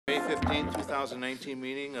15th, 2019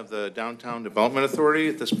 meeting of the Downtown Development Authority.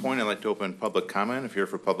 At this point, I'd like to open public comment. If you're here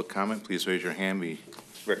for public comment, please raise your hand, be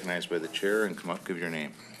recognized by the chair, and come up, give your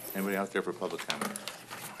name. Anybody out there for public comment?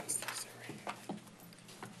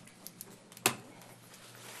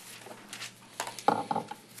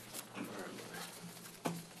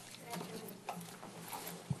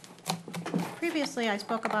 Previously, I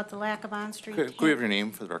spoke about the lack of on-street. Could we have your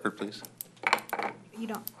name for the record, please? You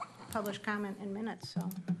don't publish comment in minutes, so.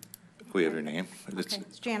 Could we have your name? Okay,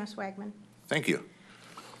 it's Janice Wagman. Thank you.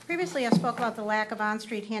 Previously, I spoke about the lack of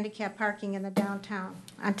on-street handicap parking in the downtown.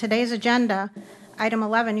 On today's agenda, item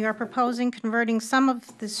 11, you are proposing converting some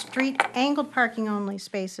of the street angled parking only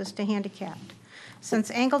spaces to handicapped.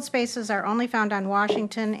 Since angled spaces are only found on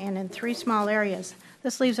Washington and in 3 small areas,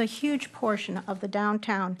 this leaves a huge portion of the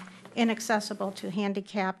downtown inaccessible to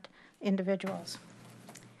handicapped individuals.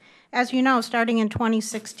 As you know, starting in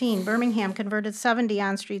 2016, Birmingham converted 70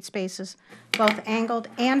 on-street spaces, both angled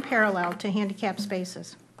and parallel, to handicapped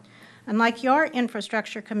spaces. Unlike your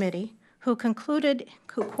infrastructure committee, who concluded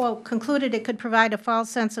it could provide a false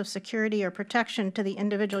sense of security or protection to the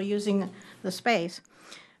individual using the space,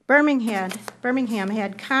 Birmingham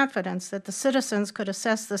had confidence that the citizens could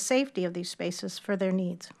assess the safety of these spaces for their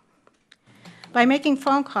needs. By making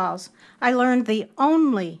phone calls, I learned the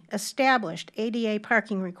only established ADA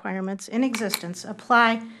parking requirements in existence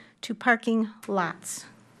apply to parking lots,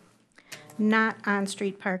 not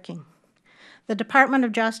on-street parking. The Department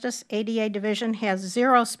of Justice ADA Division has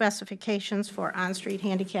 0 specifications for on-street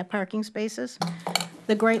handicap parking spaces.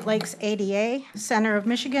 The Great Lakes ADA Center of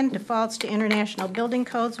Michigan defaults to International Building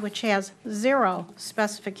Codes, which has 0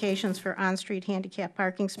 specifications for on-street handicap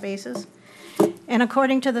parking spaces. And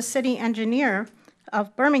according to the city engineer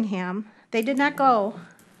of Birmingham, they did not go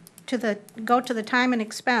to the time and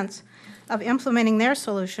expense of implementing their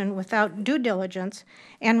solution without due diligence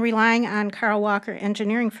and relying on Carl Walker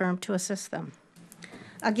engineering firm to assist them.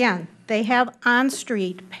 Again, they have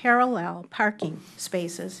on-street parallel parking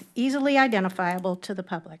spaces easily identifiable to the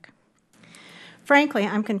public. Frankly,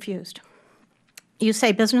 I'm confused. You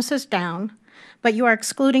say business is down, but you are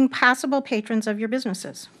excluding possible patrons of your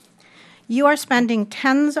businesses. You are spending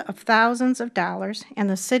tens of thousands of dollars, and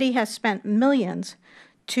the city has spent millions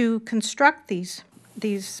to construct these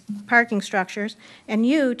parking structures and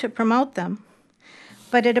you to promote them.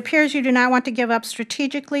 But it appears you do not want to give up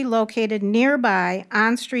strategically located nearby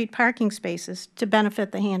on-street parking spaces to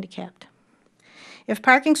benefit the handicapped. If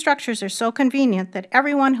parking structures are so convenient that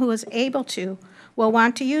everyone who is able to will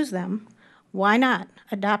want to use them, why not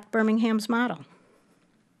adopt Birmingham's model?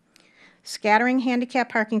 Scattering handicap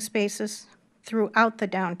parking spaces throughout the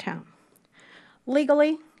downtown.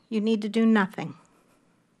 Legally, you need to do nothing.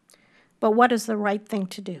 But what is the right thing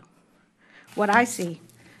to do? What I see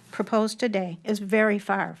proposed today is very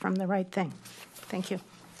far from the right thing. Thank you.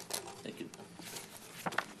 Thank you.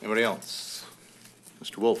 Anybody else?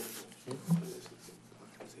 Mr. Wolf.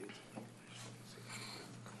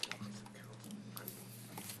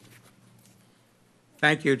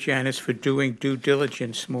 Thank you, Janice, for doing due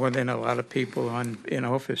diligence more than a lot of people in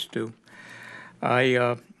office do.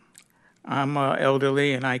 I'm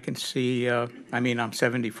elderly, and I can see, I'm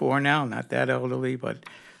 74 now, not that elderly, but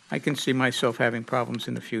I can see myself having problems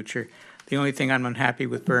in the future. The only thing I'm unhappy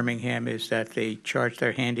with Birmingham is that they charge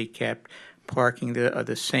their handicapped parking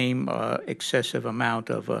the same excessive amount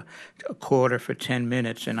of a quarter for 10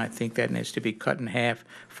 minutes, and I think that needs to be cut in half.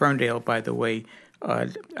 Ferndale, by the way,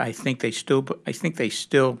 I think they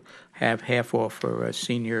still have half off for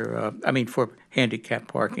for handicap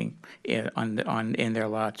parking in their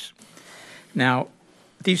lots. Now,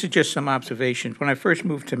 these are just some observations. When I first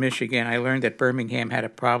moved to Michigan, I learned that Birmingham had a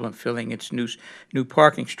problem filling its new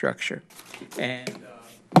parking structure, and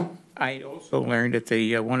I also learned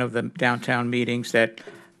at one of the downtown meetings that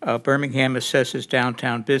Birmingham assesses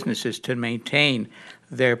downtown businesses to maintain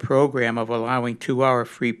their program of allowing 2-hour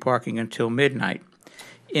free parking until midnight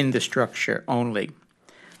in the structure only.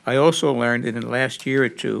 I also learned that in the last year or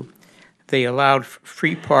two, they allowed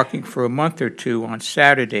free parking for a month or 2 on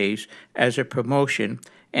Saturdays as a promotion,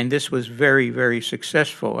 and this was very, very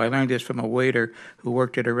successful. I learned this from a waiter who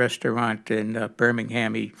worked at a restaurant in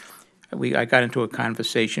Birmingham. I got into a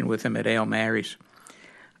conversation with him at Ale Mary's.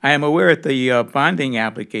 I am aware of the bonding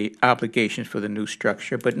obligations for the new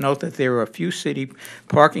structure, but note that there are a few city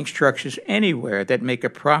parking structures anywhere that make a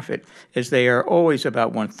profit, as they are always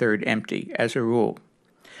about 1/3 empty, as a rule.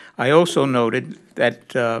 I also noted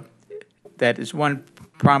that is one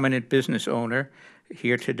prominent business owner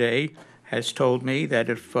here today has told me that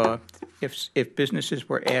if businesses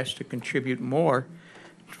were asked to contribute more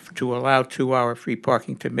to allow 2-hour free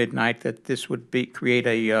parking to midnight, that this would create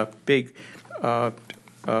a big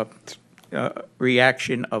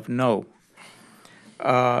reaction of no.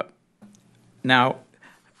 Now,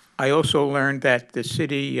 I also learned that the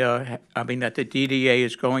city, that the DDA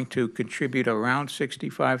is going to contribute around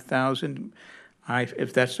 $65,000,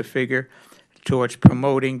 if that's the figure, towards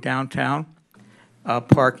promoting downtown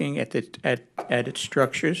parking at its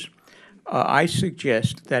structures. I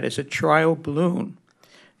suggest that as a trial balloon,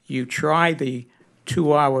 you try the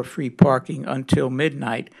 2-hour free parking until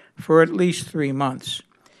midnight for at least 3 months.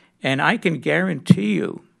 And I can guarantee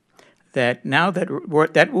you that now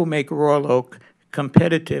that will make WROK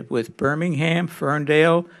competitive with Birmingham,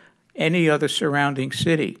 Ferndale, any other surrounding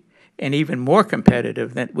city, and even more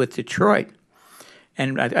competitive than with Detroit.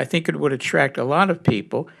 And I think it would attract a lot of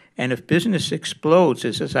people. And if business explodes,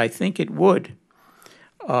 as I think it would,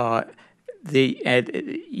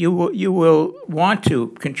 you will want to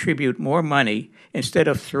contribute more money instead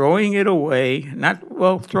of throwing it away.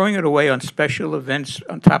 Throwing it away on special events,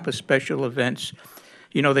 on top of special events.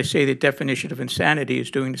 You know, they say the definition of insanity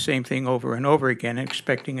is doing the same thing over and over again and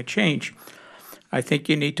expecting a change. I think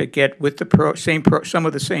you need to get with look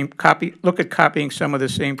at copying some of the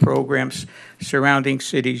same programs surrounding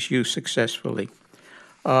cities use successfully.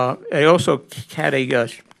 I also had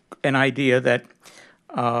an idea that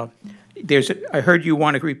I heard you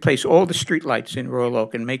want to replace all the streetlights in Royal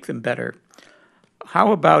Oak and make them better.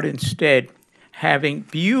 How about instead having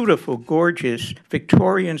beautiful, gorgeous,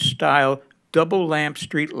 Victorian-style double lamp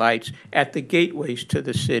streetlights at the gateways to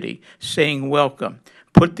the city, saying welcome.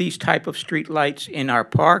 Put these type of streetlights in our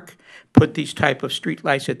park. Put these type of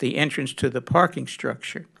streetlights at the entrance to the parking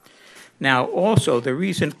structure. Now, also, the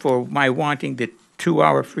reason for my wanting the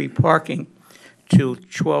 2-hour free parking to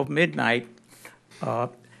 12 midnight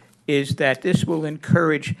is that this will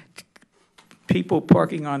encourage people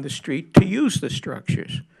parking on the street to use the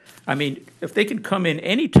structures. I mean, if they can come in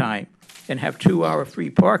anytime and have 2-hour free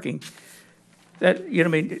parking,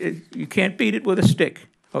 you can't beat it with a stick,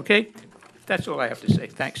 okay? That's all I have to say.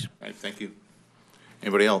 Thanks. All right, thank you.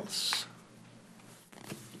 Anybody else?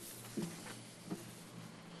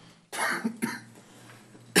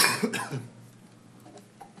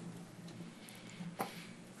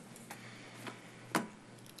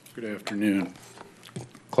 Good afternoon.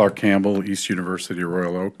 Clark Campbell, East University,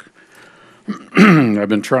 Royal Oak. I've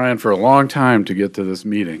been trying for a long time to get to this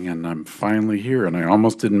meeting, and I'm finally here, and I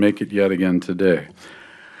almost didn't make it yet again today.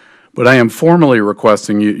 But I am formally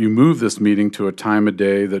requesting you move this meeting to a time of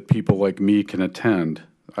day that people like me can attend.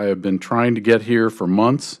 I have been trying to get here for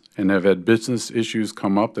months and have had business issues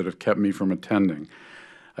come up that have kept me from attending.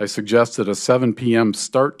 I suggest that a 7 p.m.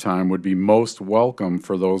 start time would be most welcome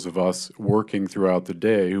for those of us working throughout the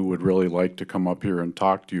day who would really like to come up here and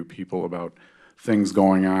talk to you people about things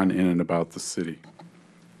going on in and about the city.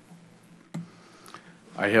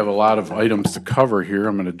 I have a lot of items to cover here.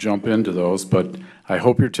 I'm going to jump into those, but I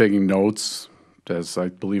hope you're taking notes, as I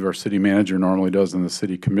believe our city manager normally does in the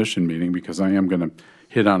city commission meeting, because I am going to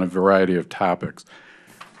hit on a variety of topics.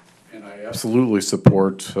 And I absolutely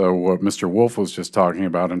support what Mr. Wolf was just talking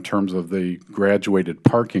about in terms of the graduated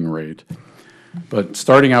parking rate. But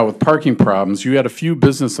starting out with parking problems, you had a few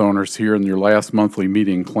business owners here in your last monthly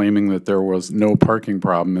meeting claiming that there was no parking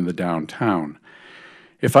problem in the downtown.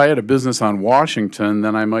 If I had a business on Washington,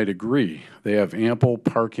 then I might agree. They have ample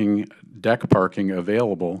deck parking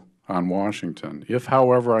available on Washington. If,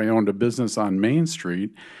 however, I owned a business on Main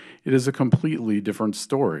Street, it is a completely different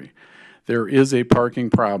story. There is a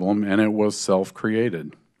parking problem, and it was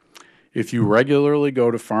self-created. If you regularly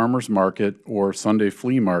go to farmers market or Sunday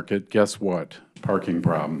flea market, guess what? Parking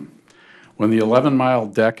problem. When the 11-mile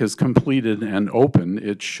deck is completed and open,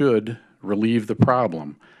 it should relieve the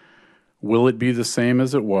problem. Will it be the same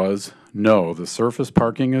as it was? No, the surface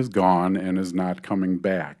parking is gone and is not coming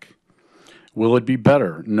back. Will it be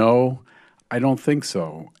better? No, I don't think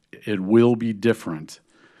so. It will be different.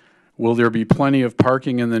 Will there be plenty of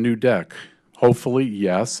parking in the new deck? Hopefully,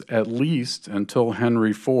 yes, at least until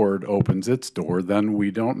Henry Ford opens its door. Then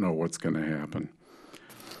we don't know what's going to happen.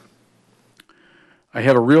 I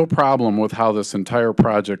had a real problem with how this entire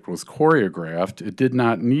project was choreographed. It did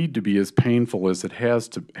not need to be as painful as it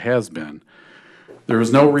has been. There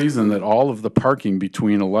is no reason that all of the parking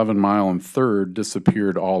between 11 Mile and 3rd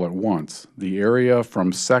disappeared all at once. The area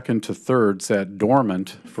from 2nd to 3rd sat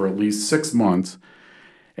dormant for at least 6 months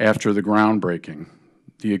after the groundbreaking.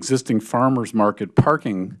 The existing farmers market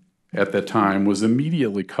parking at that time was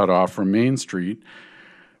immediately cut off from Main Street,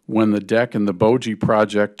 When the deck in the Bogie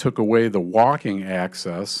project took away the walking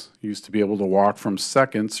access, used to be able to walk from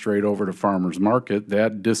Second straight over to Farmers Market,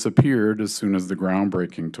 that disappeared as soon as the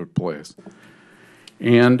groundbreaking took place.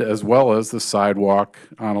 And as well as the sidewalk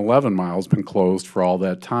on 11 Mile has been closed for all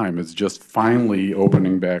that time. It's just finally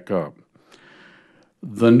opening back up.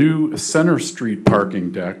 The new Center Street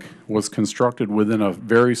parking deck was constructed within a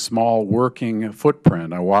very small working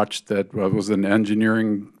footprint. I watched that. It was an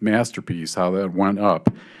engineering masterpiece, how that went up.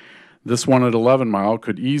 This one at 11 Mile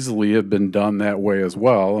could easily have been done that way as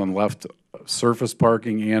well and left surface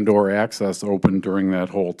parking and/or access open during that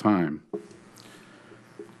whole time.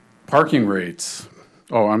 Parking rates.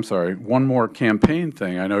 Oh, I'm sorry. One more campaign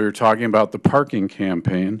thing. I know you're talking about the parking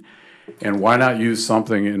campaign, and why not use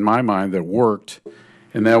something in my mind that worked?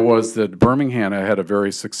 And that was that Birmingham had a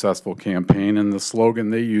very successful campaign, and the slogan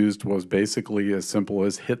they used was basically as simple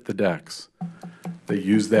as hit the decks. They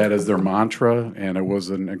used that as their mantra, and it was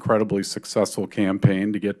an incredibly successful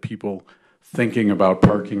campaign to get people thinking about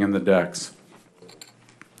parking in the decks.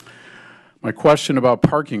 My question about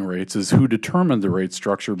parking rates is who determined the rate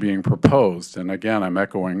structure being proposed? And again, I'm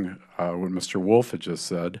echoing what Mr. Wolf had just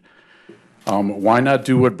said. Why not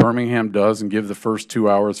do what Birmingham does and give the first 2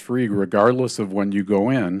 hours free regardless of when you go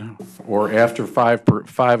in? Or after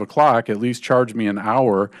 5 o'clock, at least charge me an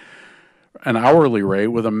hourly rate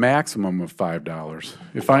with a maximum of $5.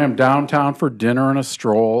 If I am downtown for dinner and a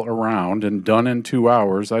stroll around and done in 2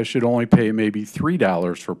 hours, I should only pay maybe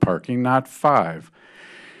 $3 for parking, not $5.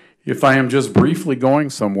 If I am just briefly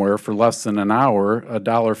going somewhere for less than an hour,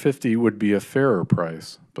 $1.50 would be a fairer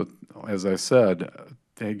price. But as I said,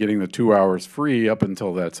 getting the 2 hours free up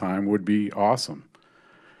until that time would be awesome.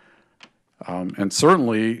 And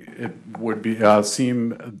certainly it would be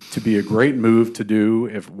seem to be a great move to do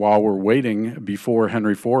if while we're waiting before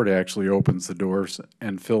Henry Ford actually opens the doors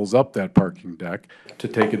and fills up that parking deck to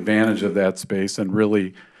take advantage of that space and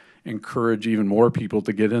really encourage even more people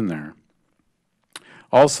to get in there.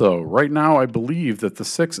 Also, right now I believe that the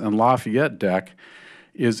 6 and Lafayette deck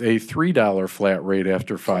is a $3 flat rate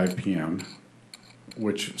after 5 p.m.,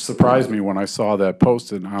 which surprised me when I saw that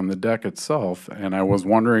posted on the deck itself, and I was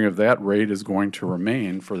wondering if that rate is going to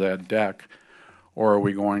remain for that deck, or are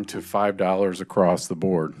we going to $5 across the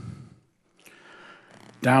board?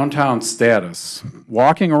 Downtown status.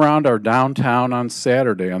 Walking around our downtown on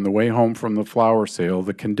Saturday on the way home from the flower sale,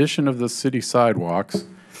 the condition of the city sidewalks,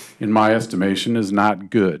 in my estimation, is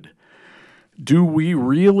not good. Do we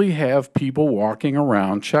really have people walking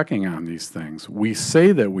around checking on these things? We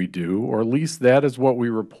say that we do, or at least that is what we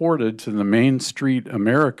reported to the Main Street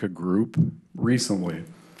America group recently.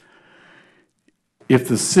 If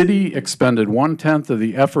the city expended 1/10 of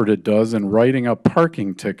the effort it does in writing up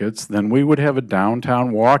parking tickets, then we would have a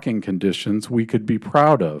downtown walking conditions we could be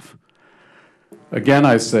proud of. Again,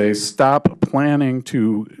 I say stop planning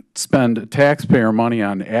to spend taxpayer money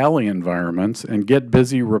on alley environments and get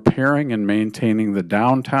busy repairing and maintaining the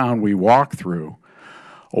downtown we walk through.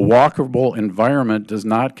 A walkable environment does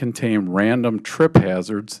not contain random trip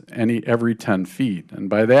hazards every 10 feet. And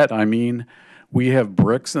by that I mean we have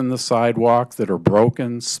bricks in the sidewalk that are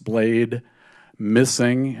broken, splayed,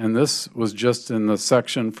 missing, and this was just in the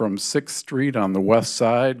section from 6th Street on the west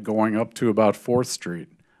side going up to about 4th Street.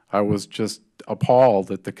 I was just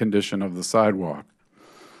appalled at the condition of the sidewalk.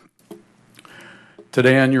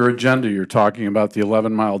 Today on your agenda, you're talking about the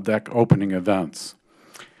 11 Mile deck opening events.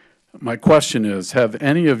 My question is, have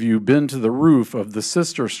any of you been to the roof of the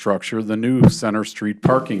sister structure, the new Center Street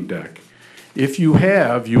parking deck? If you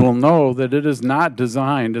have, you will know that it is not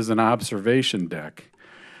designed as an observation deck.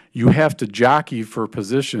 You have to jockey for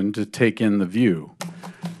position to take in the view.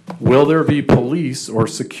 Will there be police or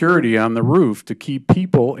security on the roof to keep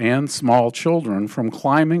people and small children from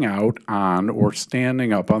climbing out on or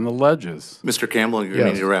standing up on the ledges? Mr. Campbell, you're Yes.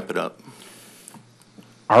 going to wrap it up.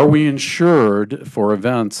 Are we insured for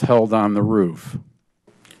events held on the roof?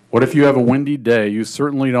 What if you have a windy day? You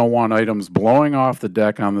certainly don't want items blowing off the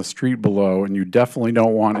deck on the street below, and you definitely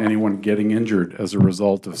don't want anyone getting injured as a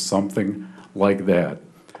result of something like that.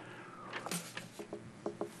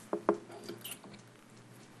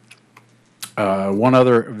 One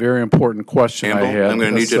other very important question Campbell, I had. I'm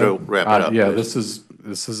going to need you to wrap it up. Yeah, please.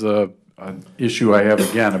 this is an issue I have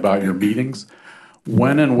again about your meetings.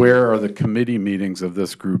 When and where are the committee meetings of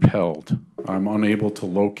this group held? I'm unable to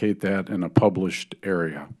locate that in a published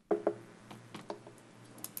area.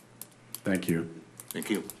 Thank you.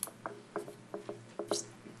 Thank you.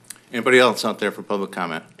 Anybody else out there for public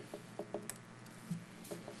comment?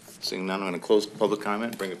 Seeing none, I'm going to close public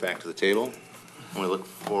comment, bring it back to the table. I'm going to look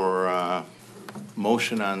for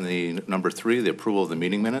motion on the number 3, the approval of the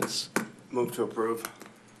meeting minutes. Move to approve.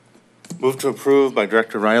 Move to approve by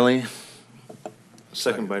Director Riley,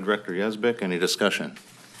 second by Director Yazbek. Any discussion?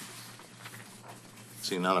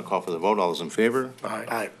 Seeing none, I'll call for the vote. All those in favor?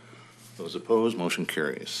 Aye. Those opposed, motion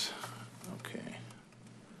carries. Okay.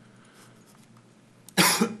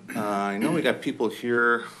 I know we got people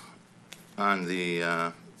here on the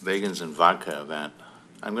Vegans and Vodka event.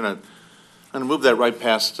 I'm gonna move that right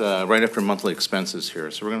past, right after monthly expenses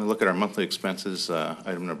here. So we're gonna look at our monthly expenses,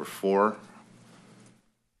 item number 4.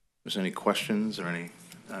 If there's any questions or any,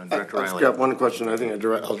 Director I've Riley? got one question. I think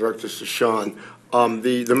I'll direct this to Sean.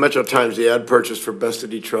 The Metro Times, the ad purchase for Best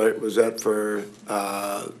of Detroit, was that for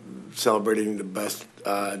celebrating the best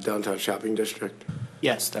downtown shopping district?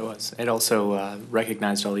 Yes, that was. It also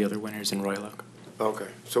recognized all the other winners in Royal Oak. Okay,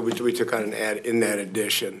 so we took on an ad in that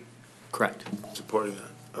edition Correct. supporting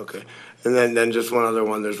that. Okay, and then just one other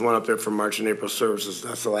one. There's one up there for March and April services.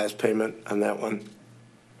 That's the last payment on that one?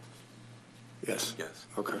 Yes? Yes.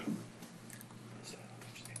 Okay.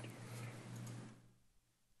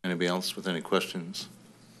 Anybody else with any questions?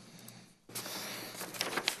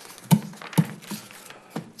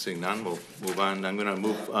 Seeing none, we'll move on. I'm gonna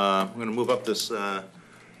move up this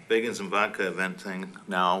Vegans and Vodka event thing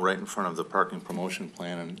now, right in front of the parking promotion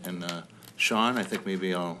plan. And Sean, I think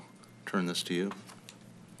maybe I'll turn this to you.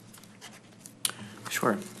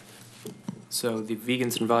 Sure. So the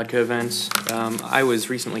Vegans and Vodka event, I was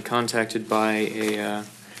recently contacted by a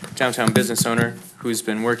downtown business owner who's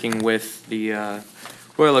been working with the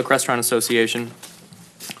Royal Oak Restaurant Association,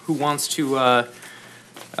 who wants to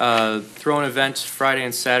throw an event Friday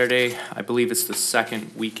and Saturday. I believe it's the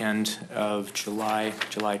second weekend of July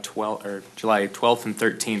 12th and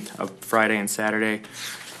 13th of Friday and Saturday.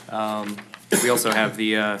 We also have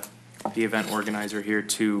the event organizer here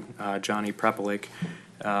too, Johnny Prepelik.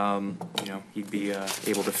 He'd be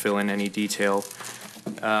able to fill in any detail.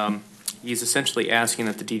 He's essentially asking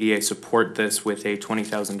that the DDA support this with a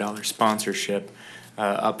 $20,000 sponsorship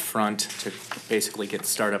up front to basically get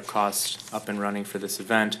startup costs up and running for this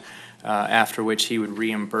event, after which he would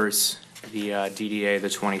reimburse the DDA the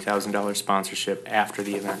 $20,000 sponsorship after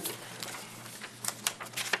the event.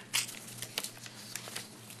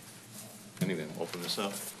 Anything, open this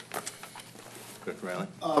up. Director Riley?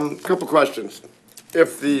 Couple questions.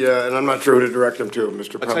 If the, and I'm not sure who to direct them to,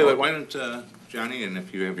 Mr. I'll tell you what, Prepelik. why don't, Johnny, and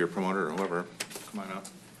if you have your promoter or whoever, come on up.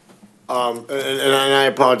 And I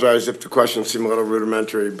apologize if the questions seem a little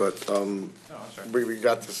rudimentary, but we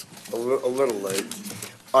got this a little late.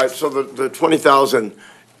 All right, so the 20,000,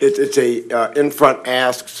 it's a in-front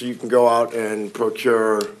ask, so you can go out and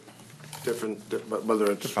procure different, whether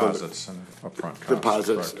it's Deposits and upfront costs.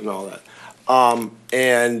 deposits correct. and all that.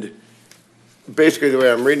 And basically, the way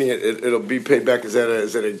I'm reading it, it'll be paid back. Is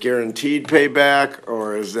that a guaranteed payback,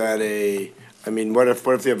 or is that what if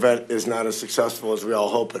the event is not as successful as we all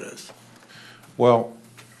hope it is? Well,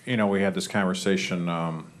 we had this conversation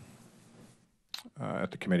at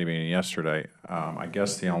the committee meeting yesterday. I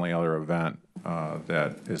guess the only other event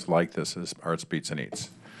that is like this is Arts Beats and Eats,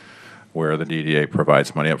 where the DDA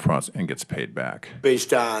provides money up front and gets paid back.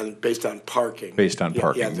 Based on parking. Based on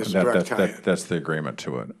parking. Yeah, there's a direct tie-in. That's the agreement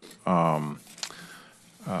to it.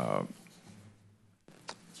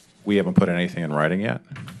 We haven't put anything in writing yet.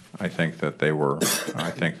 I think that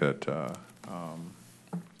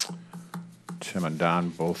Tim and Don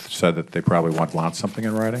both said that they probably want something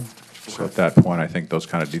in writing. So at that point, I think those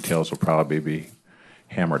kind of details will probably be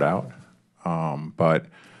hammered out.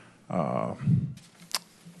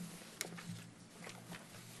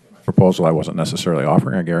 Proposal, I wasn't necessarily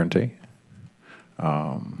offering a guarantee,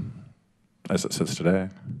 as it sits today.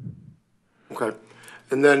 Okay.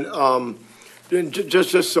 And then,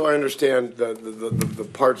 just so I understand the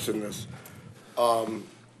parts in this,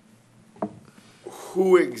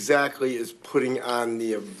 who exactly is putting on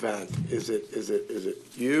the event? Is it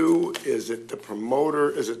you? Is it the promoter?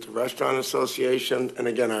 Is it the restaurant association? And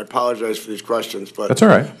again, I apologize for these questions, but. That's all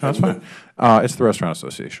right. That's fine. It's the Restaurant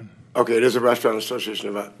Association. Okay, it is a restaurant association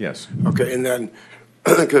event? Yes. Okay, and then,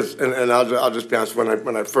 because, and I'll just be honest,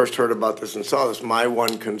 when I first heard about this and saw this, my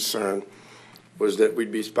one concern was that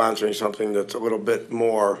we'd be sponsoring something that's a little bit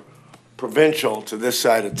more provincial to this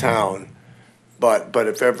side of town. But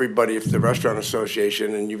if the restaurant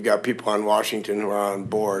association, and you've got people on Washington who are on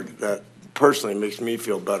board, that personally makes me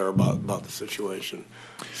feel better about the situation.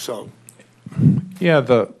 So. Yeah,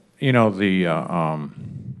 the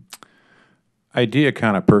idea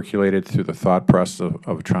kind of percolated through the thought process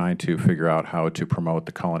of trying to figure out how to promote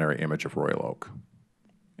the culinary image of Royal Oak.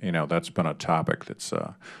 That's been a topic that's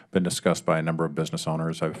been discussed by a number of business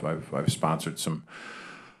owners. I've sponsored some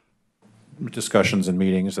discussions and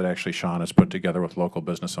meetings that actually Sean has put together with local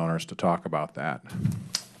business owners to talk about that.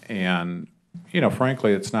 And, you know,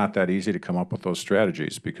 frankly, it's not that easy to come up with those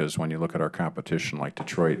strategies, because when you look at our competition, like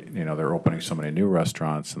Detroit, you know, they're opening so many new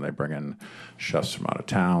restaurants, and they bring in chefs from out of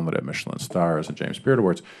town that have Michelin stars and James Beard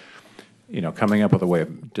Awards. You know, coming up with a way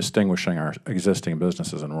of distinguishing our existing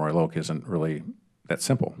businesses in Royal Oak isn't really that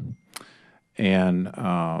simple. And,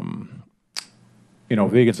 you know,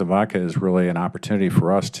 Vegans and Vodka is really an opportunity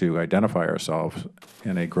for us to identify ourselves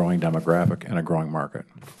in a growing demographic and a growing market.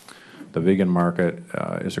 The vegan market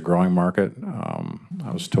is a growing market.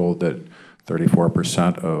 I was told that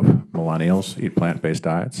 34% of millennials eat plant-based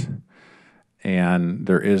diets, and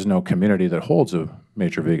there is no community that holds a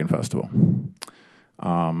major vegan festival.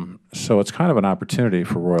 So it's kind of an opportunity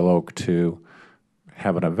for Royal Oak to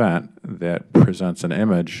have an event that presents an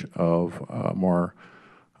image of a more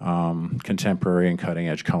contemporary and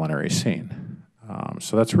cutting-edge culinary scene.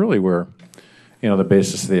 So that's really where, you know, the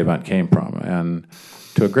basis of the event came from. And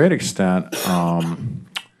to a great extent,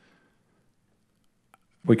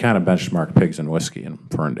 we kind of benchmarked Pigs and Whiskey in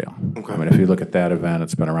Ferndale. Okay. I mean, if you look at that event,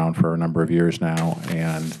 it's been around for a number of years now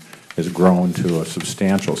and has grown to a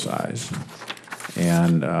substantial size,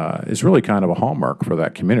 and is really kind of a hallmark for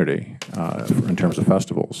that community in terms of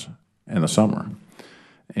festivals in the summer.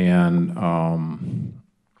 And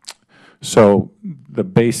so the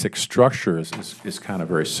basic structure is kind of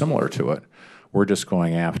very similar to it. We're just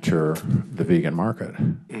going after the vegan market,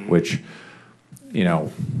 which, you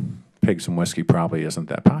know, Pigs and Whiskey probably isn't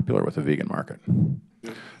that popular with the vegan market.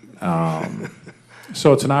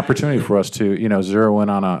 So it's an opportunity for us to, you know, zero in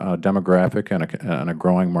on a demographic and a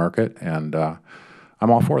growing market, and I'm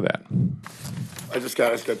all for that. I just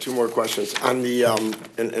got two more questions. On the,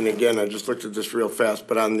 and again, I just looked at this real fast,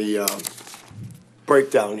 but on the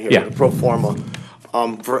breakdown here, Yeah. the pro forma,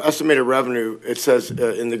 for estimated revenue, it says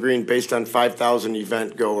in the green, based on 5,000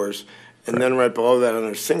 event goers. And then right below that,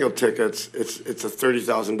 under single tickets, it's a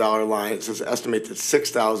 $30,000 line. It says estimate that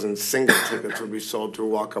 6,000 single tickets would be sold to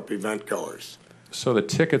walk-up event goers. So the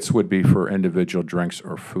tickets would be for individual drinks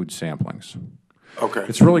or food samplings. Okay.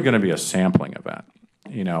 It's really going to be a sampling event.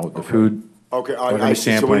 You know, the food. Okay, we're gonna I be see.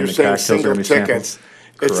 So sampling, when you're the saying cocktails are single gonna be sampled. tickets,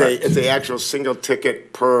 it's Correct. a actual single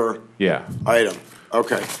ticket per Yeah. item.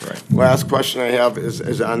 Okay. Right. Last question I have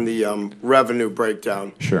is on the revenue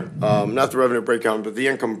breakdown. Sure. Not the revenue breakdown, but the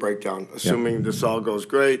income breakdown. Assuming this all goes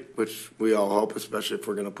great, which we all hope, especially if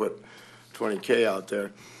we're going to put 20K out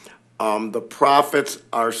there. The profits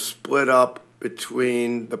are split up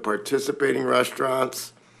between the participating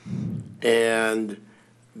restaurants and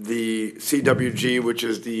the CWG, which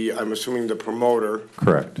is the, I'm assuming, the promoter.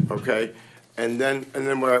 Correct. Okay. And then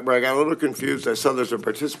where I got a little confused, I saw there's a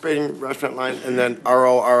participating restaurant line and then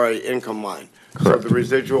RORA income line. Correct. So the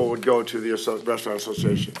residual would go to the Restaurant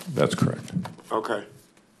Association. That's correct. Okay.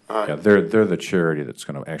 All Yeah, right. they're the charity that's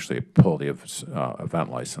going to actually pull the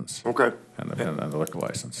event license Okay. and the liquor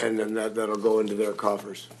license. And then that'll go into their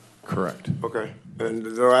coffers. Correct. Okay. And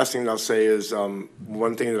the last thing I'll say is,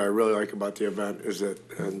 one thing that I really like about the event is that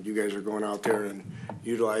you guys are going out there and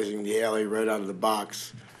utilizing the alley right out of the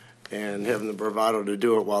box and having the bravado to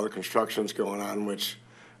do it while the construction's going on, which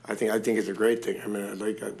I think is a great thing. I mean,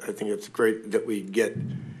 I think it's great that we get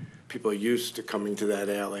people used to coming to that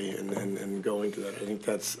alley and going to that. I think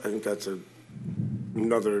that's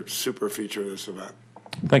another super feature of this event.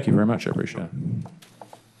 Thank you very much. I appreciate it.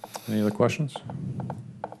 Any other questions?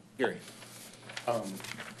 Gary. I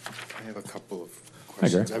have a couple of Hi,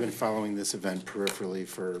 Gary. questions. I've been following this event peripherally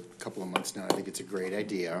for a couple of months now. I think it's a great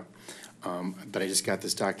idea. But I just got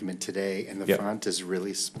this document today, and the Yep. font is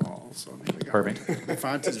really small, so maybe I got Pardon me? The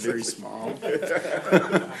font is very small.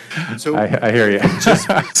 So, I hear you. just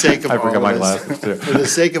for the sake of I all forgot of my us, glasses, too. for the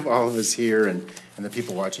sake of all of us here and the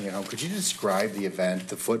people watching at home, could you describe the event,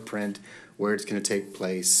 the footprint, where it's going to take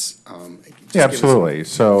place? Just Yeah, give us absolutely.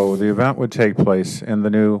 So the event would take place in the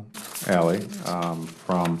new alley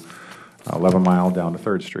from 11 Mile down to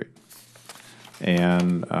 3rd Street.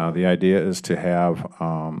 And the idea is to have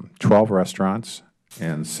 12 restaurants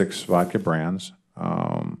and 6 vodka brands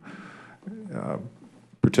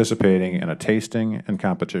participating in a tasting and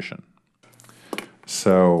competition.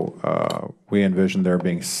 So we envision there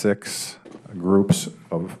being 6 groups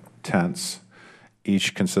of tents,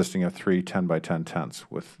 each consisting of 3 10-by-10 tents,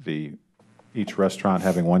 with each restaurant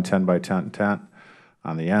having one 10-by-10 tent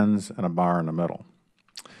on the ends and a bar in the middle.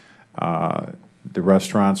 The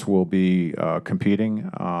restaurants will be competing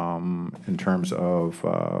in terms of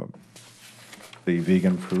the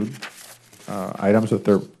vegan food items that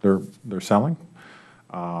they're selling.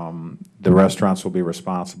 The restaurants will be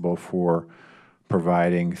responsible for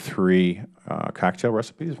providing 3 cocktail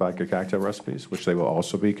recipes, vodka cocktail recipes, which they will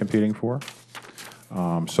also be competing for.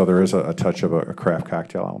 So there is a touch of a craft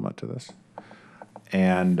cocktail element to this.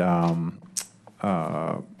 And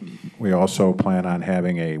we also plan on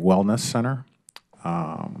having a wellness center,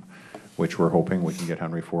 which we're hoping we can get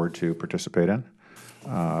Henry Ford to participate in,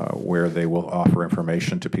 where they will offer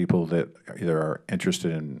information to people that either are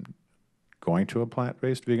interested in going to a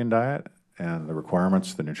plant-based vegan diet and the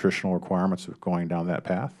requirements, the nutritional requirements of going down that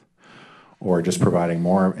path, or just providing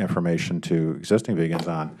more information to existing vegans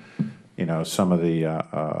on, some of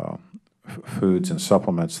the foods and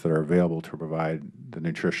supplements that are available to provide the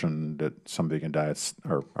nutrition that some vegan diets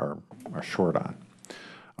are short on.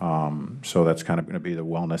 So that's kind of going to be the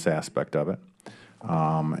wellness aspect of it.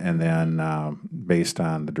 And then based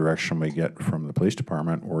on the direction we get from the police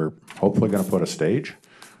department, we're hopefully going to put a stage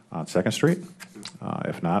on 2nd Street.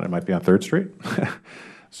 If not, it might be on 3rd Street,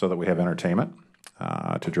 so that we have entertainment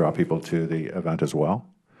to draw people to the event as well.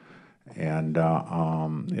 And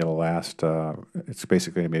it'll last, it's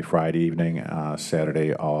basically going to be Friday evening,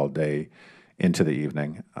 Saturday all day into the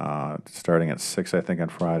evening, starting at 6, I think, on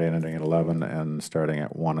Friday and ending at 11, and starting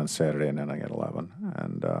at 1 on Saturday and ending at 11.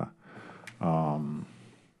 And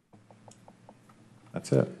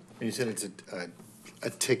that's it. And you said it's a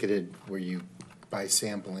ticketed where you buy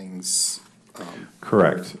samplings.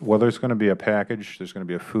 Correct. Well, there's going to be a package. There's going to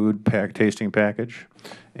be a food tasting package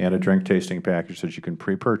and a drink tasting package that you can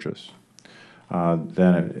pre-purchase.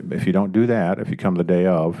 Then if you don't do that, if you come the day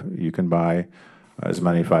of, you can buy as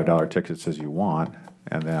many $5 tickets as you want,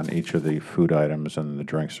 and then each of the food items and the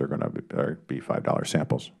drinks are going to be $5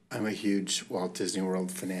 samples. I'm a huge Walt Disney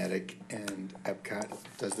World fanatic, and Epcot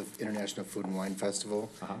does the International Food and Wine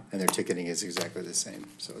Festival, and their ticketing is exactly the same.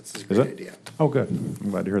 So it's a great idea. Oh, good.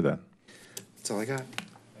 I'm glad to hear that. That's all I got.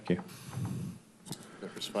 Thank you.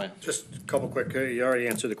 That's fine. Just a couple quick, you already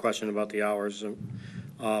answered the question about the hours.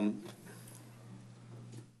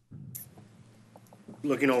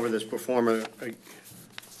 Looking over this performer,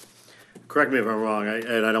 correct me if I'm wrong,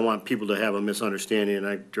 and I don't want people to have a misunderstanding,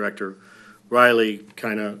 and Director Riley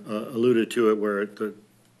kind of alluded to it where it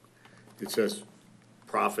says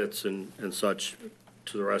profits and such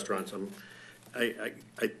to the restaurants. Am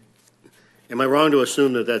I wrong to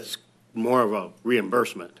assume that that's more of a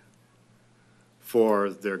reimbursement for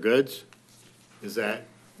their goods? Is that?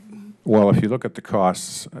 Well, if you look at the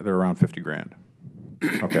costs, they're around 50 grand.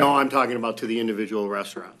 Okay. No, I'm talking about to the individual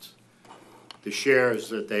restaurants. The shares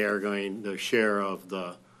that they are going, the share of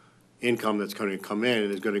the income that's going to come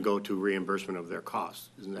in is going to go to reimbursement of their costs.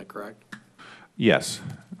 Isn't that correct? Yes,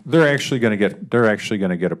 they're actually going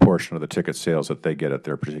to get a portion of the ticket sales that they get at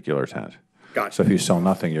their particular tent. Gotcha. So if you sell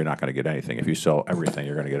nothing, you're not going to get anything. If you sell everything,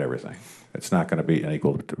 you're going to get everything. It's not going to be an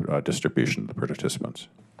equal distribution to the participants.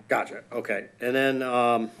 Gotcha, okay. And then,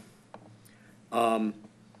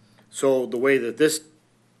 so the way that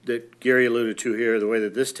Gary alluded to here, the way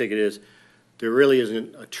that this ticket is, there really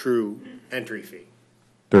isn't a true entry fee.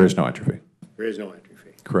 There is no entry fee. There is no entry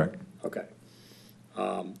fee. Correct. Okay.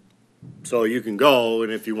 So you can go,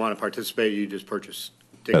 and if you want to participate, you just purchase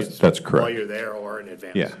tickets. That's correct. While you're there or in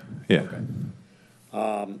advance. Yeah, yeah. Okay.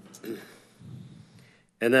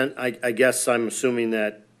 And then I guess I'm assuming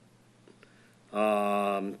that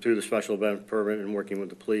through the special event permit and working with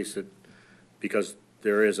the police, that because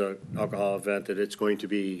there is a alcohol event, that it's going to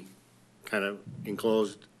be kind of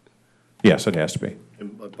enclosed Yes, it has to be.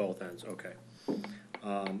 at both ends, okay.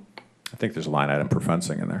 I think there's a line item for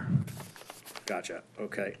fencing in there. Gotcha,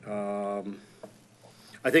 okay.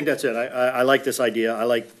 I think that's it. I like this idea.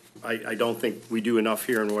 I don't think we do enough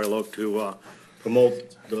here in Royal Oak to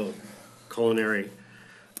promote the culinary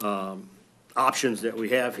options that we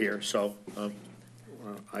have here, so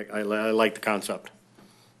I like the concept.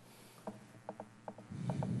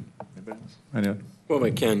 I know.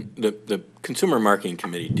 Well, Ken, the Consumer Marketing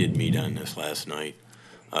Committee did meet on this last night.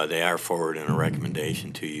 They are forwarding a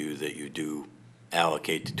recommendation to you that you do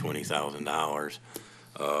allocate the $20,000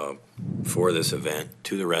 for this event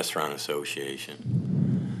to the Restaurant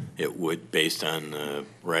Association. It would, based on the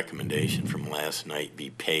recommendation from last night, be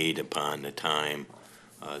paid upon the time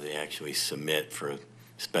they actually submit for a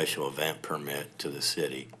special event permit to the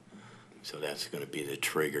city. So that's going to be the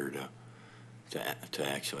trigger to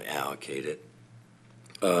actually allocate it.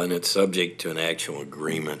 And it's subject to an actual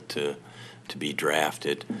agreement to be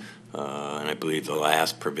drafted. And I believe the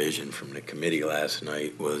last provision from the committee last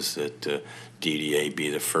night was that DDA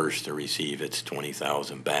be the first to receive its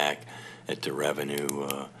 $20,000 back at the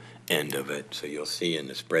revenue end of it. So you'll see in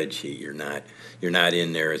the spreadsheet you're not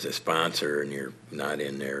in there as a sponsor and you're not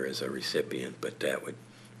in there as a recipient, but that would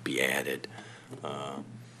be added. I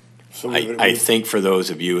think for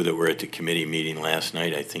those of you that were at the committee meeting last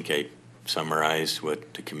night, I think I summarized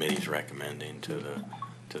what the committee's recommending to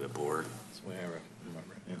the board. That's the way I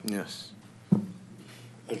remember it, yeah. Yes.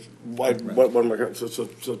 One more,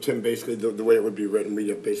 so Tim, basically, the way it would be written, we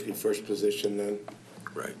have basically first position then?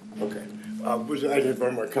 Right. Okay. I did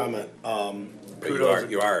one more comment. But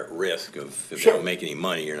you are at risk of, if you Sure. don't make any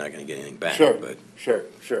money, you're not gonna get anything back, Sure, but. sure.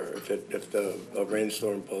 If a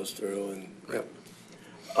rainstorm blows through and, yep.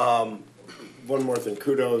 One more thing,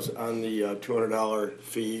 kudos on the $200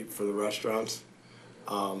 fee for the restaurants.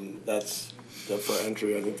 That's for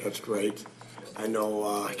entry, I think that's great. I know,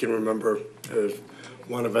 I can remember there's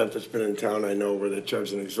one event that's been in town, I know, where they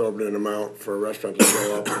charged an exorbitant amount for a restaurant to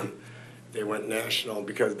show up, and they went national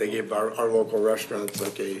because they gave our local restaurants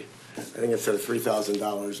like I think instead of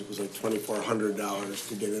 $3,000, it was like $2,400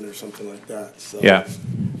 to get in or something like that, so. Yeah.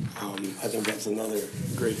 I think that's another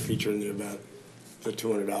great feature in the event, the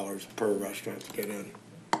 $200 per restaurant to get in.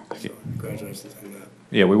 So congratulations on that.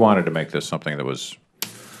 Yeah, we wanted to make this something that was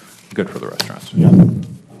good for the restaurants. Yeah,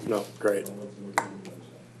 no, great.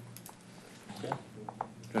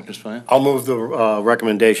 Director Spina? I'll move the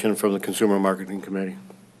recommendation from the Consumer Marketing Committee.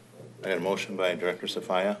 I got a motion by Director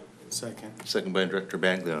Safaya, Second. second by Director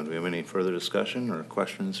Baglio. Do we have any further discussion or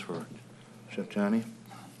questions for Chef Johnny?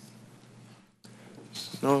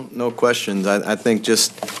 No questions. I think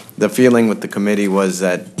just the feeling with the committee was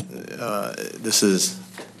that this is,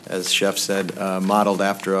 as Chef said, modeled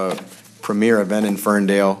after a premier event in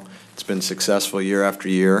Ferndale. It's been successful year after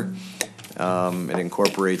year. It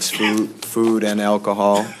incorporates food and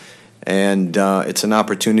alcohol, and it's an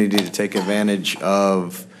opportunity to take advantage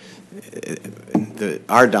of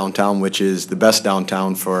our downtown, which is the best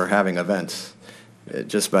downtown for having events,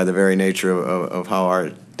 just by the very nature of how our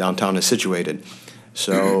downtown is situated.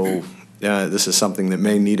 So this is something that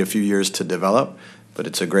may need a few years to develop, but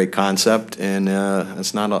it's a great concept, and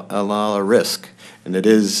it's not a lot of risk. And it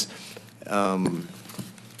is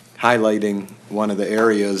highlighting one of the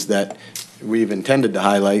areas that we've intended to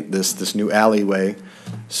highlight, this new alleyway.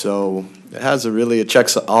 So it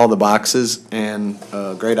checks all the boxes, and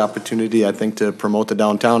a great opportunity, I think, to promote the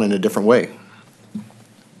downtown in a different way.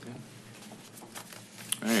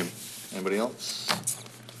 All right, anybody else? All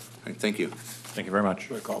right, thank you. Thank you very much.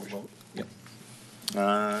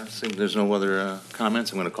 Seeing there's no other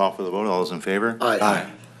comments, I'm going to call for the vote. All those in favor? Aye.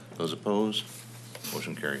 Those opposed?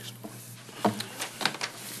 Motion carries.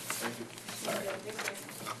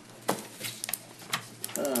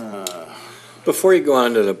 Before you go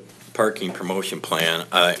on to the parking promotion plan,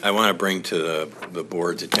 I want to bring to the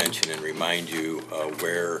board's attention and remind you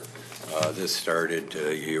where this started.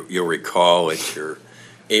 You'll recall at your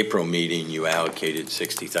April meeting, you allocated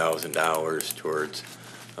 $60,000 towards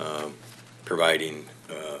providing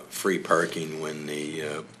free parking when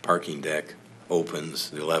the parking deck opens,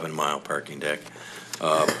 the 11-mile parking deck,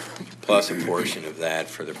 plus a portion of that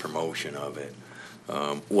for the promotion of it.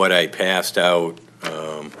 What I passed out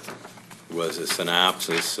was a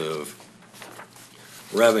synopsis of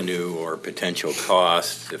revenue or potential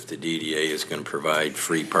costs if the DDA is going to provide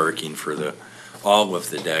free parking for all of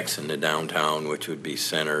the decks in the downtown, which would be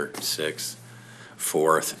Center, 6th,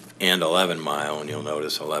 4th, and 11 Mile, and you'll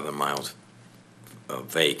notice 11 miles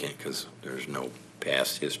vacant because there's no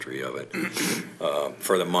past history of it,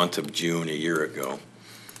 for the month of June a year ago,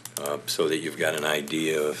 so that you've got an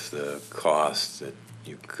idea of the costs that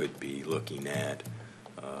you could be looking at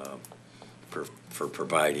for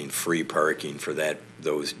providing free parking for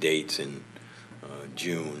those dates in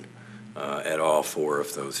June at all 4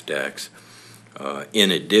 of those decks.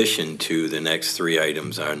 In addition to the next 3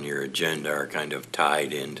 items on your agenda are kind of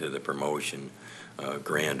tied into the promotion,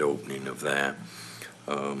 grand opening of that.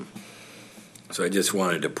 So I just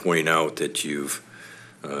wanted to point out that you've,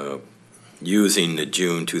 using the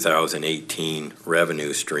June 2018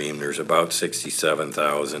 revenue stream, there's about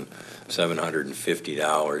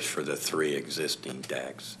 $67,750 for the 3 existing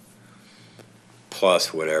decks,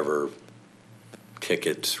 plus whatever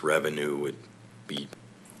tickets revenue would be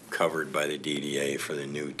covered by the DDA for the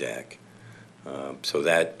new deck. So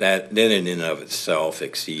that then in and of itself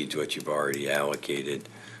exceeds what you've already allocated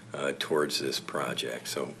towards this project.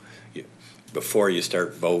 So before you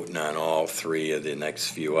start voting on all 3 of the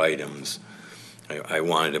next few items, I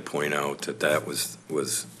wanted to point out that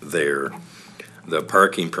was there. The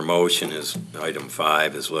parking promotion is, item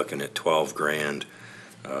 5 is looking at 12 grand.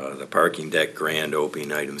 The parking deck grand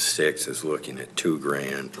opening, item 6, is looking at 2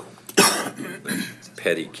 grand. The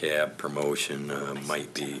pedicab promotion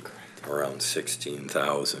might be around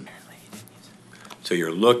 16,000. So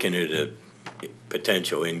you're looking at a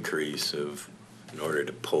potential increase of, in order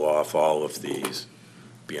to pull off all of these,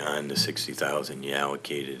 beyond the 60,000 you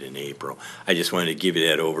allocated in April. I just wanted to give you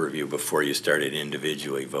that overview before you started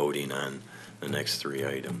individually voting on the next three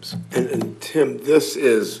items. And Tim, this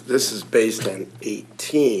is based on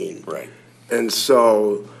 18. Right. And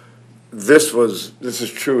so this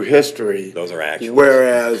is true history. Those are actuals.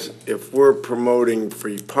 Whereas if we're promoting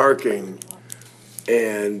free parking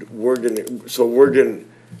and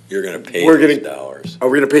You're gonna pay We're these gonna- dollars. are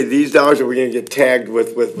we gonna pay these dollars or are we gonna get tagged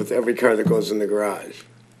with every car that goes in the garage?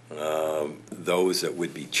 Those that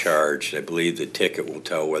would be charged, I believe the ticket will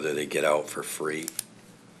tell whether they get out for free,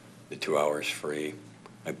 the 2 hours free.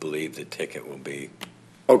 I believe the ticket will be,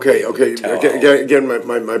 Okay. Tell. Again,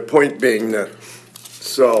 my point being that,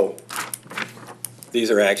 so,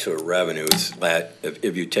 these are actual revenues that,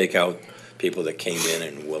 if you take out people that came in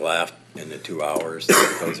and left in the 2 hours,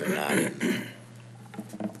 those are not in.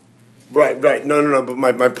 right, no, but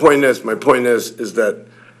my point is that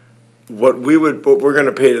what we're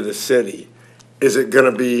gonna pay to the city, is it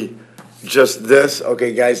gonna be just this,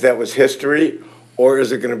 okay, guys, that was history? Or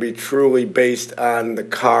is it gonna be truly based on the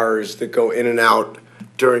cars that go in and out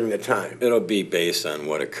during the time? It'll be based on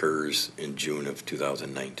what occurs in June of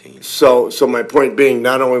 2019. So my point being,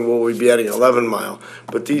 not only will we be adding 11 Mile,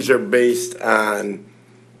 but these are based on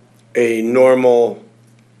a normal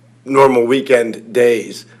weekend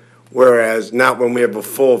days, whereas not when we have a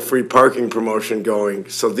full free parking promotion going.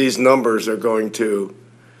 So these numbers are going to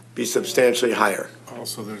be substantially higher.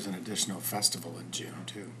 Also, there's an additional festival in June,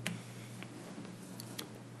 too.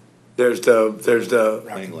 There's the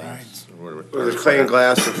Rock and Rides. there's Clay and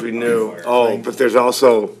Glass, which we knew. Oh, but there's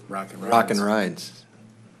also, Rock and Rides. Rock and rides.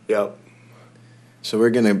 yep. So we're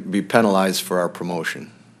gonna be penalized for our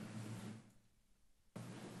promotion.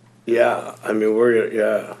 Yeah, I mean,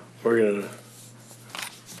 we're gonna.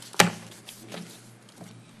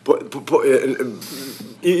 But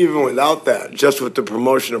even without that, just with the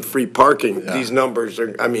promotion of free parking, Yeah. these numbers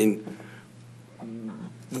are, I mean,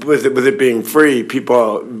 with it being free,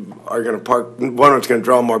 people are gonna park, one, it's gonna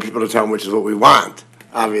draw more people to town, which is what we want,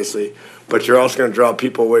 obviously, but you're also gonna draw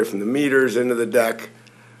people away from the meters into the deck,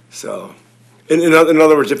 so. In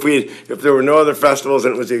other words, if there were no other festivals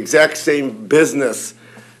and it was the exact same business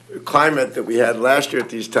climate that we had last year at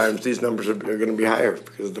these times, these numbers are gonna be higher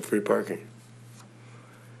because of the free parking.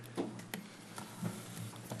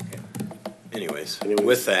 Anyways,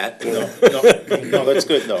 with that, No, that's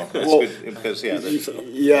good, though. That's Well- good, because, yeah, that's,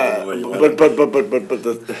 Yeah, but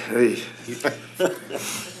the, hey,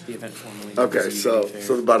 The event formally. okay, so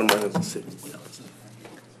the bottom line is the same.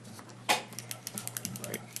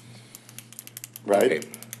 okay, Right?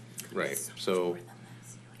 right, so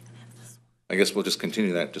I guess we'll just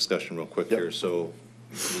continue that discussion real quick Yep. here. So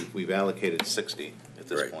we've allocated 60 at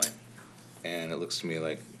this Right. point, and it looks to me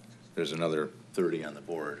like there's another 30 on the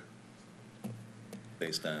board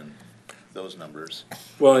based on those numbers.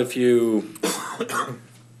 well, if you,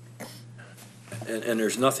 and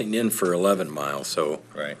there's nothing in for 11 Mile, so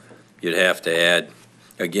Right. you'd have to add,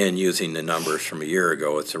 again, using the numbers from a year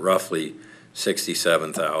ago, it's a roughly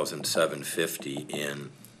 67,750 in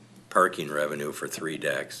parking revenue for 3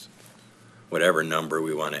 decks, whatever number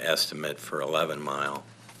we want to estimate for 11 Mile.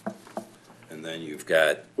 And then you've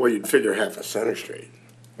got, Well, you'd figure half a Center Street.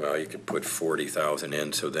 well, you could put 40,000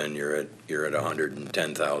 in, so then you're at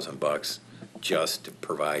 $110,000 just to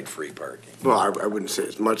provide free parking. Well, I wouldn't say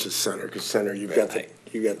as much as Center, because Center, you have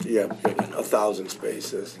 1,000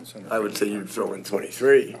 spaces. I would say you'd throw in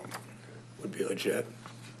 23, would be legit.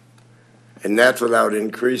 And that's without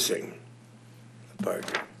increasing the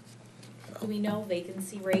parking. Do we know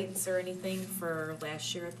vacancy rates or anything for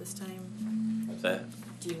last year at this time? What's that?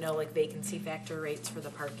 Do you know like vacancy factor rates for the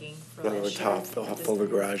parking for In other last words, year? how full the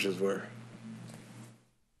garages were.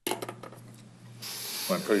 Well,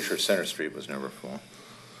 I'm pretty sure Center Street was never full,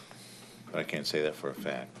 but I can't say that for a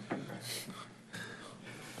fact.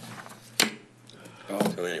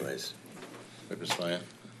 So anyways, Mr. Slant?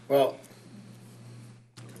 Well,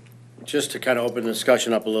 just to kind of open the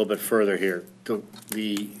discussion up a little bit further here,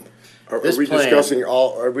 Are This we plan- discussing it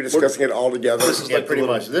all together? Yeah, pretty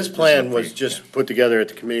much. This plan was just put together at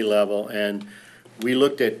the committee level, and we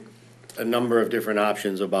looked at a number of different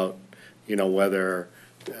options about, whether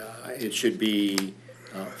it should be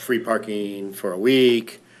free parking for a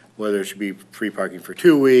week, whether it should be free parking for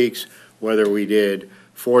 2 weeks, whether we did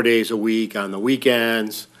 4 days a week on the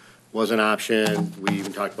weekends was an option. We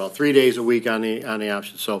even talked about 3 days a week on the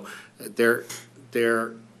option. So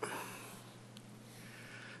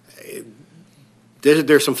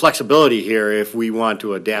there's some flexibility here if we want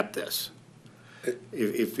to adapt this.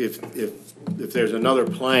 If there's another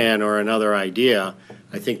plan or another idea,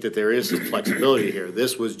 I think that there is some flexibility here.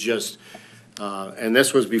 This was just And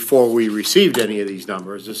this was before we received any of these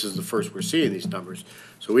numbers. This is the first we're seeing these numbers.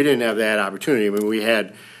 So we didn't have that opportunity. I mean, we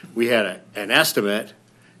had an estimate,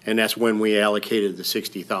 and that's when we allocated the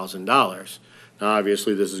 $60,000. Now,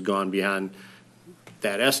 obviously, this has gone beyond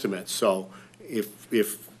that estimate. So if the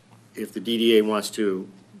DDA wants to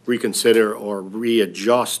reconsider or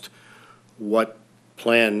readjust what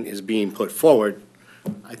plan is being put forward,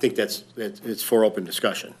 I think it's for open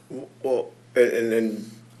discussion. Well, and then,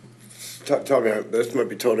 talking, this might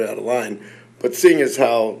be totally out of line, but seeing as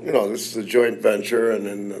how, this is a joint venture, and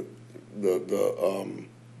then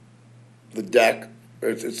the deck,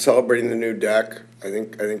 it's celebrating the new deck. I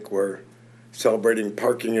think we're celebrating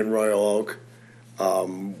parking in Royal Oak.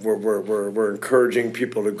 We're encouraging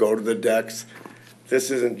people to go to the decks. This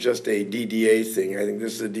isn't just a DDA thing. I think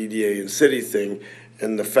this is a DDA and city thing.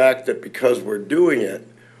 And the fact that because we're doing it,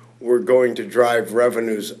 we're going to drive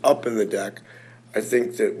revenues up in the deck, I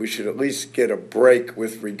think that we should at least get a break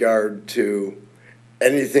with regard to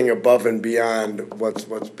anything above and beyond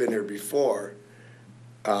what's been here before.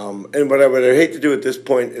 And what I would hate to do at this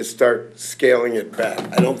point is start scaling it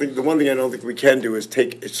back. The one thing I don't think we can do is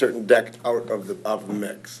take a certain deck out of the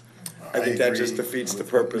mix. I think that just defeats the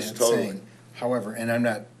purpose totally. However, and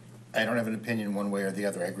I don't have an opinion one way or the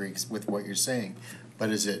other. I agree with what you're saying. But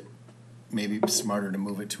is it maybe smarter to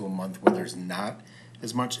move it to a month where there's not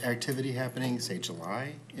as much activity happening, say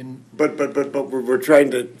July? But we're trying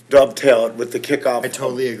to dovetail it with the kickoff. I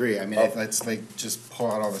totally agree. I mean, let's just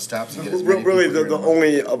pull out all the stops and get as many really, people the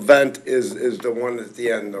only event is the one at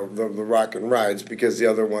the end, the Rock and Rides, because the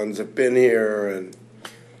other ones have been here, and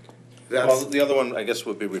Well, the other one, I guess,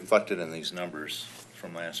 would be reflected in these numbers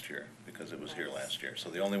from last year, because it was here last year. So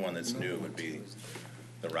the only one that's new would be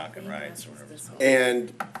the Rock and Rides or whatever.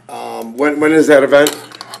 And when is that event? I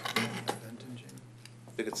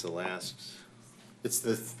think it's the last It's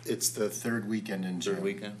the third weekend in June. third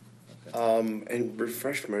weekend. And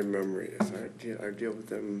refresh my memory, is our deal with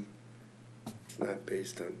them not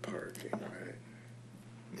based on parking, right?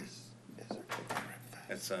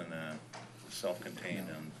 It's on self-contained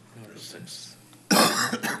on the 6th.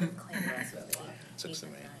 6th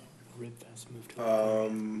of May.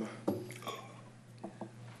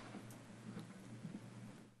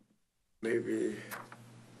 Maybe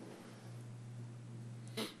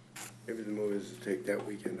the move is to take that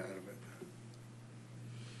weekend out of it.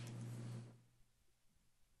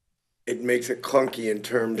 It makes it clunky in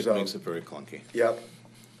terms It of. makes it very clunky. Yep,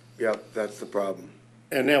 that's the problem.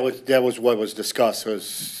 And that was what was discussed,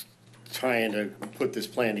 was trying to put this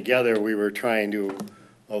plan together. We were trying to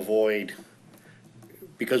avoid,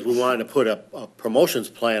 because we wanted to put a promotions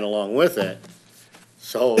plan along with it.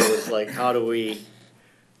 So it was like, how do we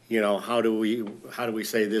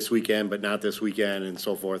say this weekend but not this weekend, and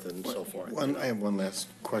so forth and so forth. I have one last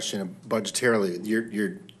question. Budgetarily,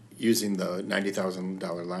 you're using the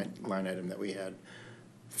 $90,000 line item that we had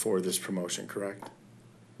for this promotion, correct?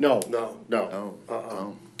 No.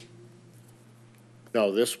 No,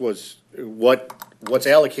 this was, what's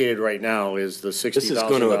allocated right now is the $60,000. This is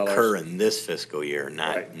going to occur in this fiscal year,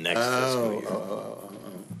 not Right. next fiscal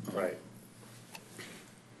year. Right.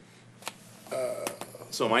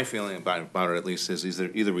 So my feeling about it at least is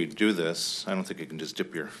either we do this, I don't think you can just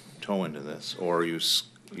dip your toe into this, or you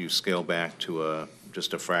scale back to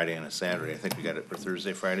just a Friday and a Saturday. I think we got it for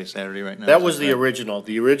Thursday, Friday, Saturday right now. That Is was the right? original.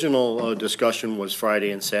 The original discussion was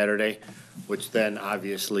Friday and Saturday, which then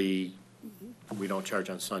obviously we don't charge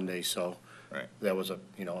on Sunday, so Right. that was a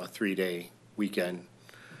 3-day weekend.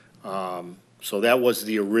 So that was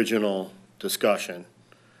the original discussion.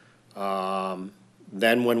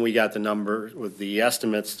 Then when we got the number with the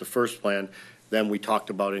estimates, the first plan, then we talked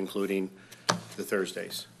about including the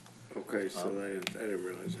Thursdays. Okay, so I didn't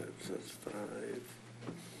realize that, so that's 5,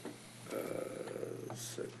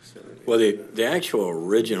 6, 7, 8. Well, the actual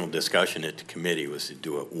original discussion at the committee was to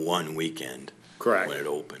do it one weekend. Correct. When it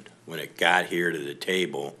opened. When it got here to the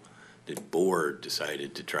table, the board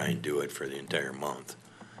decided to try and do it for the entire month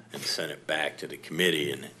and send it back to the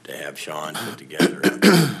committee and to have Sean put together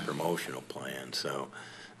a promotional plan. So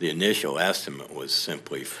the initial estimate was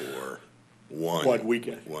simply for one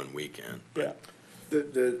weekend. Yeah.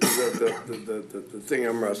 The thing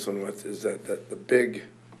I'm wrestling with is that the big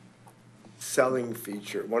selling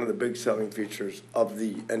feature, one of the big selling features of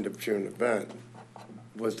the end of June event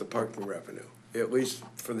was the parking revenue. At least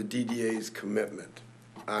for the DDA's commitment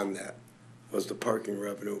on that was the parking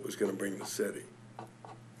revenue it was gonna bring the city.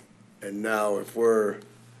 And now if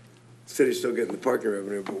city's still getting the parking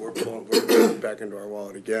revenue, but we're putting it back into our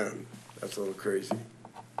wallet again, that's a little crazy.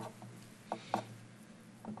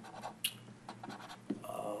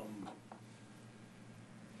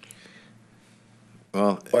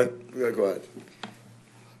 Well, But, yeah, go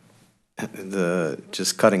ahead.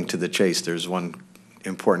 just cutting to the chase, there's one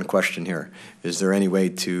important question here. Is there any way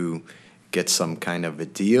to get some kind of a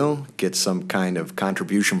deal, get some kind of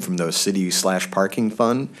contribution from the city/parking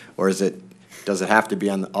fund? Or does it have to be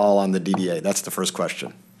all on the DDA? That's the first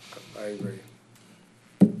question. I agree.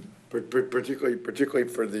 Particularly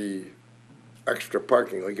for the extra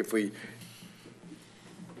parking, like if we,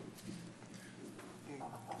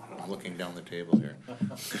 I'm looking down the table here.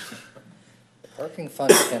 The parking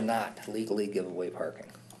fund cannot legally give away parking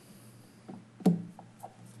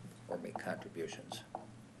or make contributions.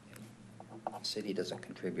 The city doesn't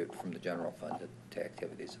contribute from the general fund to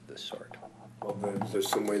activities of this sort. well, there's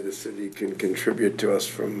some way the city can contribute to us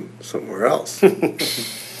from somewhere else.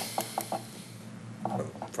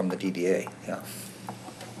 From the DDA, yeah.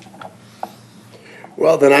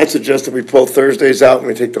 Well, then I suggest that we pull Thursdays out and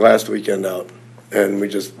we take the last weekend out. And we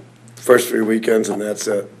just, first 3 weekends and that's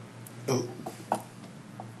it.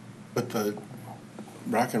 But the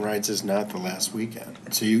Rock and Rides is not the last weekend.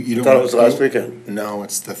 So you don't. I thought it was the last weekend. No,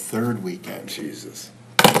 it's the third weekend. Jesus.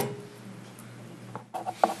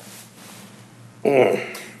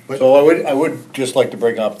 So I would just like to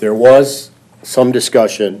bring up, there was some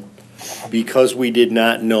discussion, because we did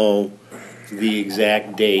not know the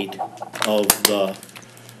exact date of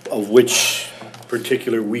which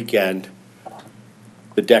particular weekend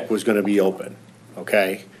the deck was gonna be open,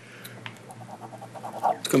 okay?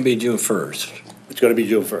 It's gonna be June 1st. It's gonna be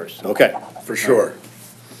June 1st, okay. For sure.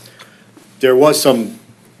 There was some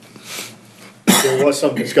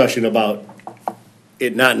discussion about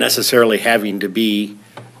it not necessarily having to be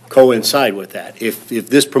coincide with that. If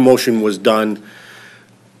this promotion was done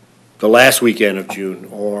the last weekend of June,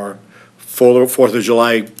 or Fourth of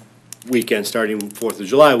July weekend, starting 4th of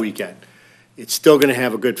July weekend, it's still gonna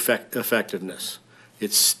have a good effectiveness.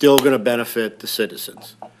 It's still gonna benefit the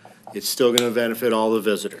citizens. It's still gonna benefit all the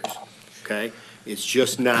visitors, okay? It's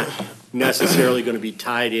just not necessarily gonna be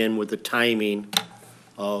tied in with the timing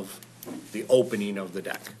of the opening of the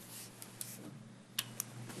deck.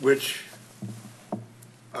 Which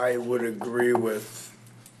I would agree with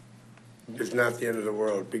is not the end of the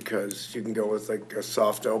world, because you can go with like a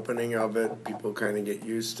soft opening of it, people kind of get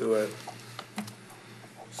used to it.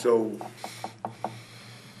 So,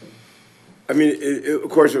 I mean, of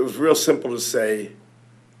course, it was real simple to say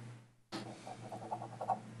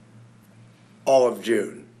all of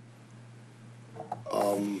June.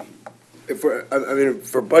 If we're, I mean,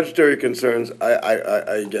 for budgetary concerns,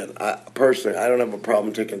 again, personally, I don't have a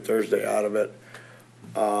problem taking Thursday out of it.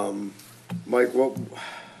 Mike, what?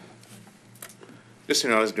 Just,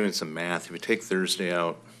 I was doing some math. If you take Thursday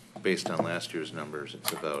out, based on last year's numbers,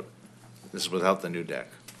 it's about, this is without the new deck,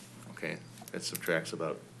 okay? It subtracts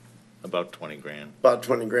about 20 grand. About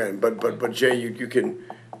 20 grand, but Jay, you're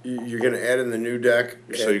gonna add in the new deck.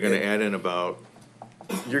 So you're gonna add in about,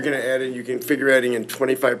 You're gonna add in, you can figure adding in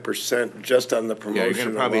 25% just on the promotion yeah, you're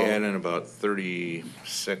gonna probably alone. add in about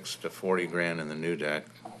 36 to 40 grand in the new deck.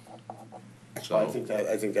 So I think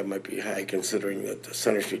that might be high, considering that the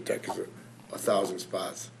Center Street deck is 1,000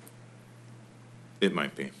 spots. it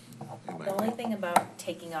might be. The only thing about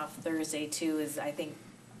taking off Thursday too is I think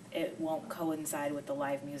it won't coincide with the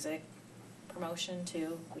live music promotion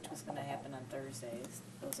too, which was gonna happen on Thursdays,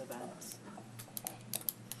 those events.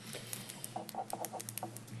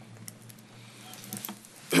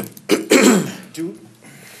 Do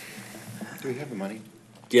we have the money?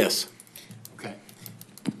 Yes. Okay.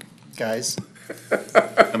 Guys,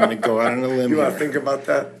 I'm gonna go out on a limb You wanna here. think about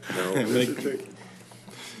that? I'm gonna-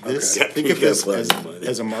 This, Okay. think We of this got plenty of money.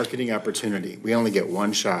 as a marketing opportunity. We only get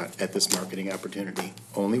one shot at this marketing opportunity,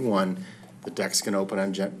 only one. The deck's gonna open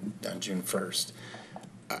on June 1st.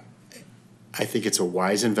 I think it's a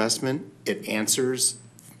wise investment. It answers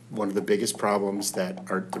one of the biggest problems that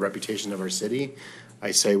are the reputation of our city. I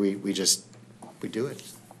say we do it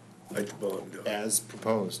as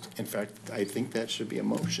proposed. In fact, I think that should be a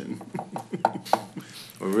motion.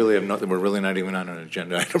 We really have nothing, we're really not even on an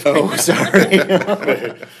agenda item. Oh, sorry.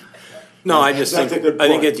 No, I just That's think, a good I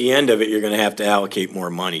think point. at the end of it, you're gonna have to allocate more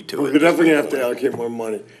money to We're it. definitely gonna have to allocate more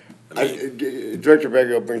money. Director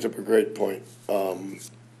Baggio brings up a great point.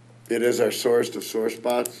 It is our sorest of sore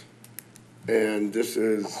spots, and this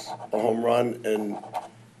is a home run, and,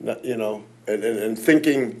 you know, and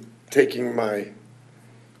thinking, taking my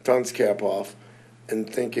Tons cap off,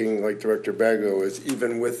 and thinking like Director Baggio is,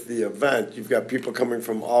 even with the event, you've got people coming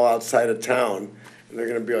from all outside of town, and they're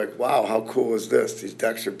gonna be like, wow, how cool is this? These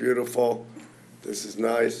decks are beautiful, this is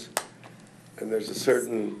nice, and there's a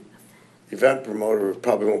certain event promoter who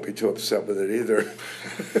probably won't be too upset with it either.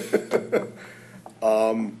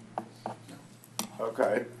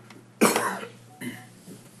 Okay.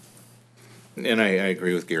 And I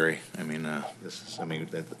agree with Gary. I mean, at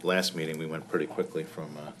the last meeting, we went pretty quickly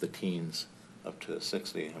from the teens up to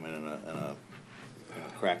 60, I mean, in a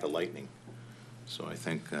crack of lightning. So I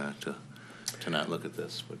think to not look at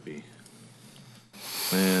this would be.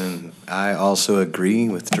 And I also agree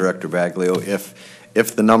with Director Baglio.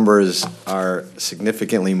 If the numbers are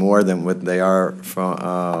significantly more than what they are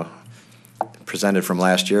from, presented from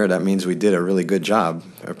last year, that means we did a really good job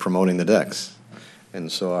of promoting the decks. And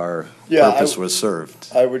so our purpose was served.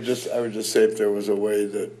 I would just say if there was a way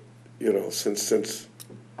that, you know, since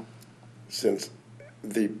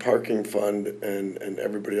the parking fund and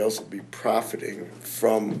everybody else will be profiting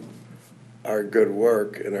from our good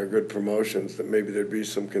work and our good promotions, that maybe there'd be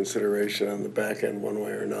some consideration on the back end one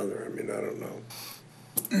way or another. I mean, I don't know.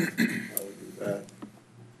 How would do that?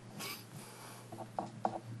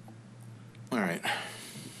 All right.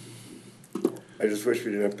 I just wish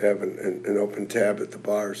we didn't have to have an open tab at the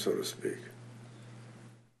bar, so to speak.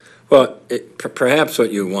 Well, perhaps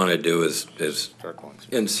what you want to do is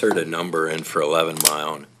insert a number in for 11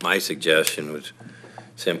 Mile. And my suggestion was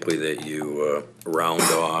simply that you round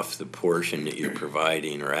off the portion that you're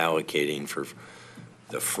providing or allocating for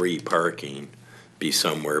the free parking be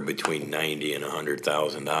somewhere between $90,000 and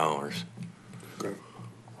 $100,000, Okay.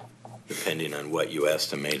 depending on what you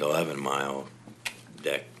estimate 11 Mile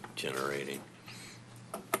deck generating.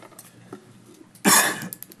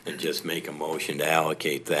 And just make a motion to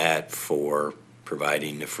allocate that for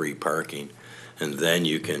providing the free parking. And then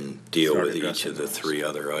you can deal with each of the three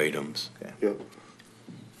other items. Okay. Yep.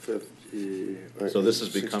 50. So this has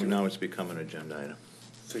become, now it's become an agenda item.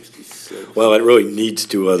 66. Well, it really needs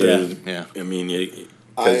to, other Yeah, than, yeah. I mean,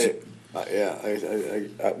 Why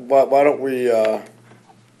don't we, I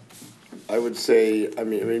would say, I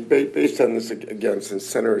mean, based on this, again, since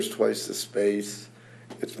center is twice the space,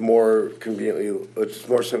 it's more conveniently, it's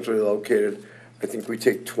more centrally located. I think we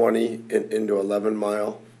take 20 into 11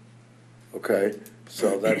 Mile, okay?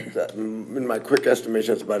 So that, in my quick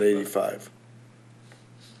estimation, it's about 85.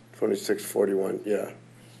 26, 41, yeah.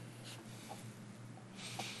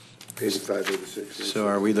 85, 86. So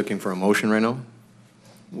are we looking for a motion right now?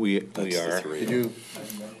 We that's the are. three. Did you,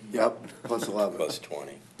 yep, plus 11. Plus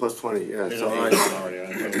 20. Plus 20, yeah, so all right.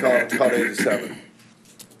 Let's call it 87.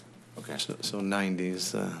 Okay. So 90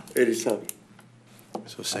 is, 87.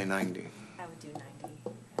 so say 90. I would do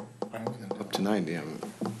 90. Up to 90.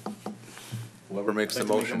 Whoever makes the I'd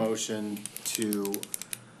like to make a motion. motion to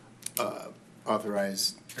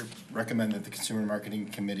authorize, or recommend that the Consumer Marketing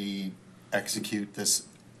Committee execute this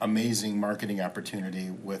amazing marketing opportunity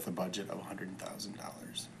with a budget of $100,000.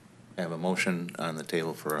 I have a motion on the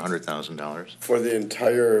table for $100,000. For the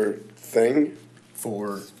entire thing?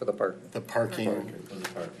 For the park. the parking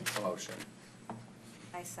promotion.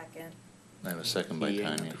 I second. I have a second by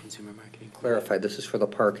Tanya. Consumer marketing. Clarify, this is for the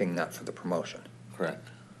parking, not for the promotion. Correct.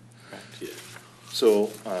 Correct. Yeah.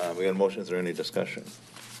 So, we got a motion, is there any discussion?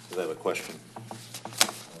 Because I have a question.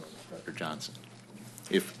 Dr. Johnson,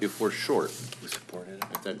 if we're short,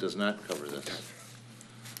 if that does not cover this,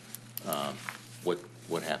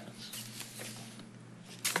 what happens?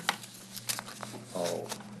 Oh,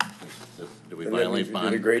 Do we And then violate you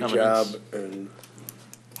bond did a great job, covenants? and,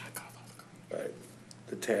 right,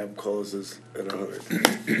 the tab closes at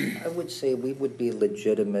 100. I would say we would be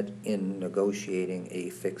legitimate in negotiating a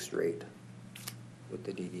fixed rate with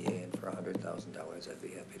the DDA, and for $100,000, I'd be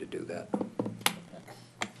happy to do that.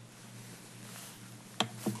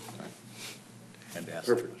 And ask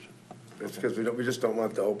the Perfect. question. It's because we just don't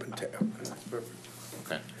want the open tab. Perfect.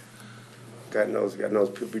 Okay. God knows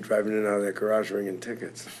people be driving in and out of that garage ringing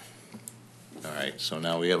tickets. All right, so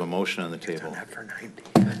now we have a motion on the table. For 90.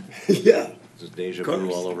 Yeah. This is deja Of vu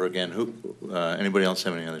course. all over again. Anybody else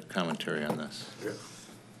have any other commentary on this? Yeah.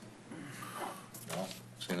 No?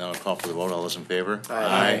 Seeing none, I'll call for the vote. All those in favor?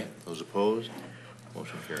 Aye. Those opposed?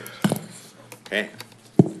 Motion carries. Okay.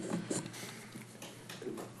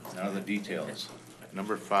 Now the details.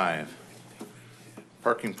 Number 5,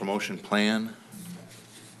 parking promotion plan.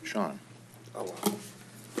 Sean? Oh, wow.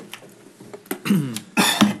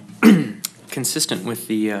 Consistent with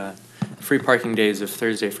the free parking days of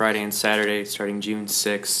Thursday, Friday, and Saturday, starting June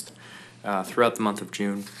 6th, throughout the month of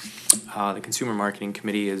June, the Consumer Marketing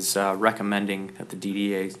Committee is recommending that the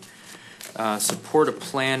DDA support a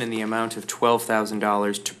plan in the amount of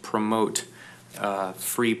 $12,000 to promote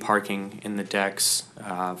free parking in the decks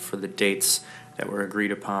for the dates that were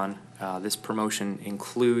agreed upon. This promotion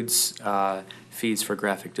includes fees for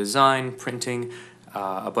graphic design, printing,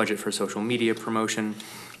 a budget for social media promotion,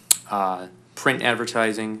 print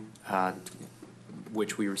advertising,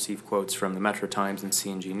 which we receive quotes from the Metro Times and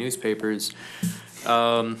C&G newspapers.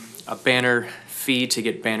 A banner fee to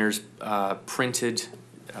get banners printed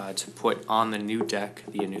to put on the new deck,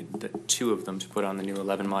 the two of them to put on the new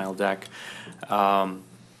 11-mile deck.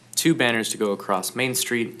 2 banners to go across Main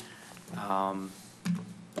Street,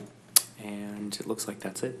 and it looks like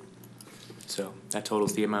that's it. So that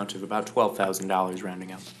totals the amount of about $12,000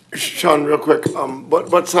 rounding out. Sean, real quick,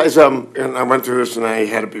 what size, and I went through this and I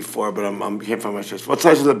had it before, but can't find my list. What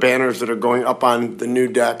size are the banners that are going up on the new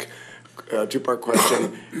deck? Two-part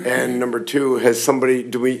question. And number 2, has somebody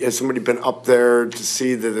been up there to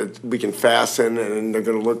see that we can fasten and they're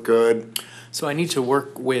gonna look good? So I need to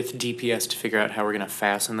work with DPS to figure out how we're gonna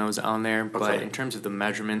fasten those on there, but Okay. in terms of the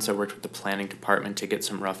measurements, I worked with the planning department to get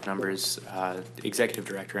some rough numbers. The executive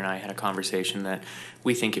director and I had a conversation that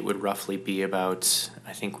we think it would roughly be about,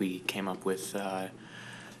 I think we came up with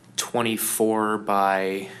 24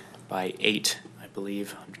 by 8, I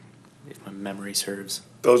believe, if my memory serves.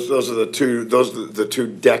 Those are the two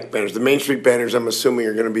deck banners. The Main Street banners, I'm assuming,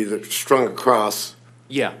 are gonna be strung across.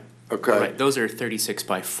 Yeah. Okay. Right, those are 36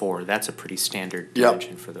 by 4. That's a pretty standard Yep.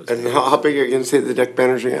 dimension for those. And how big are you gonna say the deck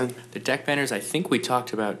banners again? The deck banners, I think we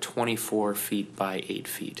talked about 24 feet by 8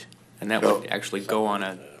 feet. And that Oh. would actually go on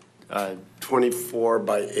a 24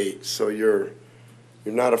 by 8, so you're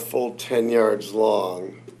not a full 10 yards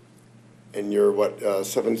long, and you're,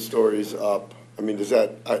 7 stories up? I mean, does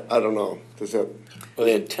that, I don't know, does that? Well,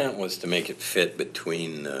 the intent was to make it fit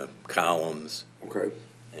between the columns, Okay.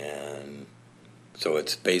 and so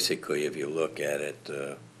it's basically, if you look at it,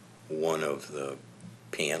 one of the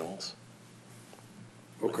panels.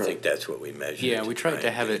 I Okay. think that's what we measured. Yeah, we tried try to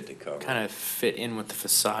and have get it to cover. kind of fit in with the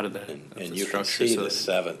facade of the And the you can structure. see So the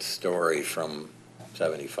 7th story from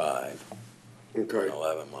 75, Okay.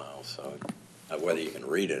 11 miles, so whether you can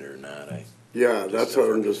read it or not, Yeah, that's what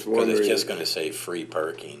I'm just because wondering. it's just gonna say free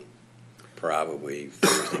parking, probably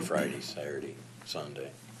Thursday, Friday, Saturday,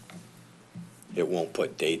 Sunday. It won't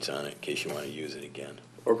put dates on it in case you wanna use it again.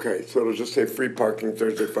 Okay, so it'll just say free parking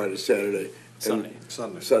Thursday, Friday, Saturday. and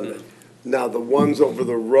Sunday. Sunday. Now, the ones over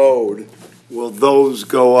the road, will those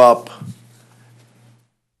go up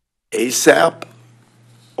ASAP?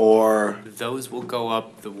 Or, Those will go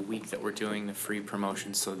up the week that we're doing the free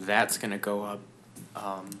promotion, so that's gonna go up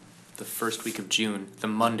the first week of June, the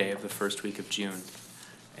Monday of the first week of June.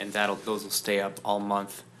 And those will stay up all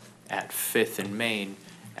month at 5th in Main.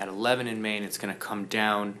 At 11 in Main, it's gonna come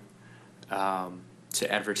down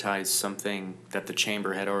to advertise something that the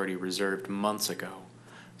chamber had already reserved months ago.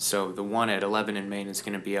 So the one at 11 in Main is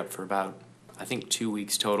gonna be up for about, I think, 2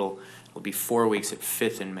 weeks total. It'll be 4 weeks at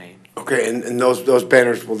 5th in Main. okay, and those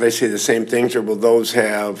banners, will they say the same things, or will those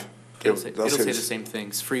have? It'll say they'll the same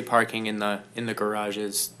things. Free parking in the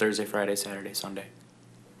garages Thursday, Friday, Saturday, Sunday.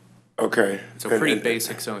 Okay. So pretty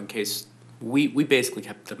basic, so in case, we basically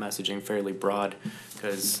kept the messaging fairly broad,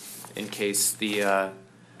 because in case the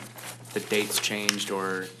dates changed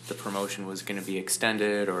or the promotion was gonna be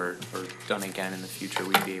extended or done again in the future,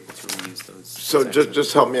 we'd be able to reuse those. So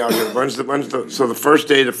just help me out here. So the first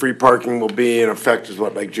day the free parking will be in effect is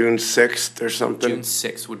what, like June 6th or something? June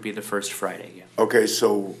 6th would be the first Friday, yeah. Okay,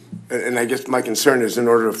 so, and I guess my concern is in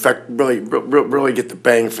order to really get the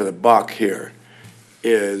bang for the buck here,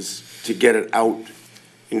 is to get it out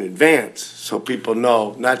in advance, so people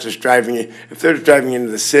know, not just driving, if they're driving into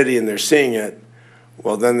the city and they're seeing it,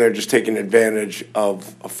 well, then they're just taking advantage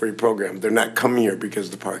of a free program. They're not coming here because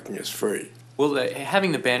the parking is free. Well,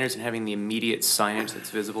 having the banners and having the immediate signage that's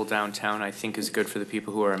visible downtown, I think is good for the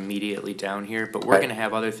people who are immediately down here. But we're Right. gonna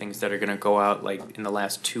have other things that are gonna go out, like in the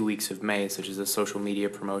last 2 weeks of May, such as the social media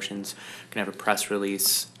promotions. We're gonna have a press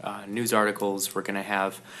release, news articles. We're gonna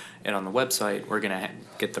have it on the website. We're gonna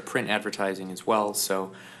get the print advertising as well.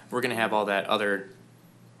 So we're gonna have all that other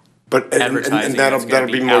But, advertising and that's that'll gonna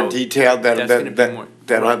be be more out. detailed, That's gonna be more-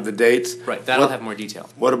 that'll have the dates? right. That'll What- have more detail.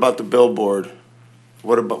 What about the billboard?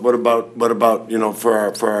 What about, you know,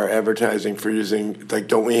 for our advertising, for using, like,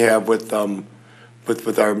 don't we have with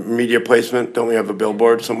our media placement, don't we have a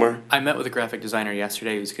billboard somewhere? I met with a graphic designer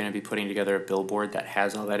yesterday who's going to be putting together a billboard that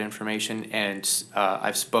has all that information, and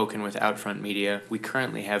I've spoken with Outfront Media. We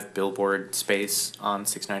currently have billboard space on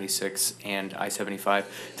 696 and I-75.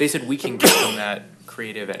 They said we can give them that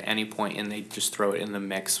creative at any point, and they just throw it in the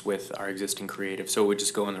mix with our existing creative, so it would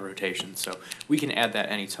just go in the rotation. So we can add that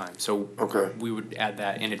anytime. So Okay. we would add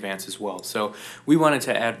that in advance as well. So we wanted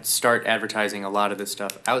to start advertising a lot of this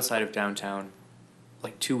stuff outside of downtown,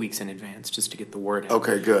 like 2 weeks in advance, just to get the word out.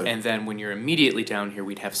 Okay, good. And then when you're immediately down here,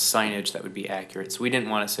 we'd have signage that would be accurate. So we didn't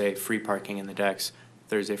want to say free parking in the decks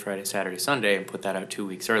Thursday, Friday, Saturday, Sunday, and put that out 2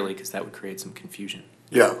 weeks early, because that would create some confusion.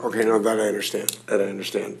 Yeah, okay, no, that I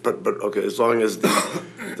understand, but, okay, as long as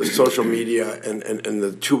the social media and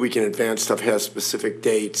the 2 week in advance stuff has specific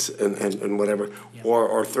dates and whatever,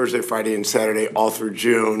 or Thursday, Friday, and Saturday all through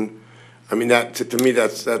June, I mean, that, to me,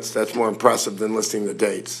 that's more impressive than listing the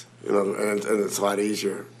dates, you know, and it's a lot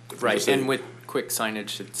easier. Right, and with quick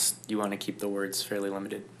signage, you want to keep the words fairly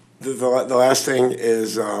limited. The last thing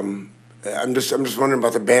is, I'm just wondering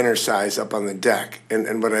about the banner size up on the deck,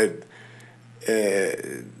 and what I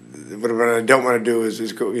don't want to do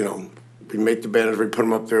is go, you know, we make the banners, we put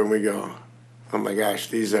them up there, and we go, oh my gosh,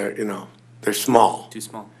 these are, you know, they're small. Too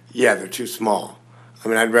small. Yeah, they're too small. I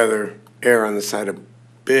mean, I'd rather err on the side of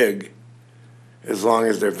big, as long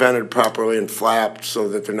as they're vented properly and flapped so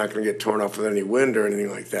that they're not going to get torn off with any wind or anything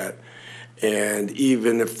like that. And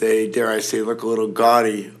even if they, dare I say, look a little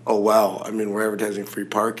gaudy, oh well, I mean, we're advertising free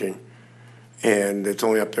parking, and it's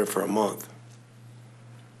only up there for a month.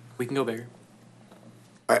 We can go bigger.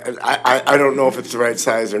 I don't know if it's the right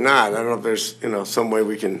size or not. I don't know if there's, you know, some way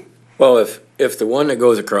we can. Well, if the one that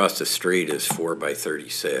goes across the street is 4 by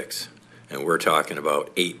 36, and we're talking about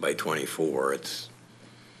 8 by 24,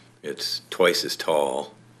 it's twice as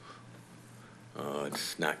tall.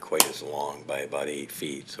 It's not quite as long by about 8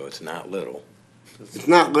 feet, so it's not little. It's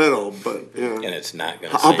not little, but yeah. And it's not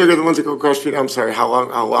going to. How big are the ones that go across the street? I'm sorry. How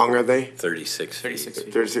long are they? 36 feet. 36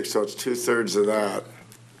 feet. 36. So it's 2/3 of that,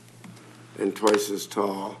 and twice as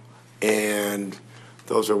tall. And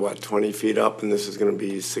those are what, 20 feet up, and this is going to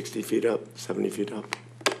be 60 feet up, 70 feet up.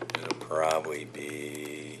 It'll probably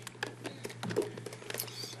be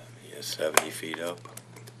 70 feet up.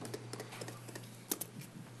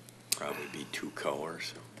 Probably be 2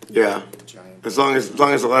 colors. Yeah, as long as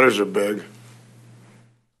the letters are big.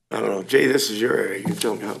 I don't know, Jay. This is your area. You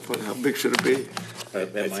tell me how big should it be?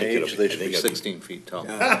 At my age, they should be 16 feet tall.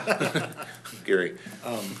 Gary.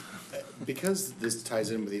 Because this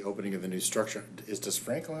ties in with the opening of the new structure, does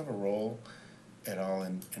Frankel have a role at all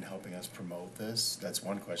in helping us promote this? That's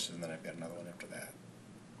one question, and then I've got another one after that.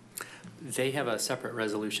 They have a separate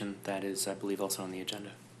resolution that is, I believe, also on the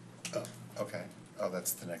agenda. Oh, okay. Oh,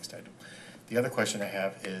 that's the next item. The other question I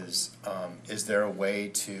have is there a way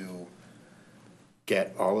to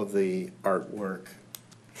get all of the artwork,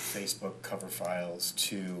 Facebook cover files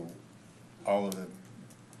to all of the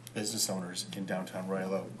business owners in downtown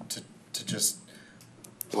Royal Oak to just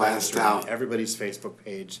Blast out everybody's Facebook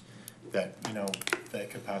page that, you know,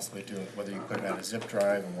 that could possibly do it, whether you put it on a zip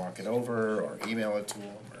drive and walk it over or email it to them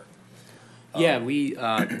or. Yeah, we,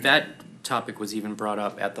 that topic was even brought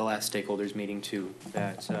up at the last stakeholders meeting too,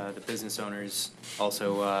 that the business owners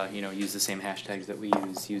also, you know, use the same hashtags that we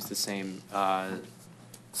use the same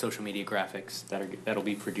social media graphics that'll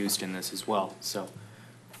be produced in this as well, so.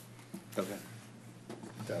 Okay.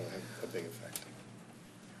 That'll have a big effect.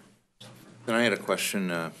 Then I had a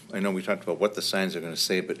question. I know we talked about what the signs are going to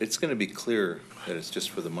say, but it's going to be clear that it's just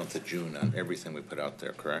for the month of June on everything we put out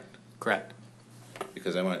there, correct? Correct.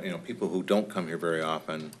 Because I want, you know, people who don't come here very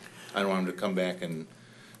often, I don't want them to come back and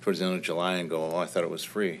towards the end of July and go, oh, I thought it was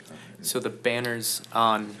free. So the banners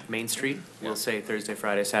on Main Street will say Thursday,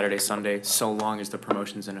 Friday, Saturday, Sunday, so long as the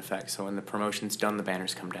promotion's in effect. So when the promotion's done, the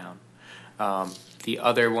banners come down. The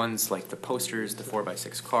other ones, like the posters, the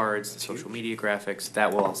 4x6 cards, the social media graphics,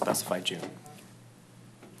 that will all specify June.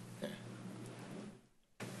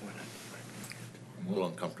 I'm a little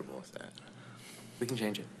uncomfortable with that. We can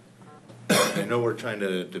change it. I know we're trying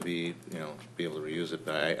to be, you know, be able to reuse it,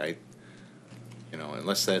 but I you know,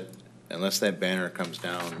 unless that banner comes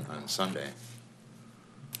down on Sunday,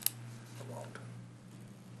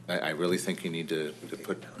 I really think you need to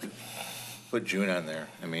put June on there.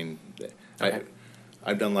 I mean, Okay.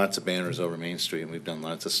 I've done lots of banners over Main Street, and we've done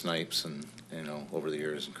lots of snipes and, you know, over the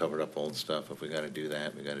years and covered up old stuff. If we gotta do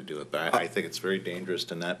that, we gotta do it. But I think it's very dangerous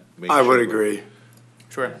to not make sure. I would agree.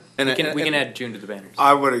 Sure. And We can add June to the banners.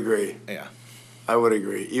 I would agree. Yeah. I would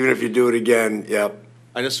agree. Even if you do it again, yep.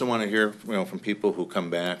 I just don't wanna hear, you know, from people who come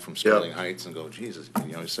back from Sterling Heights and go, Jesus,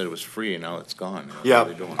 you know, you said it was free and now it's gone. You know, Yep, what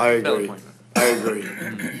are they doing? I agree. point. I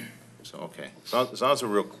agree. So, okay, as long as we're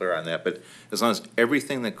real clear on that, but as long as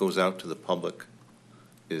everything that goes out to the public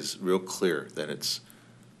is real clear that it's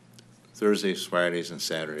Thursdays, Fridays, and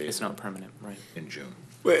Saturdays. It's not permanent, right? In June.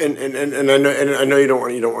 Well, and I know you don't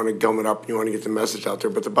want to gum it up. You want to get the message out there.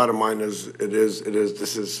 But the bottom line is,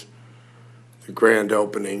 this is the grand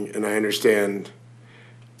opening, and I understand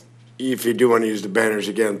if you do want to use the banners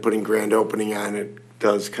again, putting grand opening on it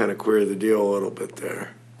does kind of queer the deal a little bit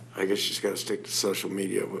there. I guess you just got to stick to social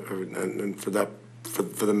media and for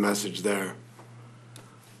the message there.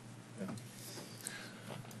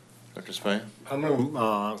 Dr. Spy? I'm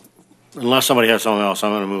gonna, unless somebody has something else,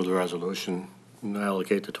 I'm gonna move the resolution and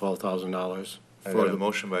allocate the $12,000 I for got a the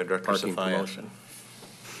motion by Director parking Safaya, promotion.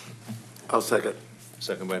 I'll second.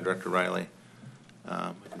 second by Director Riley.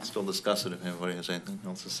 We can still discuss it if anybody has anything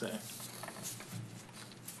else to say.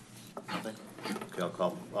 Nothing? Okay, I'll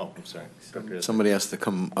call, oh, I'm sorry. Director Izzo. Somebody has to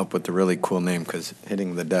come up with a really cool name, because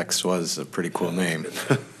Hitting the Decks was a pretty cool name.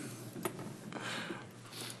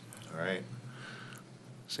 All right.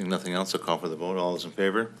 Seeing nothing else, I'll call for the vote. All those in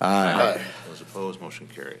favor? Aye. Those opposed, motion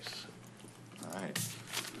carries. All right.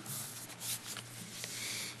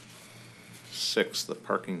 6, the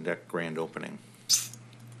parking deck grand opening.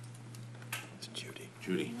 Judy.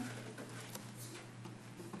 Judy.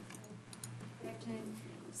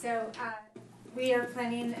 So, we are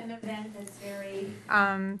planning an event that's very,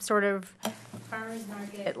 sort of farmers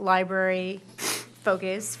market, library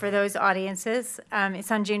focused for those audiences. It's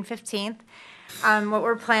on June 15th. What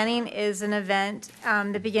we're planning is an event,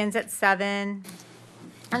 that begins at 7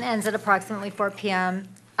 and ends at approximately 4 p.m.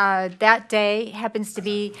 That day happens to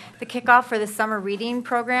be the kickoff for the summer reading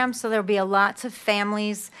program, so there'll be lots of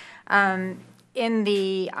families, in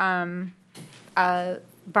the,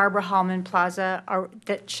 Barbara Hallman Plaza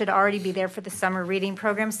that should already be there for the summer reading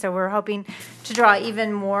program. So we're hoping to draw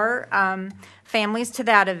even more families to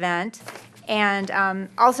that event. And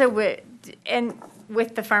also with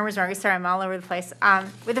the farmers market, sorry, I'm all over the place.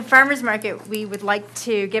 With the farmers market, we would like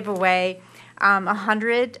to give away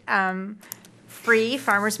 100 free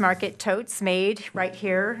farmers market totes made right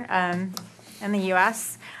here in the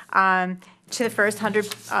U.S. To the first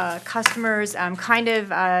 100 customers, kind of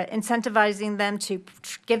incentivizing them to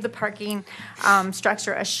give the parking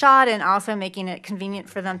structure a shot, and also making it convenient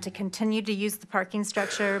for them to continue to use the parking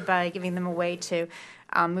structure by giving them a way to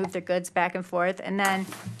move their goods back and forth. And then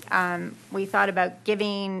we thought about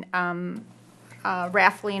giving,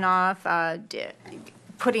 raffling off,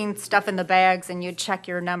 putting stuff in the bags, and you'd check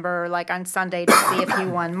your number like on Sunday to see if you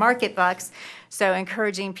won market bucks. So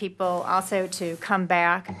encouraging people also to come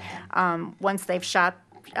back once they've shopped,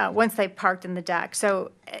 once they've parked in the deck.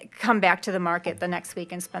 So come back to the market the next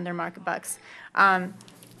week and spend their market bucks.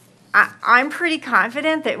 I'm pretty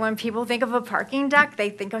confident that when people think of a parking deck,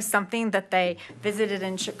 they think of something that they visited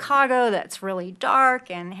in Chicago that's really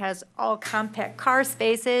dark and has all compact car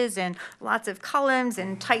spaces and lots of columns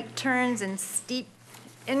and tight turns and steep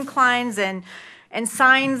inclines and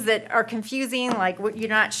signs that are confusing, like you're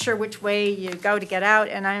not sure which way you go to get out.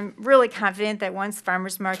 And I'm really confident that once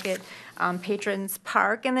farmers market patrons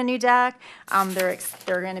park in the new deck,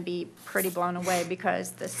 they're going to be pretty blown away,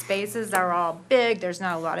 because the spaces are all big. There's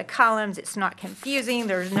not a lot of columns. It's not confusing.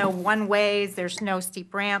 There's no one ways. There's no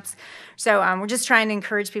steep ramps. So we're just trying to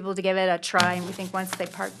encourage people to give it a try. And we think once they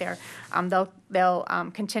park there, they'll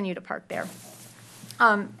continue to park there.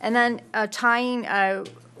 And then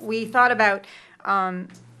we thought about,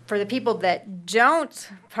 for the people that don't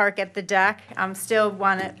park at the deck, still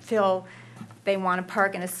want to feel they want to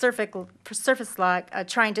park in a surface lot,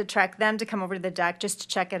 trying to attract them to come over to the deck just to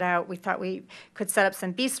check it out. We thought we could set up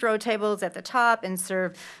some bistro tables at the top and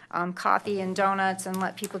serve coffee and donuts and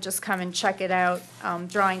let people just come and check it out,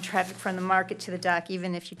 drawing traffic from the market to the deck,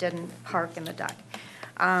 even if you didn't park in the deck.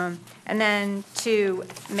 And then to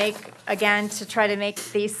try to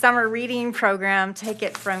make the summer reading program, take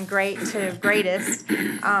it from great to greatest,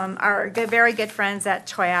 our very good friends at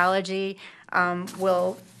Toyology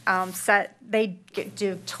will they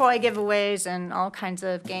do toy giveaways and all kinds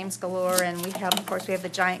of games galore. And we have the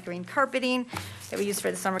giant green carpeting that we use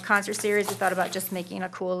for the summer concert series. We thought about just making a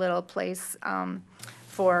cool little place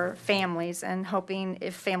for families, and hoping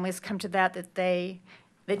if families come to that they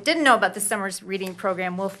didn't know about the summer's reading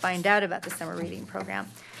program will find out about the summer reading program.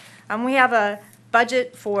 We have a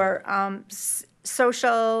budget for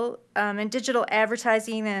social and digital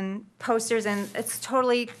advertising and posters, and it's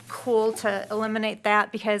totally cool to eliminate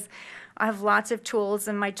that, because I have lots of tools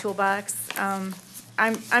in my toolbox.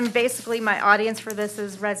 I'm basically, my audience for this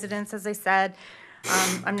is residents, as I said.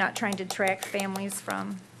 I'm not trying to attract families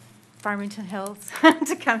from Farmington Hills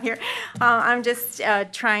to come here. I'm just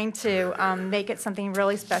trying to make it something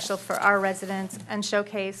really special for our residents and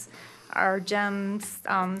showcase our gems,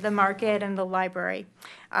 the market and the library.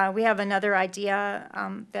 We have another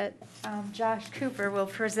idea that Josh Cooper will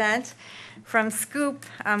present from Skoop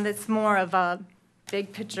that's more of a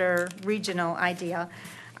big picture regional idea.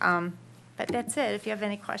 But that's it. If you have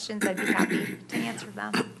any questions, I'd be happy to answer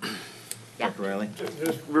them. Yeah. Dr. Riley? Just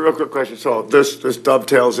a real quick question. So this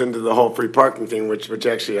dovetails into the whole free parking thing, which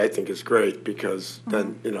actually I think is great, because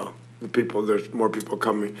then, the people, there's more people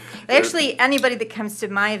coming. Actually, anybody that comes to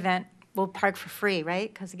my event will park for free,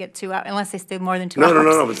 right? Because they get 2 hours, unless they stay more than 2 hours.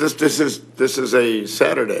 No, but this is a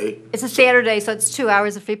Saturday. It's a Saturday, so it's 2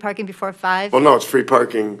 hours of free parking before 5. Well, no, it's free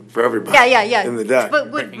parking for everybody. Yeah. In the deck.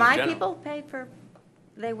 But would my people pay for,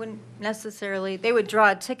 they wouldn't necessarily, they would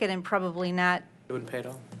draw a ticket and probably not, They wouldn't pay at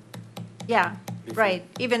all. yeah, right.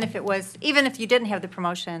 Even if you didn't have the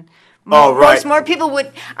promotion. Oh, right. More people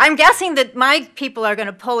would, I'm guessing that my people are going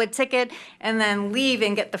to pull a ticket and then leave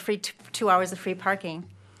and get the free 2 hours of free parking.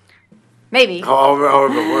 Maybe. However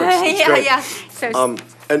it works. It's great. Yeah. So,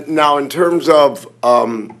 And now, in terms of,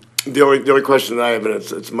 the only question that I have, and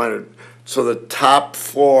it's minor, so the top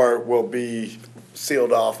floor will be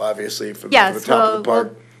sealed off, obviously, for the Yes, top of the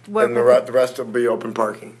park? we'll And work the rest will be open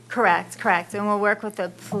parking? correct. And we'll work with the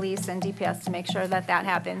police and DPS to make sure that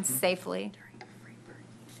happens safely.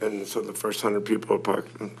 And so the first 100 people will park?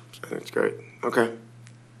 I think it's great. Okay.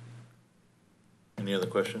 Any other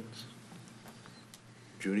questions?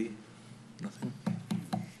 Judy? Nothing?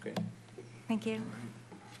 Okay, Thank you.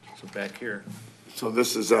 so back here. So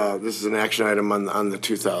this is an action item on the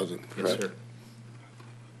 2,000, Yes, correct? sir.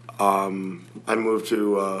 I move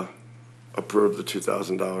to approve the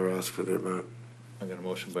 $2,000 ask for the event. I got a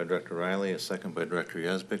motion by Director Riley, a second by Director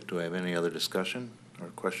Yazbek. Do I have any other discussion or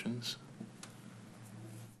questions?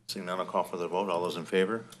 Seeing none, I'll call for the vote. All those in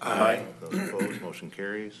favor? Aye. Those opposed, motion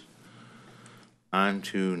carries. On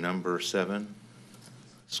to number 7,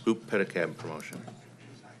 Skoop Pedicab promotion.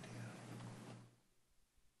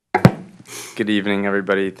 Good evening,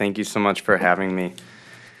 everybody. Thank you so much for having me.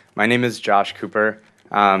 My name is Josh Cooper.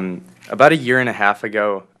 About a year and a half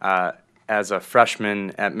ago, as a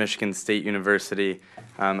freshman at Michigan State University,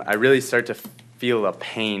 I really started to feel a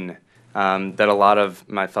pain that a lot of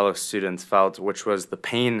my fellow students felt, which was the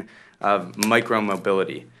pain of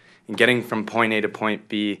micromobility and getting from point A to point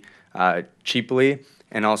B cheaply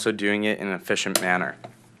and also doing it in an efficient manner.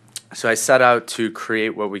 So I set out to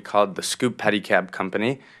create what we called the Skoop Pedicab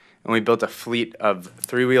company, and we built a fleet of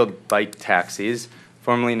 3-wheeled bike taxis,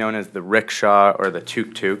 formerly known as the rickshaw or the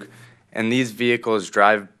tuk-tuk, and these vehicles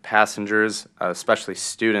drive passengers, especially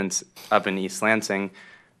students up in East Lansing,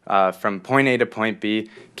 from point A to point B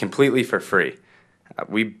completely for free.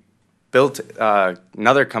 We built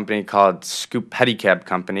another company called Skoop Pedicab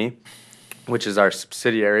Company, which is our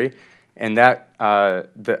subsidiary, and that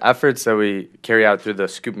the efforts that we carry out through the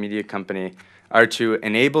Skoop Media Company are to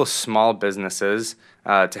enable small businesses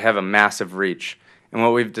to have a massive reach. And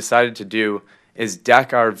what we've decided to do is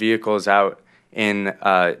deck our vehicles out in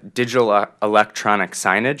digital electronic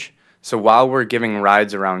signage. So while we're giving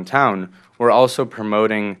rides around town, we're also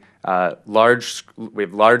promoting we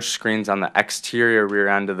have large screens on the exterior rear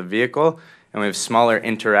end of the vehicle, and we have smaller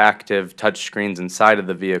interactive touch screens inside of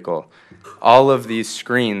the vehicle. All of these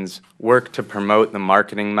screens work to promote the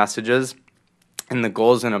marketing messages and the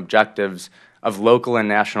goals and objectives of local and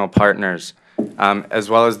national partners, as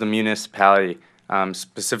well as the municipality,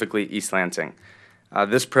 specifically East Lansing.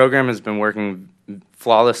 This program has been working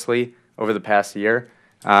flawlessly over the past year,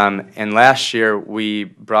 and last year we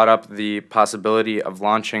brought up the possibility of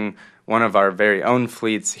launching one of our very own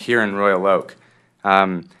fleets here in Royal Oak.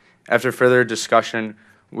 After further discussion,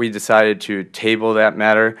 we decided to table that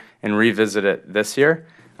matter and revisit it this year,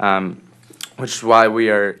 which is why we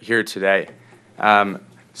are here today.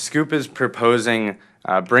 Skoop is proposing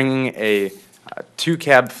bringing a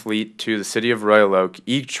 2-cab fleet to the city of Royal Oak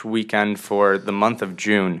each weekend for the month of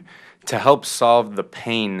June to help solve the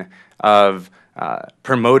pain of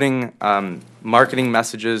promoting marketing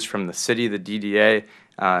messages from the city, the DDA,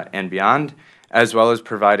 and beyond, as well as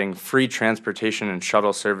providing free transportation and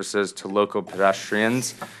shuttle services to local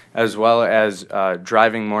pedestrians, as well as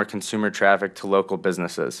driving more consumer traffic to local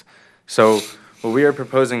businesses. So what we are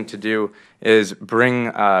proposing to do is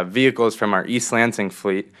bring vehicles from our East Lansing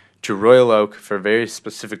fleet to Royal Oak for very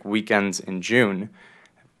specific weekends in June,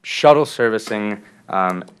 shuttle servicing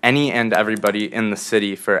any and everybody in the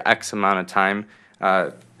city for X amount of time.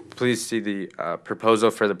 Please see the proposal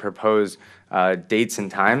for the proposed dates and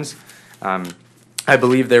times. I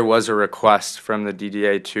believe there was a request from the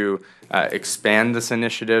DDA to expand this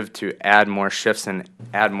initiative to add more shifts and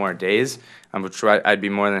add more days, which I'd be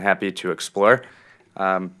more than happy to explore.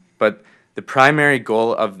 But the primary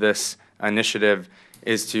goal of this initiative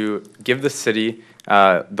is to give the city,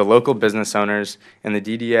 the local business owners, and the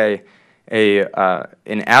DDA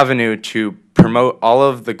an avenue to promote all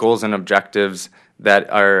of the goals and objectives that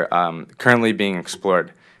are currently being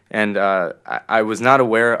explored. And I was not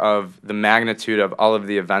aware of the magnitude of all of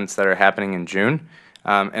the events that are happening in June.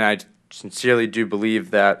 And I sincerely do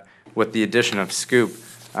believe that with the addition of Skoop,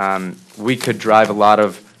 we could drive a lot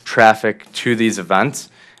of traffic to these events,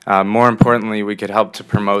 more importantly, we could help to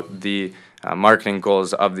promote the marketing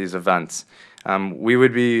goals of these events. We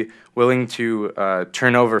would be willing to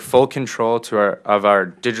turn over full control of our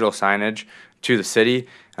digital signage to the city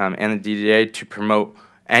and the DDA to promote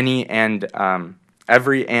any and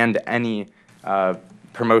every and any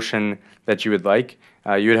promotion that you would like.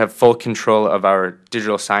 You would have full control of our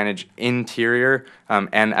digital signage interior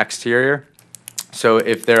and exterior. So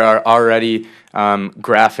if there are already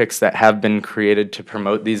graphics that have been created to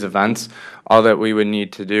promote these events, all that we would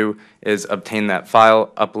need to do is obtain that file,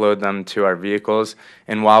 upload them to our vehicles,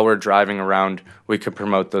 and while we're driving around, we could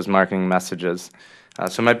promote those marketing messages.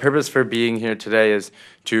 So my purpose for being here today is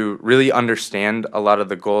to really understand a lot of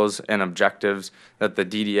the goals and objectives that the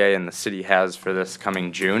DDA and the city has for this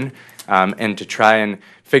coming June, and to try and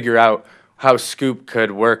figure out how Skoop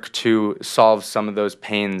could work to solve some of those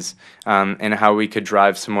pains, and how we could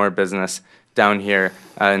drive some more business down here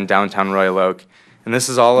in downtown Royal Oak. And this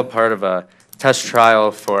is all a part of a test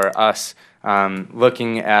trial for us,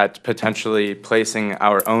 looking at potentially placing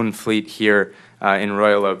our own fleet here in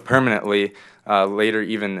Royal Oak permanently, later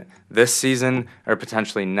even this season or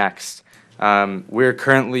potentially next. We're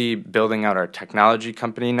currently building out our technology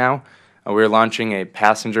company now. We're launching a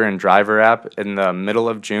passenger and driver app in the middle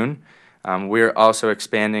of June. We're also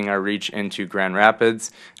expanding our reach into Grand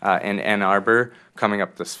Rapids and Ann Arbor coming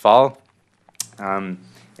up this fall.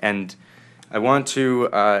 And I want to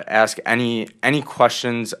ask any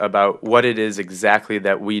questions about what it is exactly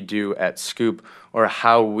that we do at Skoop, or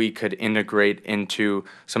how we could integrate into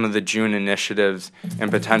some of the June initiatives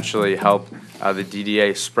and potentially help the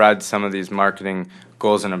DDA spread some of these marketing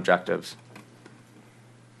goals and objectives.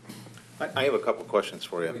 I have a couple questions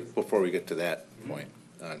for you before we get to that point.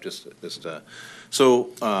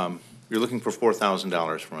 So you're looking for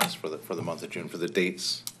 $4,000 from us for the month of June for the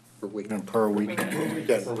dates. Per weekend. Per weekend.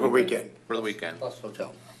 Per weekend. For the weekend. Plus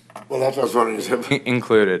hotel. Well, that's what I was wondering, is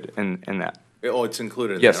Included in that. Oh, it's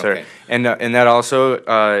included in Yes, there, sir. okay. And that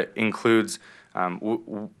also includes,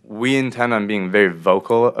 we intend on being very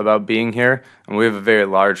vocal about being here, and we have a very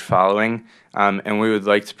large following, and we would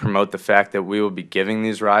like to promote the fact that we will be giving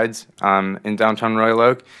these rides in downtown Royal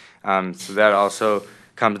Oak. So that also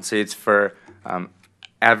compensates for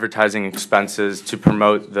advertising expenses to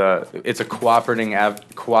promote it's a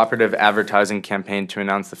cooperative advertising campaign to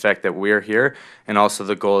announce the fact that we're here, and also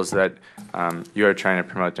the goals that you are trying to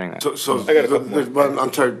promote during that. So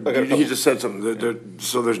I'm sorry, he just said something.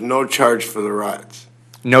 So there's no charge for the rides?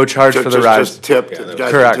 No charge for the rides. Just tip, the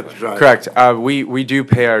guys Correct. tip the driver. Correct. We do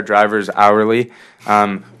pay our drivers hourly.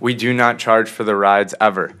 We do not charge for the rides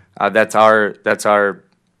ever. That's our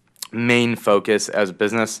main focus as a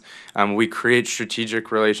business. We create strategic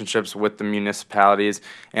relationships with the municipalities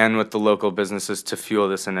and with the local businesses to fuel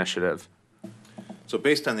this initiative. So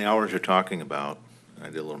based on the hours you're talking about, I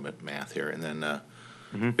did a little bit of math here, and then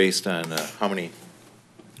based on how many,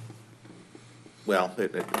 well,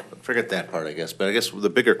 forget that part, I guess, but I guess the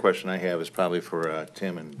bigger question I have is probably for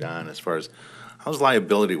Tim and Don, as far as how's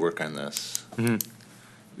liability work on this?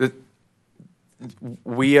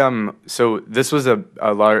 So this was a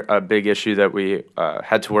big issue that we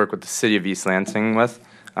had to work with the city of East Lansing with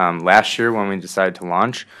last year when we decided to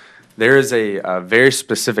launch. There is a very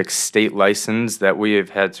specific state license that we have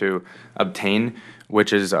had to obtain,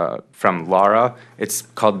 which is from LARA. It's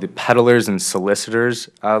called the Peddlers and Solicitors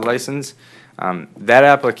license. That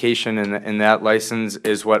application and that license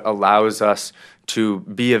is what allows us to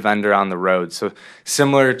be a vendor on the road. So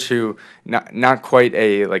similar to not quite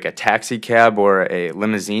like a taxi cab or a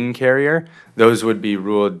limousine carrier, those would be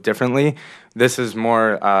ruled differently. This is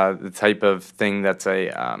more the type of thing that's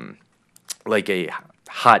like a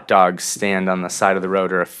hot dog stand on the side of the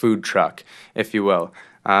road, or a food truck, if you will.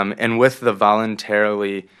 And with the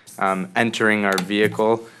voluntarily entering our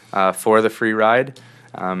vehicle for the free ride,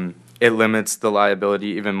 it limits the liability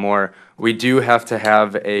even more. We do have to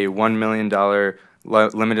have a $1 million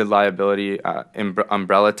limited liability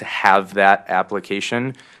umbrella to have that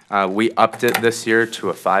application. We upped it this year to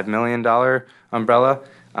a $5 million umbrella.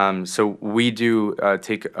 So we do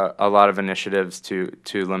take a lot of initiatives to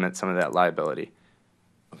limit some of that liability.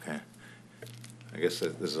 Okay. I guess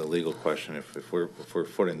this is a legal question. If we're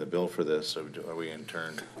footing the bill for this, are we in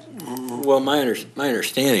turn? Well, my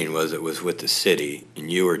understanding was it was with the city,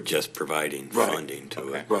 and you were just providing funding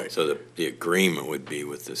to it. Right. So the agreement would be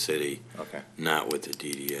with the city, Okay. not with the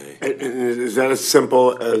DDA. And is that as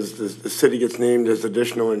simple as the city gets named as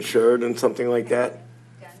additional insured and something like that?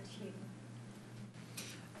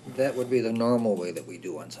 That would be the normal way that we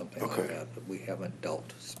do on something Okay. like that, but we haven't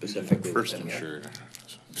dealt specifically with First them yet. insured.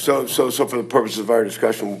 So for the purposes of our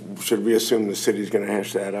discussion, should we assume the city's gonna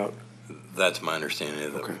hash that out? That's my understanding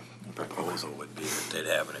of the proposal would be that they'd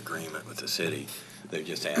have an agreement with the city. They're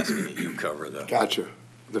just asking that you cover the. Gotcha.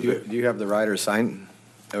 Do you have the rider sign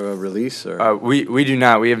or a release or? We do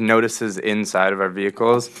not. We have notices inside of our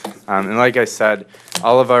vehicles. And like I said,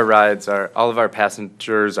 all of our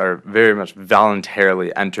passengers are very much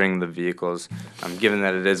voluntarily entering the vehicles, given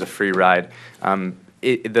that it is a free ride.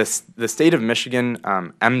 The state of Michigan,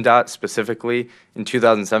 MDOT specifically, in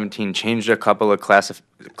 2017 changed a couple of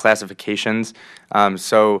classifications.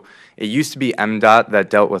 So it used to be MDOT that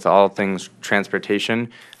dealt with all things transportation.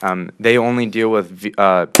 They only deal with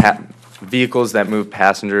vehicles that move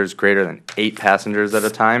passengers greater than 8 passengers at a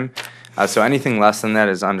time. So anything less than that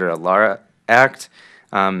is under a LARA Act.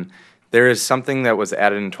 There is something that was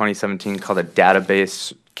added in 2017 called a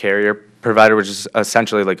database carrier provider, which is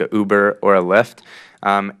essentially like a Uber or a Lyft.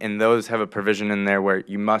 And those have a provision in there where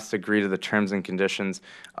you must agree to the terms and conditions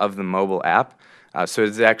of the mobile app. So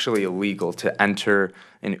it's actually illegal to enter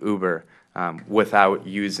an Uber without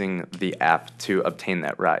using the app to obtain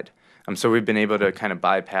that ride. So we've been able to kind of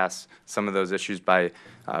bypass some of those issues by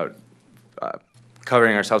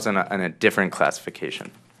covering ourselves in a different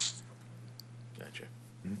classification. Gotcha.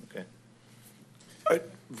 Okay.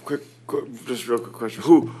 Just real quick question.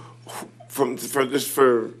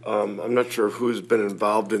 I'm not sure who's been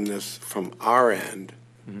involved in this from our end.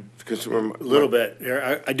 Because A little bit.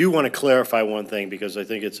 Here, I do want to clarify one thing, because I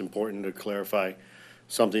think it's important to clarify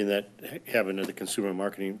something that happened in the consumer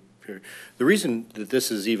marketing period. The reason that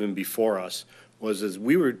this is even before us was as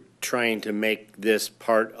we were trying to make this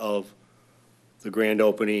part of the grand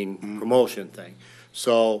opening promotion thing.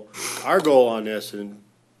 So our goal on this, and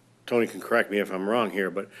Tony can correct me if I'm wrong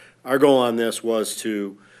here, but our goal on this was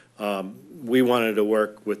to, we wanted to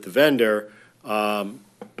work with the vendor.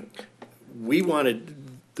 We wanted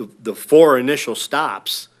the 4 initial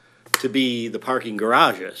stops to be the parking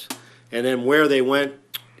garages. And then where they went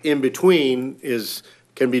in between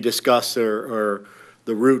can be discussed, or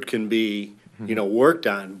the route can be, worked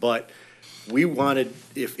on. But we wanted,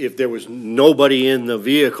 if there was nobody in the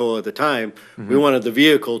vehicle at the time, we wanted the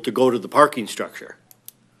vehicle to go to the parking structure.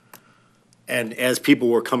 And as people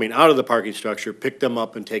were coming out of the parking structure, pick them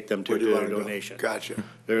up and take them to their donation. Gotcha.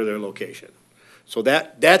 Their location. So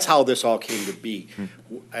that's how this all came to be.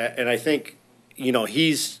 And I think,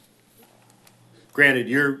 granted,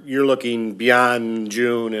 you're looking beyond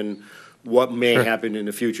June and what may happen in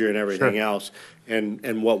the future and everything else.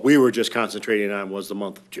 And what we were just concentrating on was the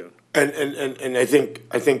month of June. And I think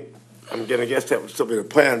I'm gonna guess that would still be the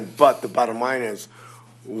plan, but the bottom line is,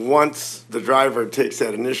 once the driver takes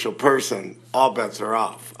that initial person, all bets are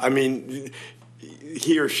off. I mean,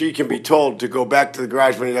 he or she can be told to go back to the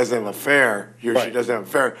garage when he doesn't have a fare, he or she doesn't have a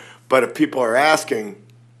fare, but if people are asking,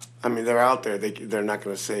 I mean, they're out there, they're not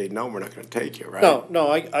gonna say, no, we're not gonna take you, right?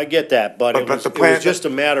 No, I get that, but it was just a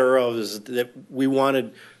matter of that we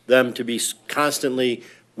wanted them to be constantly,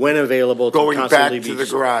 when available, to Going constantly back be to the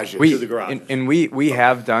garages. to the garage. And we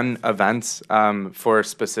have done events for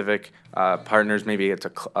specific partners. Maybe it's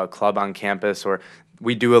a club on campus, or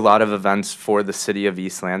we do a lot of events for the city of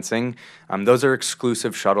East Lansing. Those are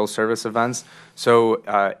exclusive shuttle service events. So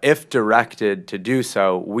if directed to do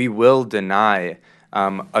so, we will deny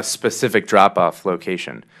a specific drop-off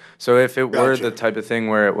location. So if it were the type of thing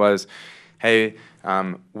where it was, hey,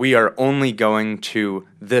 we are only going to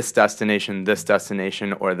this destination,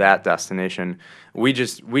 or that destination. We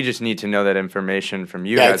just need to know that information from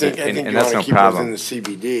you guys, I think and that's no keep problem. us in the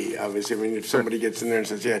CBD, obviously. I mean, if somebody gets in there and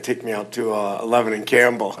says, yeah, take me out to 11 in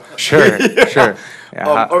Campbell. Sure.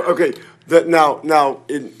 Yeah. Okay, now,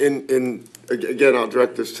 again, I'll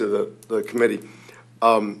direct this to the committee.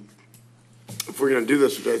 If we're gonna do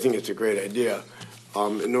this, which I think it's a great idea,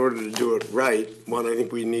 in order to do it right, I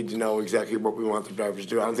think we need to know exactly what we want the drivers to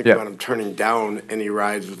do. I don't think we want them turning down any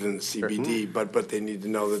rides within the CBD, but they need to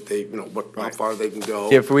know that how far they can go.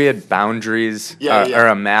 If we had boundaries or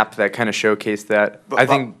a map that kind of showcased that, I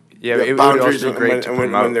think, it would also be great to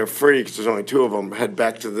promote. When they're free, because there's only 2 of them, head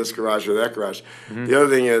back to this garage or that garage. The other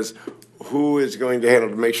thing is, who is going to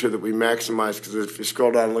handle to make sure that we maximize, because if you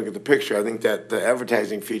scroll down and look at the picture, I think that the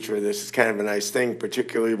advertising feature of this is kind of a nice thing,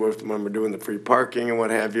 particularly when we're doing the free parking and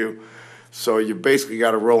what have you. So you basically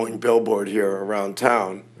got a rolling billboard here around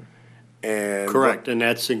town. And Correct, and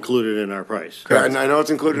that's included in our price. Yeah, and I know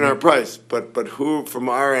it's included in our price, but who from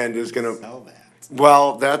our end is gonna sell that?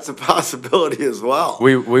 Well, that's a possibility as well.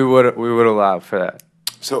 We would allow for that.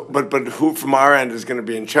 So, but who from our end is gonna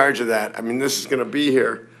be in charge of that? I mean, this is gonna be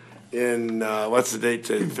here in, what's the date,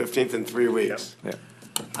 the 15th, in 3 weeks. Yeah.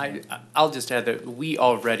 I'll just add that we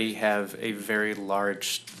already have a very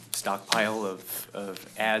large stockpile of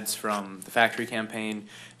ads from the factory campaign.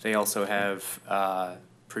 They also have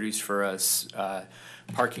produced for us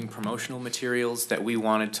parking promotional materials that we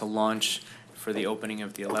wanted to launch for the opening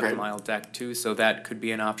of the 11-mile deck too, so that could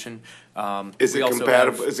be an option. Is we it also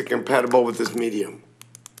compatible, have- is it compatible with this medium?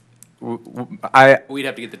 We'd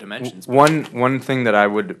have to get the dimensions. One thing that I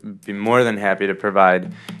would be more than happy to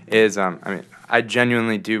provide is, I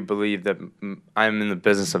genuinely do believe that I'm in the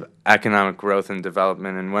business of economic growth and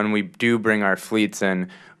development, and when we do bring our fleets in,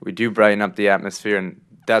 we do brighten up the atmosphere, and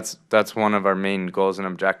that's one of our main goals and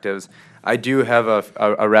objectives. I do have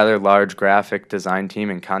a rather large graphic design team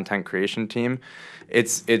and content creation team.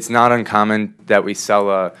 It's not uncommon that we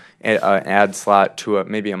sell an ad slot to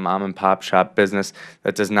maybe a mom and pop shop business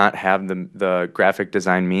that does not have the graphic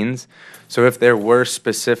design means. So if there were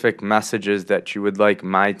specific messages that you would like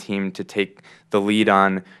my team to take the lead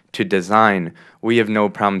on to design, we have no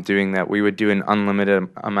problem doing that. We would do an unlimited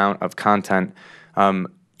amount of content.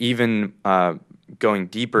 Even going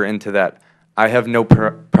deeper into that, I have no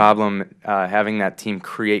problem having that team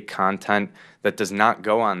create content that does not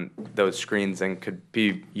go on those screens and could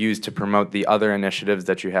be used to promote the other initiatives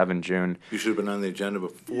that you have in June. You should have been on the agenda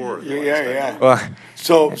before. Yeah. Well,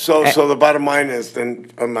 So the bottom line is,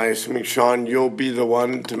 then, am I assuming, Sean, you'll be the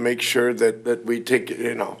one to make sure that we take,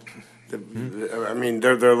 I mean,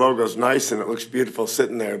 their logo's nice and it looks beautiful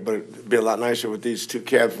sitting there, but it'd be a lot nicer with these two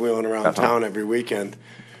cabs wheeling around town every weekend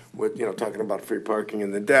with, talking about free parking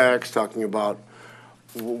in the decks, talking about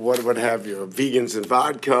what have you, vegans and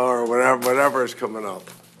vodka or whatever is coming up.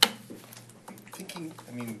 Thinking,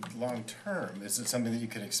 long-term, is it something that you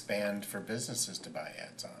could expand for businesses to buy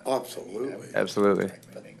ads on? Absolutely. Absolutely.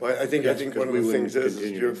 Well, I think one of the things is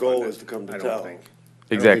your goal is to come to town.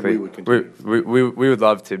 Exactly. We would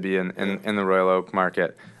love to be in the Royal Oak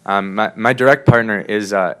market. My direct partner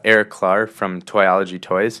is Eric Clark from Toyology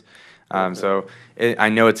Toys. So I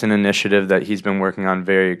know it's an initiative that he's been working on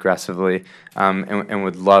very aggressively, and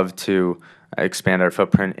would love to expand our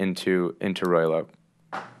footprint into Royal Oak.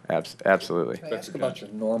 Absolutely. Can I ask about your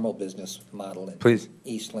normal business model in Please.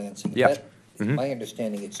 East Lansing? Yeah. It's my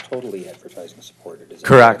understanding it's totally advertising supported, is that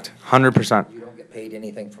Correct. 100%. You don't get paid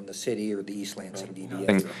anything from the city or the East Lansing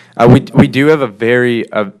DDA? We do have a very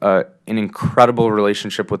an incredible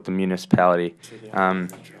relationship with the municipality.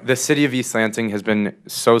 The city of East Lansing has been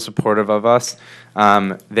so supportive of us.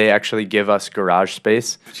 They actually give us garage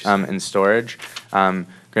space and storage.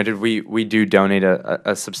 Granted, we do donate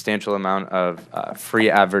a substantial amount of free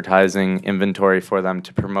advertising inventory for them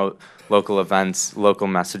to promote local events, local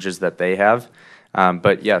messages that they have.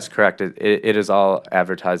 But yes, correct, it is all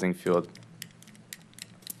advertising fueled.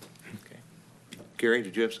 Okay. Gary,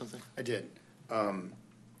 did you have something? I did.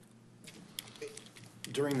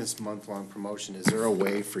 During this month-long promotion, is there a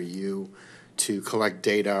way for you to collect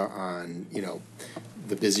data on,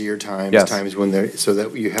 the busier times, Yes. times when they're, so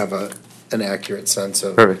that you have an accurate sense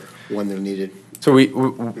of Perfect. when they're needed? So we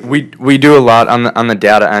do a lot on the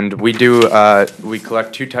data end. We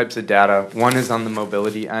collect two types of data. One is on the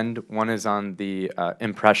mobility end. One is on the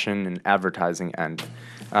impression and advertising end.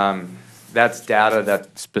 That's data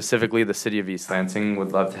that specifically the city of East Lansing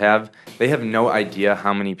would love to have. They have no idea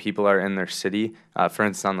how many people are in their city. For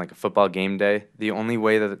instance, on like a football game day, the only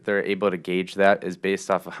way that they're able to gauge that is based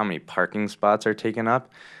off of how many parking spots are taken up.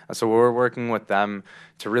 So we're working with them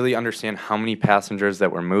to really understand how many passengers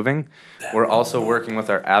that we're moving. We're also working with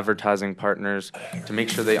our advertising partners to make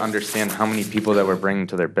sure they understand how many people that we're bringing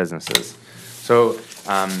to their businesses. So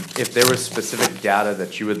if there was specific data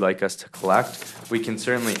that you would like us to collect, we can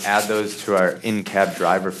certainly add those to our in-cab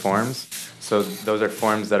driver forms. So those are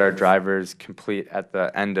forms that our drivers complete at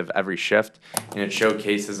the end of every shift, and it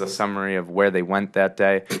showcases a summary of where they went that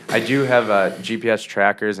day. I do have GPS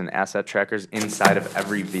trackers and asset trackers inside of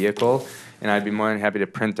every vehicle, and I'd be more than happy to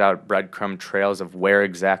print out breadcrumb trails of where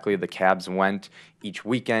exactly the cabs went each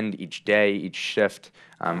weekend, each day, each shift,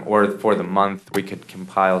 or for the month. We could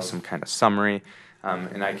compile some kind of summary,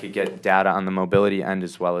 and I could get data on the mobility end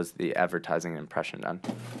as well as the advertising and impression end.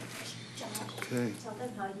 Okay. Tell them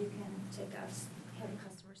how you can have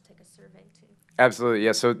customers take a survey too. Absolutely,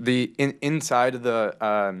 yeah. So the inside of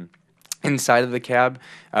the cab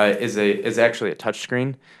is actually a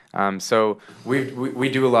touchscreen. So we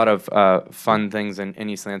do a lot of fun things in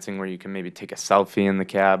East Lansing where you can maybe take a selfie in the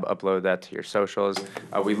cab, upload that to your socials.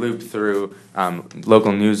 We loop through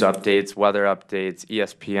local news updates, weather updates,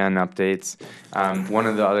 ESPN updates. One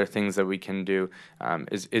of the other things that we can do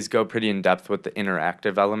is go pretty in depth with the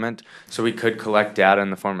interactive element. So we could collect data in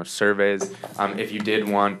the form of surveys. If you did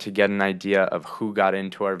want to get an idea of who got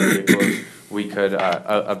into our vehicles, we could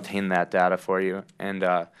obtain that data for you.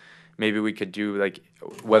 And maybe we could do like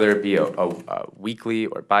whether it be a weekly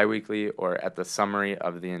or biweekly or at the summary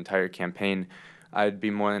of the entire campaign, I'd be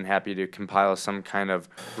more than happy to compile some kind of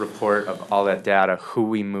report of all that data, who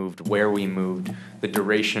we moved, where we moved, the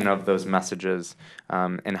duration of those messages,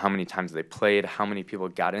 and how many times they played, how many people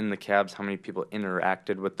got in the cabs, how many people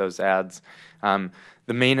interacted with those ads.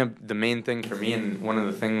 The main thing for me, and one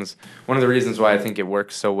of the reasons why I think it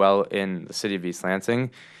works so well in the city of East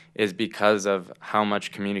Lansing, is because of how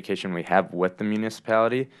much communication we have with the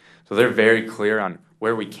municipality. So they're very clear on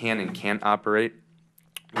where we can and can't operate.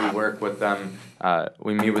 We work with them,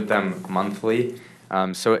 we meet with them monthly.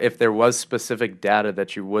 So if there was specific data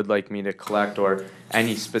that you would like me to collect or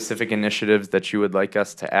any specific initiatives that you would like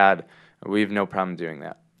us to add, we have no problem doing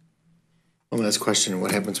that. One last question,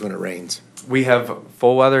 what happens when it rains? We have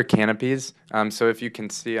full weather canopies. So if you can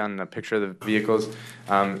see on the picture of the vehicles,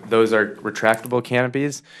 those are retractable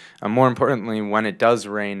canopies. More importantly, when it does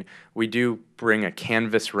rain, we do bring a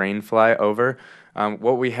canvas rain fly over.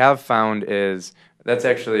 What we have found is, that's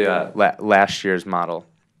actually last year's model.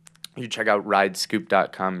 You check out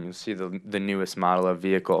rideskoop.com, you'll see the newest model of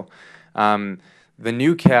vehicle. The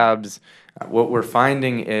new cabs, what we're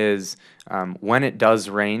finding is when it does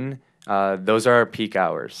rain, those are our peak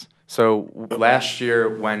hours. So last year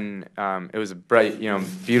when it was a bright,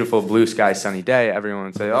 beautiful blue sky sunny day, everyone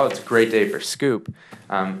would say, oh, it's a great day for Skoop,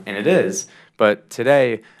 and it is. But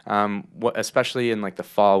today, especially in like the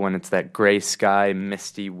fall when it's that gray sky,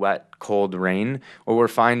 misty, wet, cold rain, what we're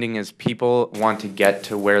finding is people want to get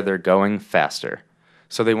to where they're going faster.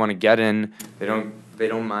 So they want to get in. They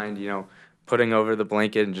don't mind, putting over the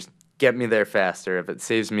blanket and just get me there faster if it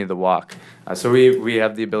saves me the walk. So we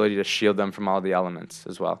have the ability to shield them from all the elements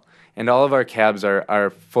as well. And all of our cabs are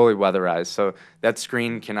fully weatherized, so that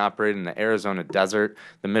screen can operate in the Arizona desert,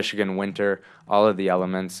 the Michigan winter, all of the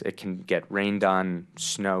elements. It can get rained on,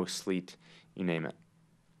 snow, sleet, you name it.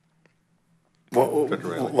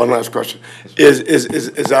 One last question.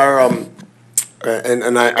 Is our,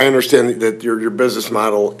 and I understand that your business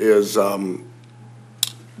model is, you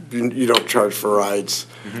don't charge for rides,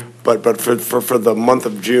 but for the month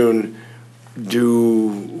of June, do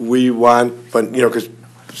we want, because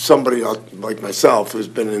somebody like myself who's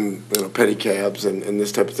been in pedicabs and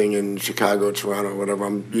this type of thing in Chicago, Toronto, whatever,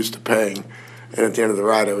 I'm used to paying. And at the end of the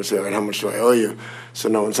ride, I would say, all right, how much do I owe you? So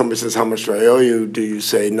now when somebody says, how much do I owe you, do you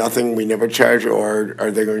say nothing, we never charge you, or are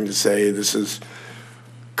they going to say this is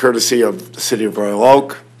courtesy of the city of Royal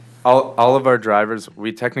Oak? All of our drivers,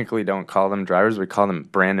 we technically don't call them drivers, we call them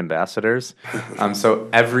brand ambassadors. So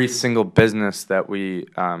every single business that we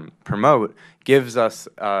promote gives us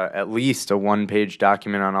at least a one-page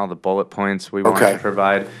document on all the bullet points we want to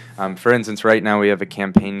provide. For instance, right now we have a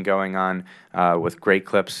campaign going on with Great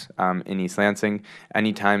Clips in East Lansing.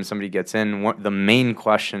 Anytime somebody gets in, the main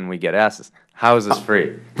question we get asked is, how is this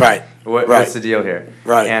free? Right. What's the deal here?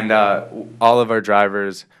 Right. And all of our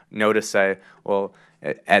drivers know to say, well,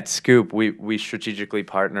 at Skoop, we strategically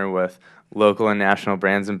partner with local and national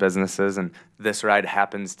brands and businesses, and this ride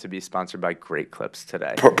happens to be sponsored by Great Clips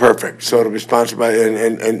today. Perfect. So it'll be sponsored by,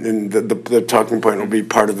 and the talking point will be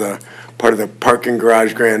part of the parking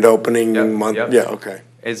garage grand opening month. Yep. Yeah. Okay.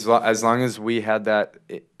 As long as we had that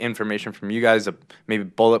information from you guys, maybe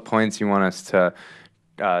bullet points you want us to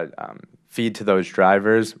feed to those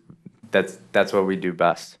drivers, that's what we do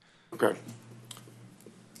best. Okay.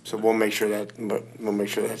 So we'll make sure that's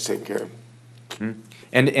taken care of. Mm-hmm.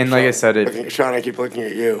 And like I said, Sean, I keep looking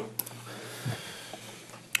at you.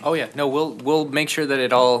 Oh yeah, no, we'll make sure that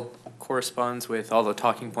it all corresponds with all the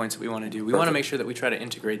talking points that we want to do. We want to make sure that we try to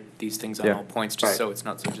integrate these things on all points, just so it's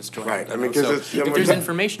not so disjointed. Right. I mean, because so if there's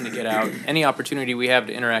information to get out, any opportunity we have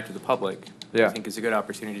to interact with the public, I think is a good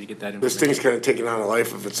opportunity to get that information. This thing's kind of taking on a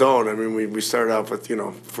life of its own. I mean, we started off with,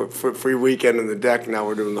 for free weekend in the deck. Now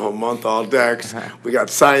we're doing the whole month, all decks. We got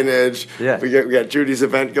signage. Yeah. We got Judy's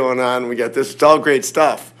event going on. We got this. It's all great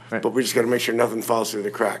stuff. Right. But we just got to make sure nothing falls through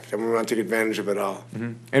the crack. And we want to take advantage of it all.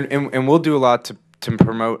 Mm-hmm. And we'll do a lot to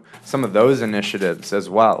promote some of those initiatives as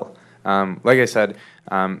well. Like I said,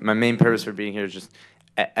 my main purpose for being here is just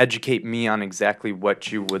educate me on exactly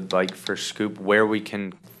what you would like for Skoop, where we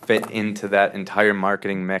can fit into that entire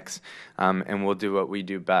marketing mix, and we'll do what we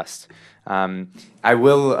do best. I'd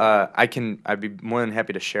be more than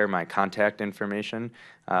happy to share my contact information.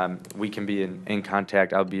 We can be in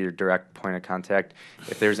contact. I'll be your direct point of contact.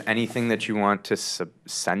 If there's anything that you want to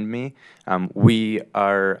send me,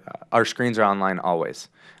 our screens are online always.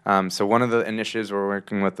 So one of the initiatives we're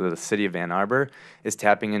working with the city of Ann Arbor is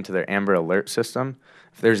tapping into their Amber Alert system.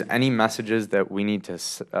 If there's any messages that we need to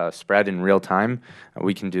spread in real time,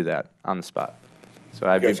 we can do that on the spot. So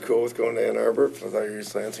You I'd be, guys cool with going to Ann Arbor with all your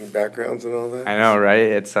East Lansing backgrounds and all that? I know,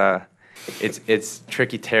 right? It's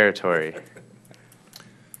tricky territory.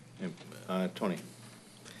 Tony?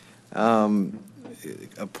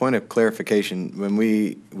 A point of clarification, when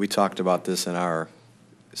we talked about this in our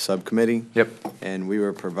subcommittee. Yep. And we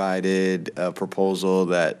were provided a proposal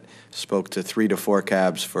that spoke to 3 to 4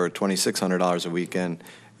 cabs for $2,600 a weekend.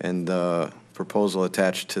 And the proposal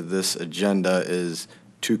attached to this agenda is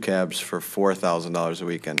 2 cabs for $4,000 a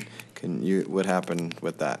weekend. What happened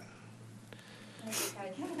with that?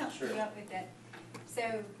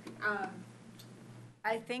 So,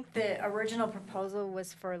 I think the original proposal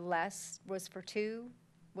was for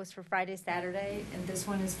Friday, Saturday, and this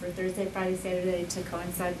one is for Thursday, Friday, Saturday to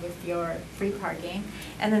coincide with your free parking.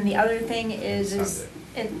 And then the other thing is,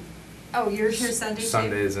 you're here Sunday too?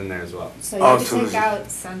 Sunday is in there as well. So you can take out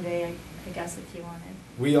Sunday, I guess, if you wanted.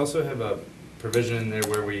 We also have a provision in there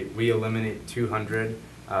where we eliminate 200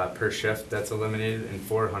 per shift, that's eliminated, and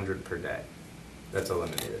 400 per day, that's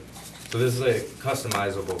eliminated. So this is a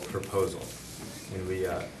customizable proposal, and we.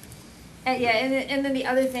 And then the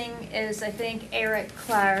other thing is, I think Eric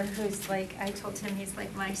Clark, who's like, I told him he's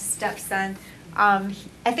like my stepson. I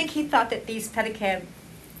think he thought that these pedicab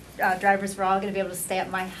drivers were all going to be able to stay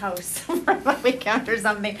at my house for the weekend or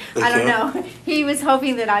something. I don't know. He was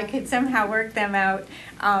hoping that I could somehow work them out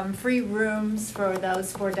free rooms for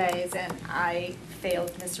those 4 days, and I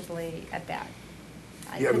failed miserably at that.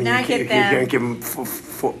 I could not get them. You can't give them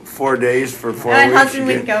 4 days for 4 My weeks? husband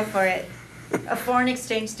wouldn't go for it. A foreign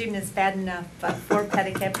exchange student is bad enough, but 4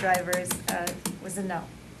 pedicab drivers was a no.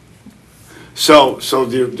 So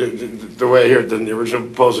the way I hear it, then the original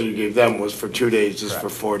proposal you gave them was for 2 days, this is for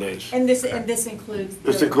 4 days. And this includes.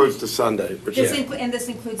 This includes the Sunday, which is. And this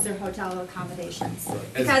includes their hotel accommodations.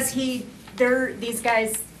 Because these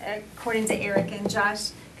guys, according to Eric and Josh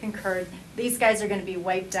concurred, these guys are gonna be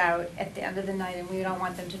wiped out at the end of the night, and we don't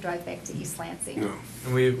want them to drive back to East Lansing. No.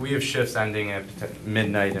 And we have shifts ending at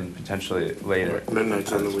midnight and potentially later.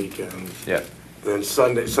 Midnight's on the weekend. Yeah. Then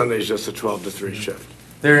Sunday's just a 12 to 3 shift.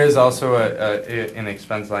 There is also an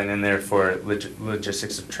expense line in there for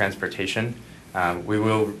logistics of transportation. We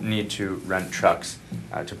will need to rent trucks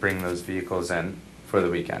to bring those vehicles in for the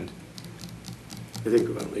weekend. I think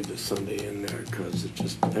we're gonna leave the Sunday in there, because it's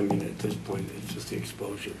just, I mean, at this point, it's just the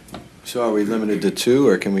exposure. So are we limited to 2,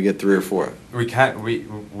 or can we get 3 or 4? We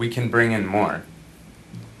can bring in more.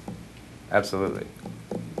 Absolutely.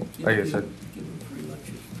 Like I said.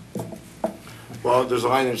 Well, there's a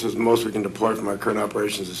line that says most we can deploy from our current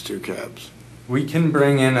operations is 2 cabs. We can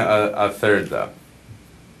bring in a third though.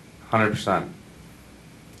 100%.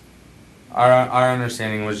 Our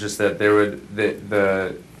understanding was just that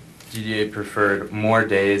the DDA preferred more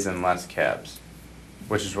days and less cabs,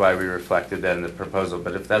 which is why we reflected that in the proposal.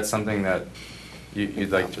 But if that's something that you'd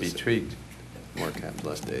like to be tweaked. More cabs,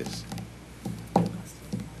 less days.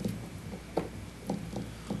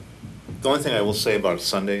 The only thing I will say about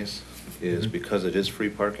Sundays is because it is free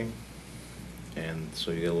parking, and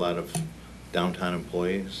so you get a lot of downtown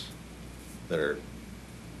employees that are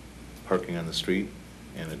parking on the street,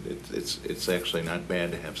 and it's actually not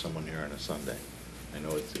bad to have someone here on a Sunday. I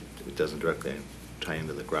know it doesn't directly tie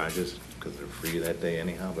into the garages because they're free that day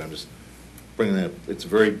anyhow, but I'm just bringing that up. It's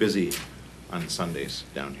very busy on Sundays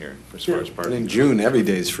down here as far as parking. And in June, every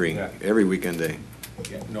day is free, every weekend day.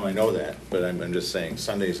 Yeah, no, I know that, but I'm just saying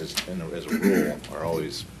Sundays as a rule are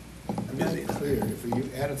always I'm busy. not clear, if you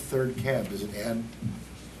add a third cab, does it add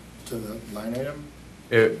to the line item?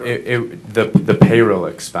 The payroll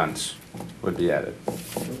expense would be added.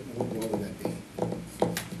 What would that be?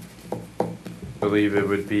 I believe it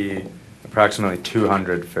would be approximately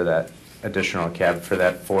 200 for that additional cab for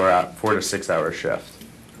that 4 to 6 hour shift.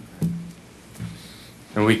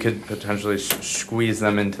 And we could potentially squeeze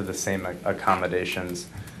them into the same accommodations,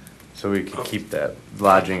 so we could keep that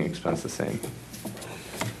lodging expense the same.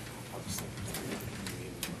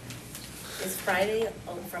 Is Friday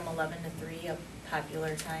from 11 to 3 a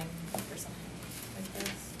popular time for something like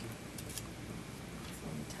this? It's the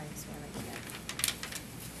only time span I get.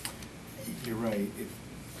 You're right, if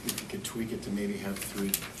you could tweak it to maybe have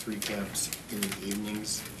three cabs in the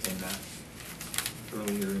evenings and not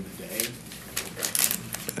earlier in the day.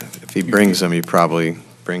 If he brings them, he probably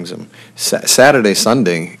brings them. Saturday,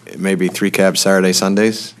 Sunday, maybe 3 cabs Saturday,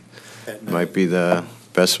 Sundays might be the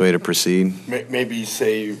best way to proceed. Maybe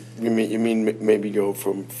say, you mean maybe go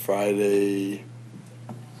from Friday,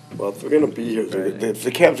 well, if they're gonna be here, if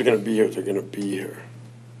the cabs are gonna be here, they're gonna be here.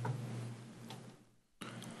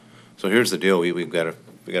 So here's the deal, we've got to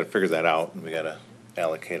figure that out, and we got to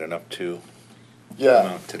allocate enough to Yeah.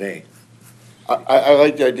 amount today. I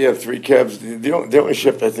like the idea of 3 cabs. The only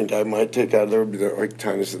shift I think I might take out there would be the, like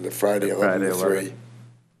Tanya said, the Friday 11 to 3.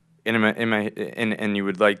 And you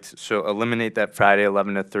would like to, so eliminate that Friday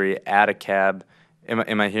 11 to 3, add a cab.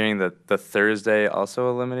 Am I hearing that the Thursday also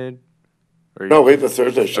eliminated? No, leave the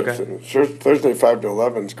Thursday shift Okay. in. Thursday 5 to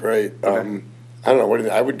 11 is great. I don't know, what do you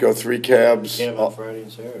think? I would go 3 cabs. Cab on Friday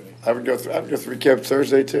and Saturday. I would go 3 cabs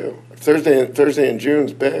Thursday too. Thursday in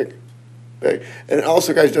June's big. Big. And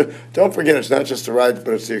also, guys, don't forget, it's not just the rides,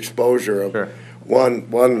 but it's the exposure of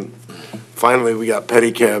one. Finally, we got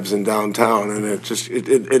pedicabs in downtown, and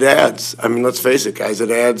it adds. I mean, let's face it, guys, it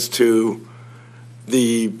adds to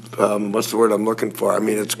the what's the word I'm looking for? I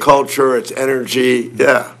mean, it's culture, it's energy.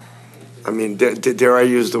 Yeah. I mean, dare I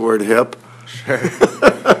use the word hip? Sure.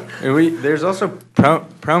 There's also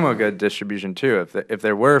promo good distribution too. If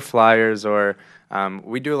there were flyers or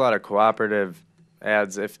we do a lot of cooperative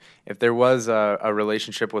ads. If there was a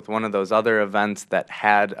relationship with one of those other events that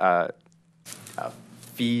had a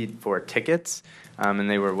fee for tickets, and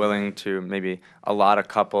they were willing to maybe allot a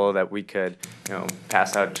couple that we could,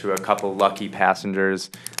 pass out to a couple lucky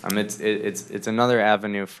passengers. It's another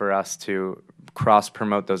avenue for us to cross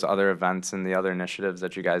promote those other events and the other initiatives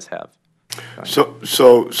that you guys have. So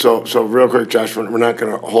real quick, Josh, we're not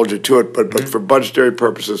going to hold you to it, but for budgetary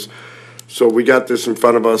purposes, so we got this in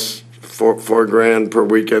front of us, $4,000 per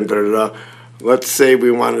weekend. Let's say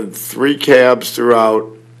we wanted 3 cabs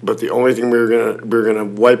throughout, but the only thing we were gonna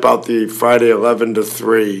wipe out the Friday 11 to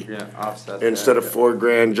 3. Yeah, offset instead of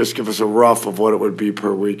 $4,000. Just give us a rough of what it would be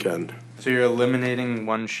per weekend. So you're eliminating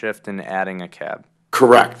one shift and adding a cab.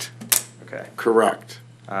 Correct. Okay. Correct.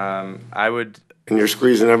 I would. And you're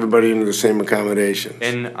squeezing everybody into the same accommodations.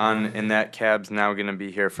 And that cab's now going to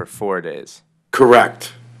be here for 4 days.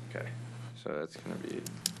 Correct. Okay. So that's going to be.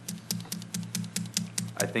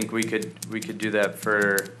 I think we could do that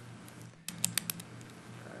for.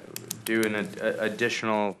 Do an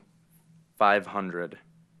additional 500.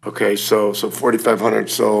 Okay, so 4,500,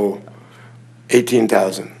 so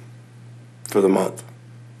 18,000 for the month.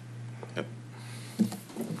 Yep.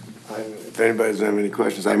 If anybody doesn't have any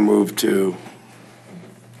questions, I move to.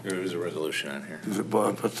 There's a resolution on here.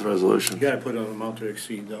 What's the resolution? You gotta put an amount to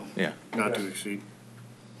exceed, though. Yeah. Not to exceed.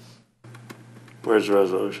 Where's the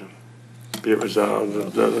resolution? Be it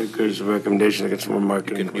resolved, there's a recommendation to get some more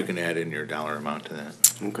marketing. You can add in your dollar amount to that.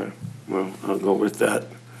 Okay, well, I'll go with that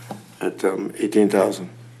at 18,000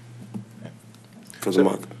 for the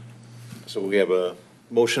month. So we have a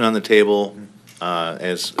motion on the table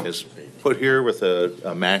as put here with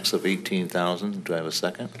a max of 18,000. Do I have a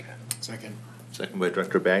second? Second. Second by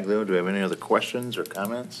Director Baglio. Do we have any other questions or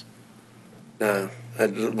comments?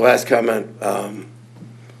 Last comment,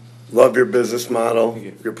 love your business model.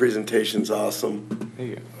 Your presentation's awesome.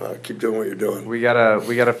 Thank you. Keep doing what you're doing. We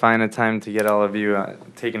gotta find a time to get all of you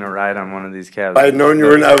taking a ride on one of these cabs. I had known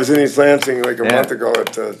you I was in East Lansing like a month ago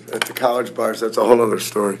at the college bars. That's a whole other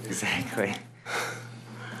story. Exactly.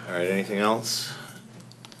 All right, anything else?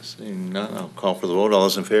 Seeing none, I'll call for the vote. All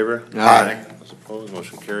those in favor? Aye. Those opposed,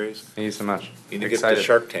 motion carries. Thank you so much. You need to get Excited. the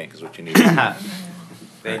Shark Tank is what you need.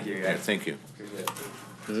 Thank you, guys. Thank you.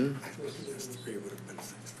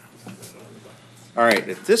 All right,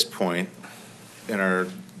 at this point in our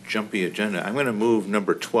jumpy agenda, I'm going to move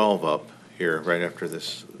number 12 up here right after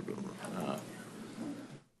this.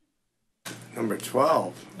 Number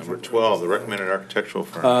 12. Number 12, the recommended architectural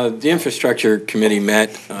firm. The infrastructure committee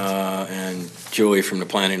met, and Julie from the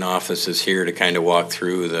planning office is here to kind of walk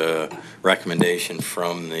through the recommendation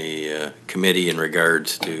from the committee in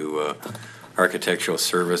regards to architectural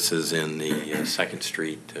services in the Second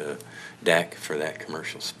Street deck for that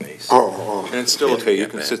commercial space. And it's still okay, you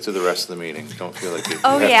can sit through the rest of the meeting. Don't feel like you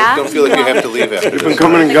have yeah? to, don't feel like you have to leave after You've this. been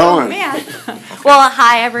coming and going. Man. Well,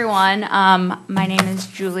 hi, everyone. My name is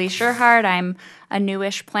Julie Scherhard. I'm a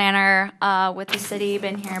newish planner with the city.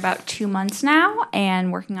 Been here about 2 months now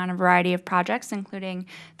and working on a variety of projects, including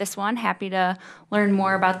this one. Happy to learn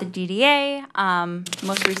more about the DDA.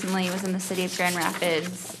 Most recently was in the city of Grand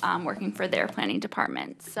Rapids working for their planning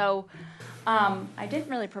department. So I didn't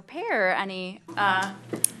really prepare any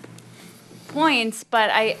points, but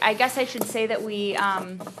I guess I should say that we,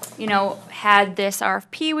 had this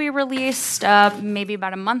RFP we released maybe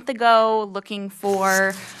about a month ago, looking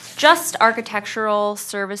for just architectural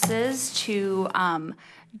services to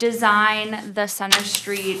design the Center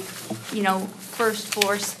Street, first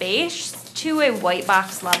floor space to a white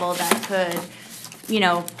box level that could,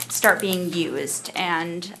 start being used.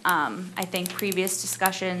 And I think previous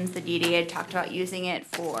discussions, the DDA had talked about using it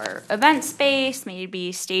for event space,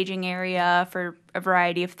 maybe staging area for a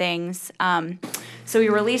variety of things. So we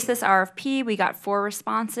released this RFP. We got 4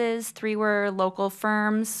 responses. 3 were local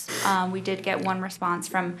firms. We did get 1 response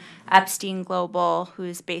from Epstein Global,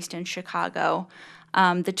 who's based in Chicago.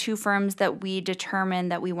 The 2 firms that we determined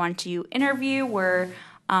that we wanted to interview were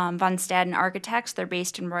Von Staden Architects. They're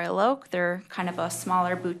based in Royal Oak. They're kind of a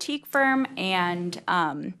smaller boutique firm. And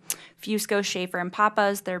Fusco, Schaefer, and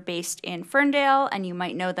Papas. They're based in Ferndale, and you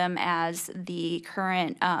might know them as the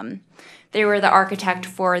current, they were the architect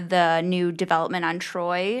for the new development on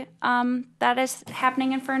Troy that is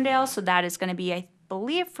happening in Ferndale. So that is going to be, I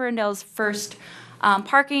believe, Ferndale's first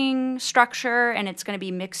parking structure, and it's going to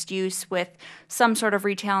be mixed use with some sort of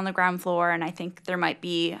retail on the ground floor, and I think there might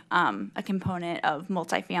be a component of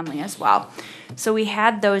multifamily as well. So we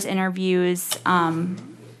had those interviews on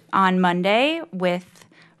Monday with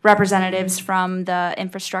representatives from the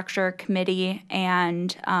infrastructure committee,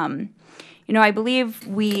 and I believe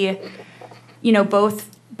we,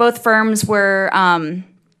 both firms were,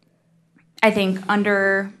 I think,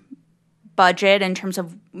 under budget in terms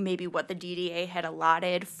of maybe what the DDA had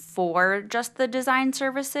allotted for just the design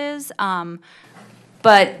services.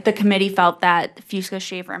 But the committee felt that Fusco,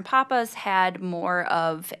 Schaefer, and Papas had more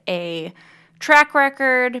of a track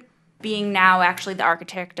record, being now actually the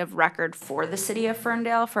architect of record for the city of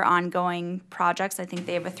Ferndale for ongoing projects. I think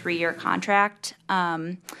they have a 3-year contract.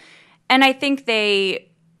 And I think they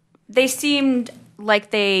seemed like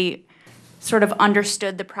they sort of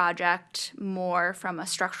understood the project more from a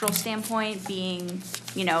structural standpoint, being,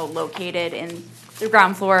 located in the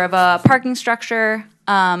ground floor of a parking structure.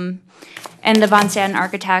 And the Von Staden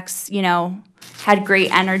Architects, had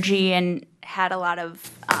great energy and had a lot of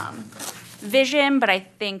vision, but I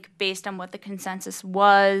think based on what the consensus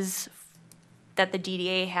was, that the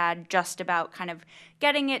DDA had just about kind of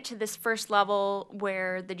getting it to this first level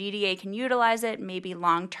where the DDA can utilize it, maybe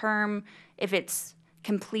long-term, if it's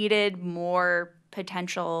completed, more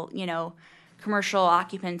potential, commercial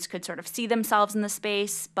occupants could sort of see themselves in the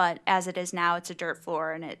space, but as it is now, it's a dirt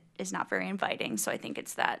floor and it is not very inviting. So I think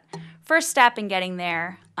it's that first step in getting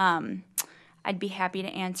there. I'd be happy to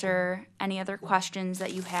answer any other questions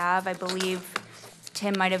that you have. I believe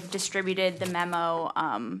Tim might have distributed the memo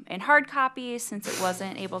in hard copies since it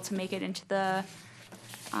wasn't able to make it into the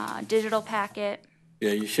digital packet.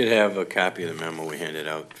 Yeah, you should have a copy of the memo we handed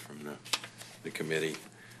out from the committee.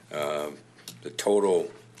 The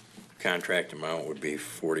total contract amount would be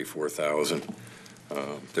 $44,000.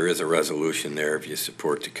 There is a resolution there if you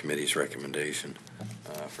support the committee's recommendation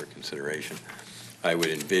for consideration. I would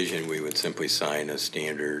envision we would simply sign a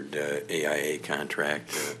standard AIA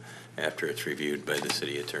contract after it's reviewed by the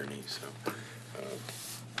city attorney. So,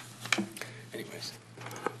 anyways.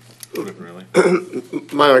 Really?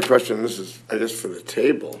 My only question, this is, I guess, for the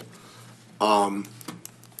table.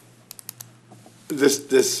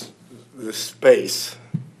 This space.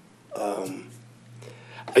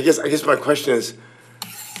 I guess my question is,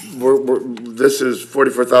 this is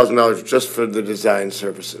 $44,000 just for the design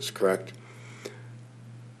services, correct?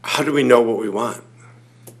 How do we know what we want?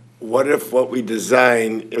 What if what we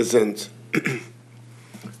design isn't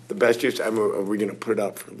the best use? Are we going to put it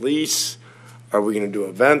out for lease? Are we going to do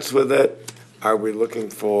events with it? Are we looking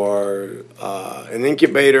for an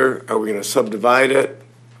incubator? Are we going to subdivide it?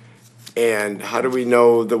 And how do we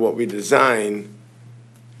know that what we design,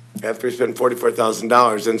 after we spend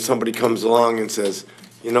 $44,000, then somebody comes along and says,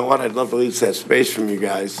 you know what, I'd love to lease that space from you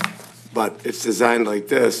guys, but it's designed like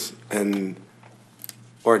this,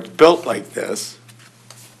 or it's built like this,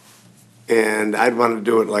 and I'd want to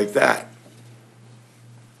do it like that.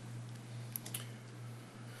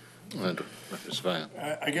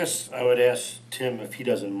 I guess I would ask Tim if he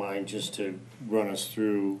doesn't mind just to run us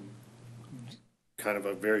through kind of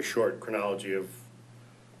a very short chronology of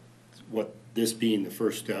what this being the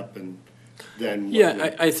first step and then.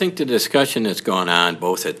 Yeah, I think the discussion that's gone on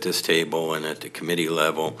both at this table and at the committee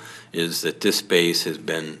level is that this space has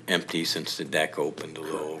been empty since the deck opened a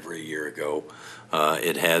little over a year ago.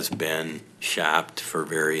 It has been shopped for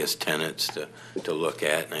various tenants to look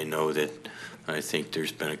at, and I know that I think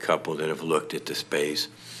there's been a couple that have looked at the space.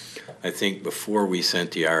 I think before we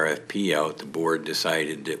sent the RFP out, the board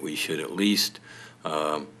decided that we should at least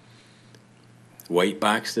white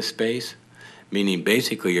box the space, meaning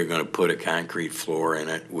basically you're going to put a concrete floor in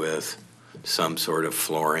it with some sort of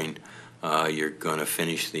flooring. You're going to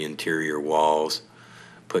finish the interior walls,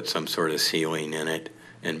 put some sort of ceiling in it,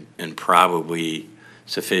 and probably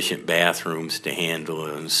sufficient bathrooms to handle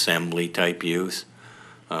an assembly type use.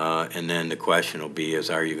 And then the question will be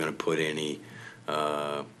is, are you going to put any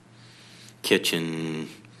kitchen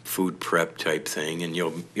food prep type thing? And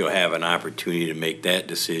you'll have an opportunity to make that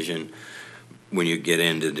decision when you get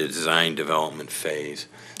into the design development phase.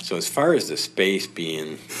 So as far as the space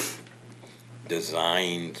being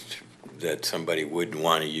designed that somebody wouldn't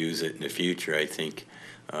want to use it in the future, I think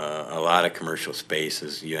a lot of commercial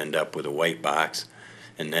spaces, you end up with a white box,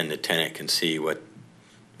 and then the tenant can see what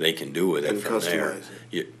they can do with it And from there. customize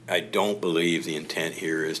it. I don't believe the intent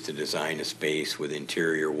here is to design a space with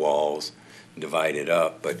interior walls, divide it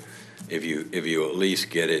up, but if you at least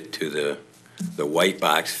get it to the white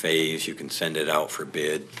box phase, you can send it out for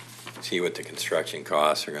bid, see what the construction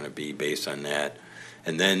costs are gonna be based on that,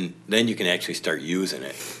 and then you can actually start using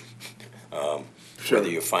it. Sure.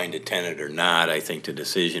 Whether you find a tenant or not, I think the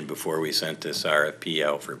decision before we sent this RFP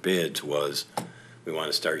out for bids was we want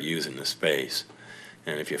to start using the space.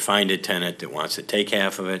 And if you find a tenant that wants to take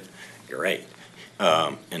half of it, great.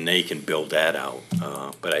 And they can build that out.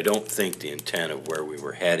 But I don't think the intent of where we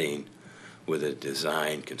were heading with a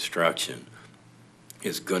design construction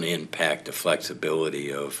is going to impact the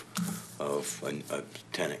flexibility of a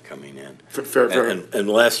tenant coming in. Fair.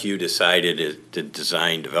 Unless you decided to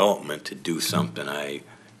design development to do something I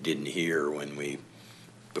didn't hear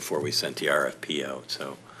before we sent the RFP out.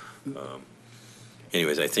 So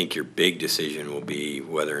anyways, I think your big decision will be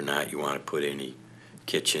whether or not you want to put any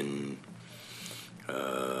kitchen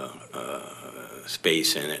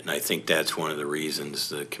space in it. And I think that's one of the reasons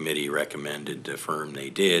the committee recommended the firm they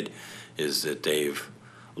did, is that they've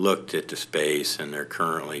looked at the space and they're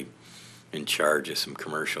currently in charge of some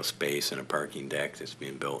commercial space and a parking deck that's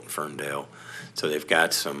being built in Ferndale. So they've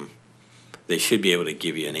got they should be able to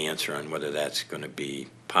give you an answer on whether that's going to be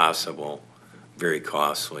possible, very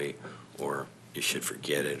costly, or you should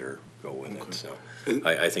forget it or go with it. So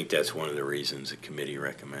I think that's one of the reasons the committee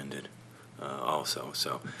recommended also.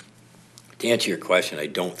 So to answer your question, I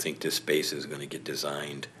don't think this space is going to get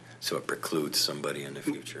designed so it precludes somebody in the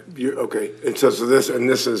future. Okay, and so this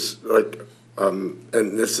is like, and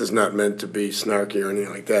this is not meant to be snarky or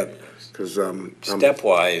anything like that, because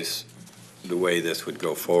Stepwise, the way this would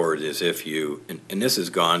go forward is if you, and this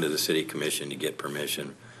has gone to the city commission to get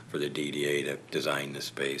permission for the DDA to design the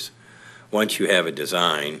space. Once you have a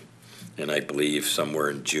design, and I believe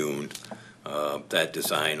somewhere in June, that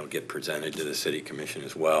design will get presented to the city commission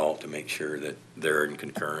as well to make sure that they're in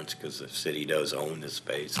concurrence, because the city does own this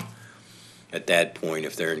space. At that point,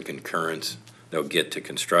 if they're in concurrence, they'll get to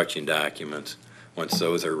construction documents. Once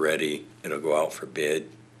those are ready, it'll go out for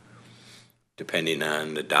bid. Depending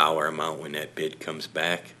on the dollar amount when that bid comes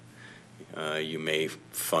back, you may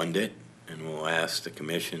fund it, and we'll ask the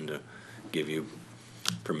commission to give you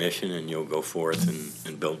permission, and you'll go forth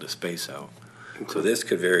and build the space out. So this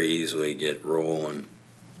could very easily get rolling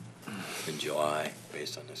in July,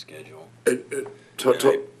 based on the schedule. I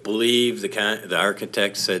believe the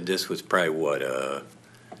architect said this was probably, what,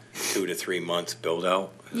 2 to 3 months build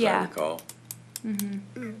out, as I recall.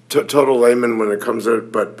 Mm-hmm. Total layman when it comes to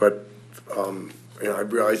it, but you know, I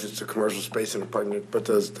realize it's a commercial space and a parking, but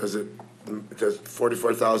does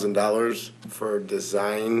 $44,000 for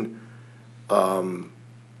design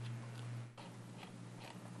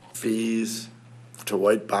fees to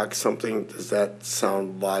white box something? Does that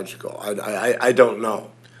sound logical? I don't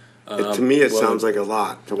know. To me, it sounds like a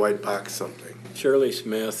lot to white box something. Shirley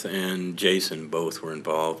Smith and Jason both were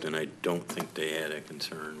involved, and I don't think they had a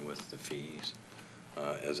concern with the fees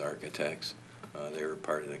as architects. They were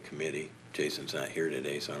part of the committee. Jason's not here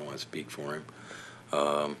today, so I don't want to speak for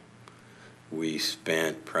him. We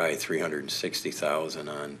spent probably $360,000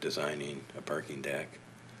 on designing a parking deck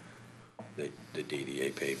that the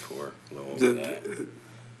DDA paid for, a little over that.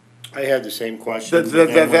 I had the same question.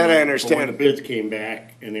 That I understand. When the bids came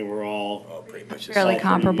back, and they were all pretty much Fairly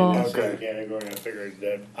comparable. Okay. Category, I figured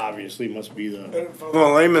that obviously must be the. From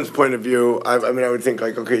a layman's point of view, I mean, I would think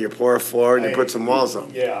like, okay, you pour a floor and you put some walls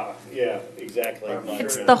up. Yeah, exactly.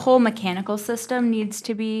 It's the whole mechanical system needs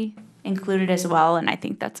to be included as well, and I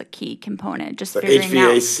think that's a key component, just The figuring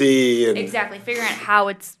out. HVAC and. Exactly, figuring out how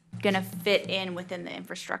it's gonna fit in within the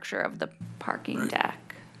infrastructure of the parking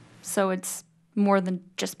deck. So it's more than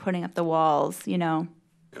just putting up the walls, you know?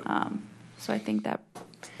 So I think that.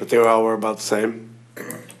 But they all were about the same?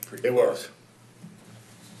 They were.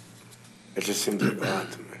 It just seems like a lot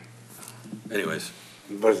to me. Anyways.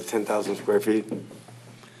 What is it, 10,000 square feet?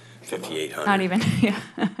 5,800. Not even, yeah.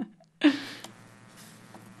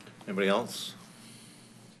 Anybody else?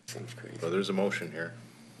 Seems crazy. Well, there's a motion here.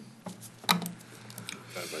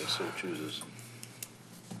 If anybody so chooses.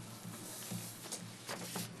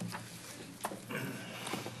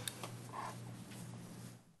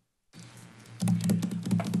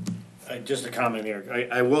 Just a comment here.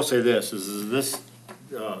 I will say this,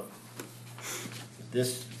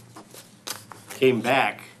 this came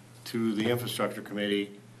back to the infrastructure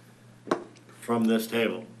committee from this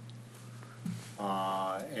table.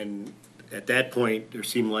 And at that point, there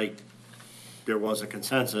seemed like there was a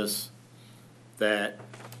consensus that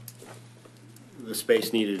the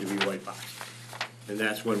space needed to be white boxed. And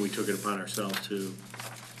that's when we took it upon ourselves to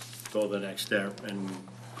go the next step and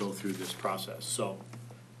go through this process. So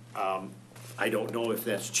I don't know if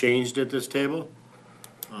that's changed at this table.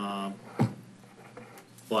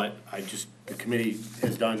 But the committee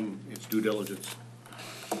has done its due diligence.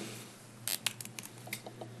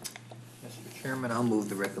 Mr. Chairman, I'll move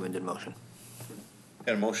the recommended motion.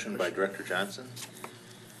 Got a motion by Director Johnson.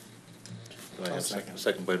 Do I have a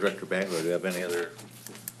second by Director Bagler? Do you have any other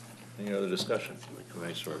discussion?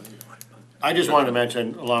 I just wanted to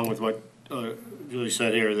mention, along with what Julie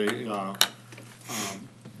said here,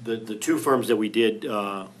 the two firms that we did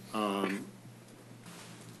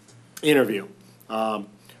interview,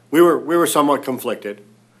 we were somewhat conflicted.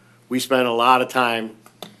 We spent a lot of time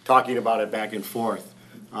talking about it back and forth,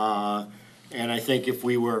 and I think if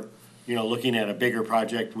we were, looking at a bigger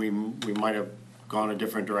project, we might have gone a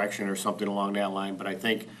different direction or something along that line. But I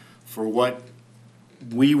think for what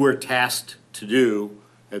we were tasked to do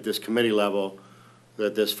at this committee level,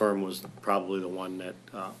 that this firm was probably the one that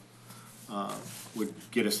would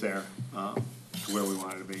get us there to where we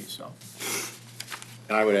wanted to be. So,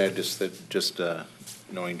 and I would add just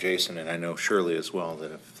knowing Jason, and I know Shirley as well,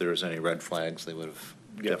 that if there was any red flags, they would have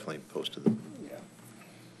definitely posted them. Yeah.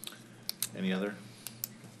 Any other?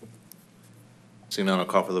 Seeing none, I'll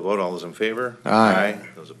call for the vote. All those in favor? Aye.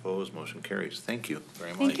 Those opposed, motion carries. Thank you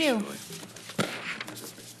very much. Thank you.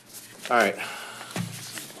 All right.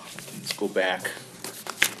 Let's go back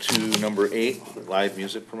to number 8, live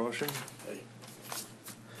music promotion.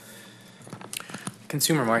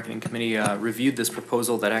 Consumer Marketing Committee reviewed this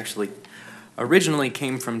proposal that actually originally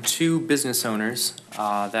came from two business owners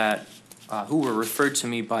who were referred to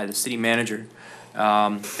me by the city manager.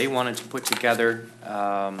 They wanted to put together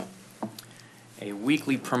a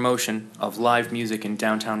weekly promotion of live music in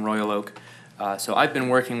downtown Royal Oak. So I've been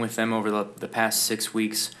working with them over the past 6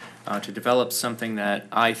 weeks to develop something that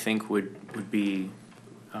I think would be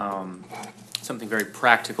something very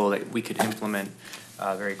practical that we could implement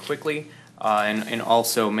very quickly and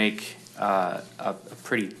also make a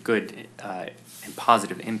pretty good and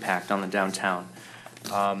positive impact on the downtown.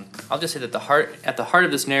 I'll just say that at the heart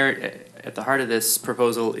of this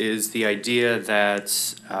proposal is the idea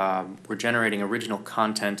that we're generating original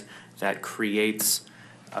content that creates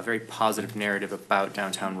a very positive narrative about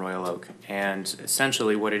downtown Royal Oak. And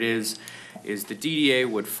essentially what it is the DDA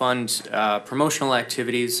would fund promotional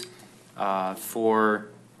activities for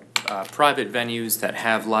private venues that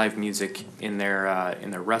have live music in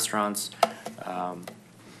their restaurants.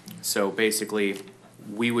 So basically,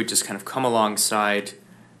 we would just kind of come alongside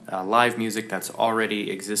live music that's already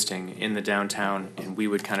existing in the downtown, and we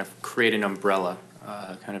would kind of create an umbrella,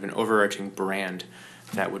 kind of an overarching brand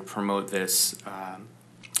that would promote this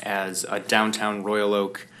as a downtown Royal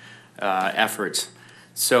Oak effort.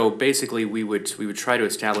 So basically, we would try to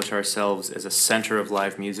establish ourselves as a center of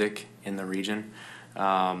live music in the region.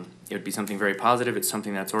 It would be something very positive. It's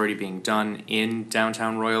something that's already being done in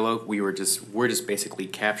downtown Royal Oak. We're just basically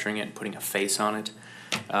capturing it and putting a face on it.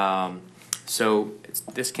 So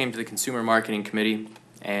this came to the Consumer Marketing Committee,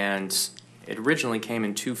 and it originally came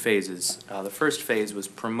in 2 phases. The first phase was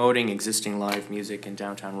promoting existing live music in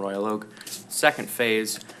downtown Royal Oak. The second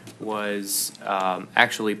phase was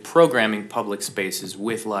actually programming public spaces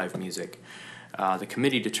with live music. The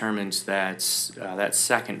committee determined that that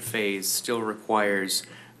second phase still requires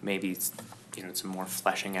maybe some more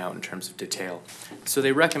fleshing out in terms of detail. So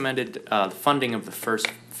they recommended funding of the first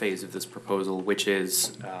phase of this proposal, which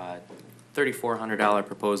is $3,400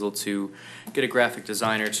 proposal to get a graphic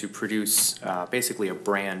designer to produce basically a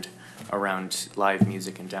brand around live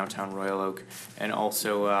music in downtown Royal Oak, and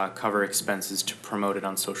also cover expenses to promote it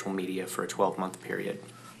on social media for a 12-month period.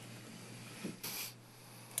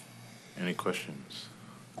 Any questions?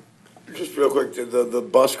 Just real quick, the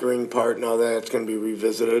buskering part, now that it's going to be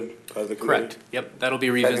revisited by the committee? Correct. Yep, that'll be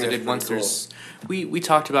revisited once there's. We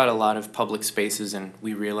talked about a lot of public spaces, and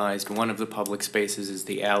we realized one of the public spaces is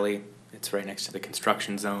the alley. It's right next to the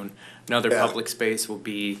construction zone. Another public space will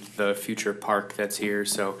be the future park that's here.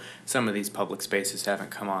 So some of these public spaces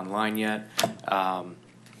haven't come online yet. A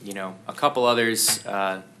couple others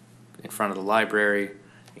in front of the library.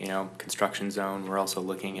 Construction zone. We're also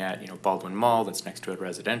looking at, Baldwin Mall that's next to a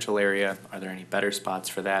residential area. Are there any better spots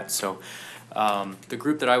for that? So the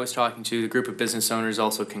group that I was talking to, the group of business owners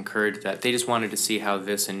also concurred that they just wanted to see how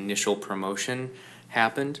this initial promotion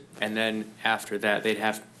happened. And then after that, they'd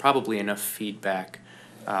have probably enough feedback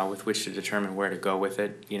with which to determine where to go with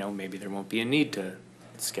it. You know, maybe there won't be a need to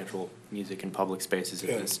schedule music in public spaces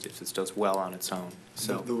if this does well on its own.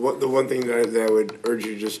 So the one thing that I would urge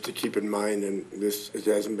you just to keep in mind, and it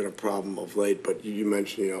hasn't been a problem of late, but you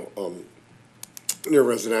mentioned, near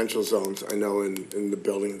residential zones, I know in the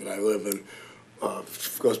building that I live in,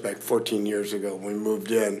 goes back 14 years ago, when we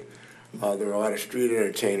moved in, there were a lot of street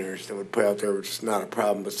entertainers that would play out there, which is not a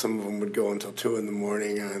problem, but some of them would go until 2 in the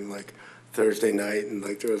morning on like Thursday night, and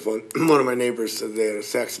like there was one of my neighbors said they had a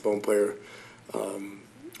saxophone player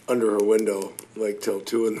under her window like till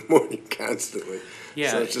 2 in the morning constantly.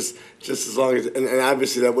 Yeah. So it's just as long as, and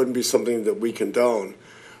obviously that wouldn't be something that we condone,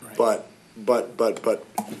 but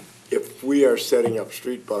if we are setting up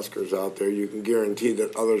street buskers out there, you can guarantee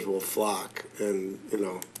that others will flock and,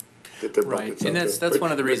 get their buckets and out that's there.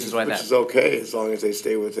 one of the reasons why which is okay, as long as they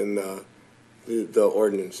stay within the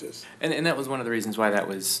ordinances. And that was one of the reasons why that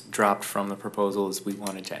was dropped from the proposal, is we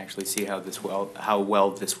wanted to actually see how well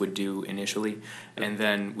this would do initially, and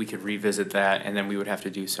then we could revisit that, and then we would have to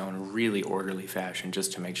do so in a really orderly fashion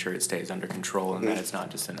just to make sure it stays under control and that it's not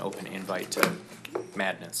just an open invite to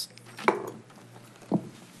madness.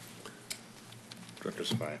 Director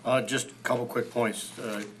Sophia. Just a couple quick points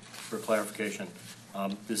for clarification.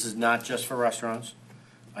 This is not just for restaurants.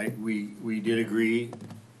 We did agree,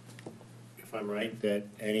 if I'm right, that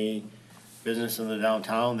any business in the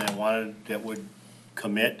downtown that would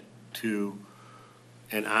commit to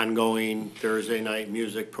an ongoing Thursday night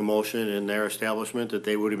music promotion in their establishment, that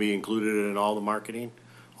they would be included in all the marketing,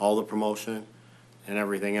 all the promotion, and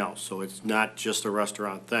everything else. So it's not just a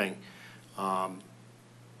restaurant thing.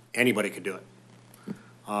 Anybody could do it.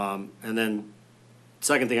 And then,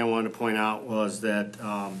 second thing I wanted to point out was that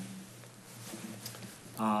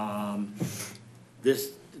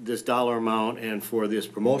this dollar amount and for this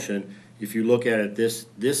promotion, if you look at it, this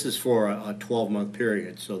is for a 12-month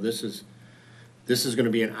period. So this is going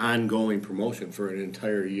to be an ongoing promotion for an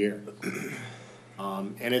entire year.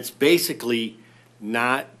 And it's basically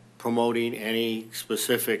not promoting any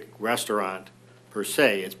specific restaurant per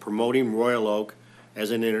se. It's promoting Royal Oak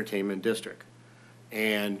as an entertainment district.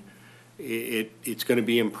 And it's going to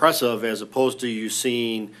be impressive, as opposed to you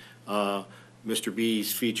seeing Mr.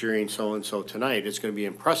 B's featuring so-and-so tonight. It's going to be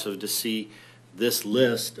impressive to see this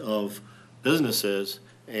list of businesses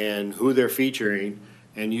and who they're featuring,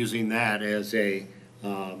 and using that as the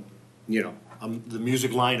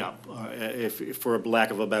music lineup, if for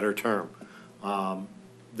lack of a better term,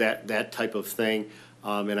 that type of thing.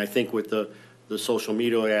 And I think with the social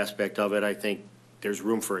media aspect of it, I think there's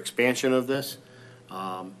room for expansion of this.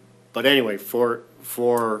 But anyway,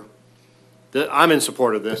 I'm in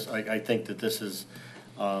support of this. I think that this is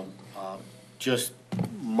just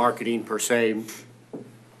marketing per se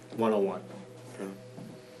 101.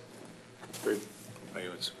 Are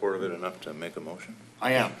you in support of it enough to make a motion?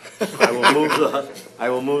 I am. I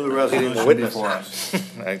will move the resolution before us.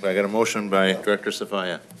 I got a motion by Director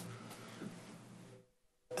Sophia.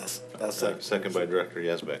 Second by Director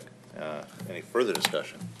Yazbek. Any further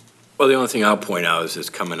discussion? Well, the only thing I'll point out is it's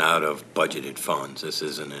coming out of budgeted funds. This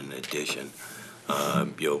isn't an addition.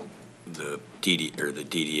 The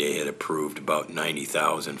DDA had approved about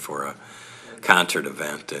 $90,000 for a concert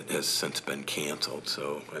event that has since been canceled.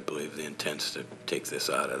 So I believe the intent is to take this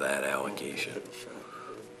out of that allocation.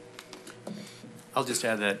 I'll just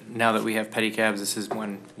add that now that we have pedicabs, this is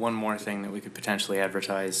one more thing that we could potentially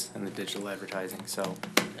advertise in the digital advertising. So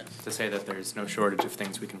to say that there's no shortage of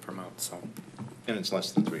things we can promote. So. And it's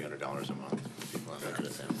less than $300 a month. People have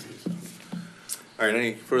that so. All right,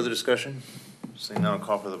 any further discussion? Seeing none, I'll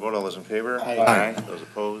call for the vote. All those in favor? Aye. Those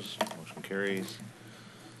opposed? Motion carries.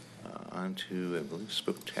 On to, I believe,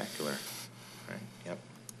 Spooktacular. Right, yep.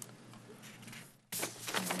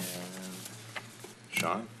 And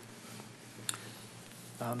Sean?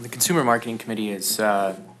 The Consumer Marketing Committee is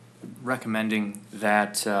recommending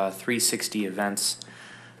that 360 Events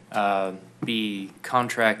be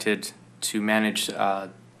contracted to manage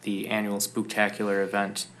the annual Spooktacular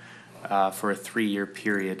event for a 3-year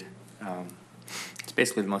period. It's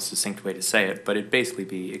basically the most succinct way to say it, but it'd basically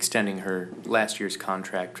be extending her last year's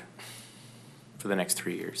contract for the next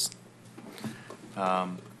 3 years.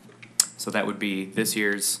 So that would be this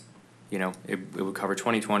year's, it would cover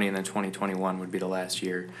 2020, and then 2021 would be the last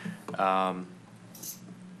year. The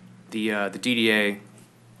DDA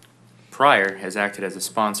prior has acted as a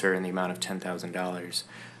sponsor in the amount of $10,000.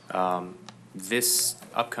 This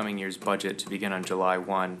upcoming year's budget, to begin on July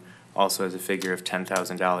 1, also has a figure of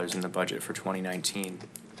 $10,000 in the budget for 2019.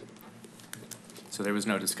 So there was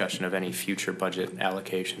no discussion of any future budget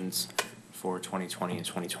allocations for 2020 and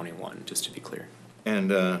 2021, just to be clear. And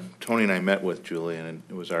Tony and I met with Julie, and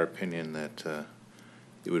it was our opinion that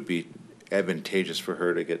it would be advantageous for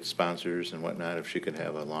her to get sponsors and whatnot if she could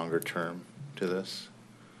have a longer term to this.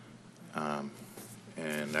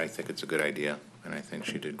 And I think it's a good idea, and I think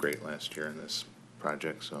she did great last year in this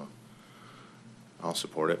project, so I'll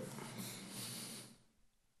support it.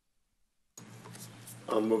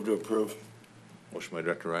 I'll move to approve. Motion by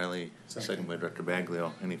Director Riley, second by Director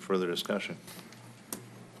Baglio. Any further discussion?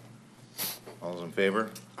 All those in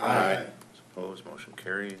favor? Aye. Opposed, motion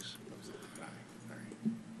carries.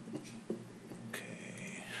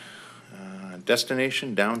 Okay.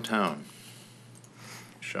 Destination Downtown.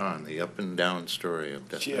 Sean, the up and down story of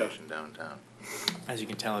Destination Downtown. As you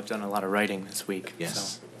can tell, I've done a lot of writing this week.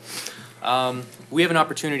 Yes. So. We have an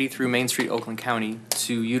opportunity through Main Street, Oakland County,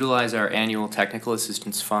 to utilize our annual technical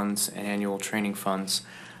assistance funds and annual training funds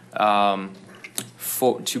to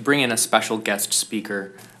bring in a special guest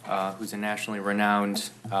speaker who's a nationally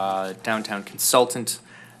renowned downtown consultant.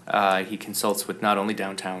 He consults with not only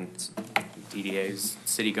downtown DDAs,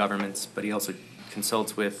 city governments, but he also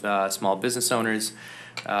consults with small business owners.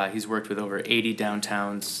 He's worked with over 80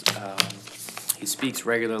 downtowns. He speaks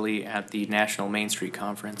regularly at the National Main Street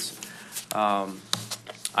Conference.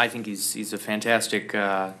 I think he's a fantastic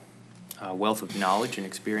wealth of knowledge and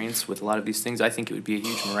experience with a lot of these things. I think it would be a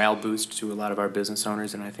huge morale boost to a lot of our business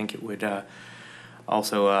owners, and I think it would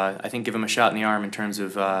also, I think, give them a shot in the arm in terms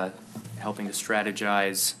of helping to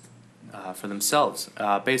strategize for themselves.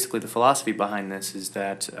 Basically, the philosophy behind this is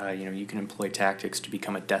that you can employ tactics to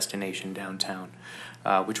become a destination downtown,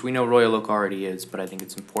 which we know Royal Oak already is, but I think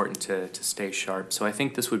it's important to stay sharp. So I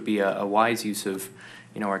think this would be a wise use of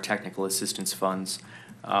our technical assistance funds,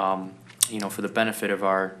 for the benefit of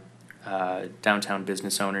our downtown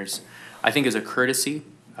business owners. I think as a courtesy,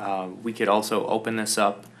 we could also open this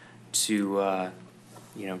up to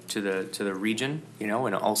to the region,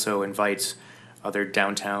 and also invite other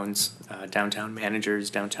downtowns, downtown managers,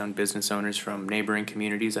 downtown business owners from neighboring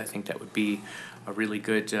communities. I think that would be a really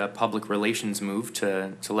good public relations move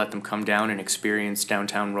to let them come down and experience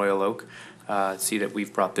downtown Royal Oak, see that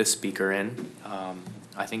we've brought this speaker in.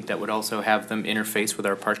 I think that would also have them interface with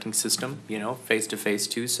our parking system, face to face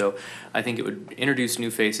too. So I think it would introduce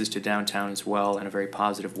new faces to downtown as well in a very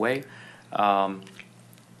positive way.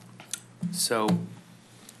 So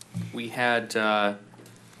we had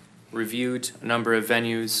reviewed a number of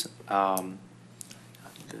venues. The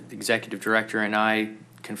executive director and I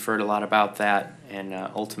conferred a lot about that, and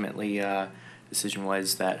ultimately decision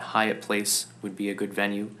was that Hyatt Place would be a good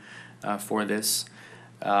venue for this.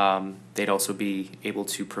 They'd also be able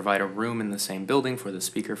to provide a room in the same building for the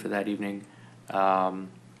speaker for that evening.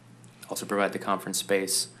 Also provide the conference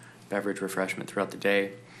space, beverage, refreshment throughout the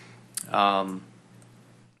day.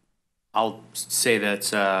 I'll say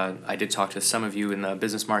that I did talk to some of you in the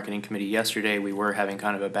business marketing committee yesterday. We were having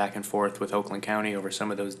kind of a back and forth with Oakland County over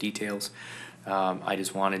some of those details. I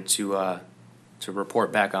just wanted to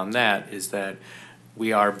report back on that, is that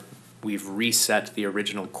we've reset the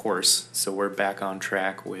original course, so we're back on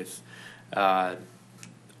track with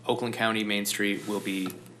Oakland County Main Street will be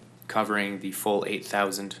covering the full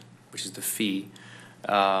 $8,000, which is the fee,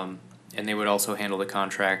 and they would also handle the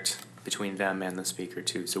contract between them and the speaker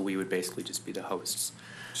too. So we would basically just be the hosts.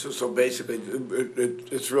 So basically,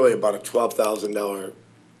 it's really about a $12,000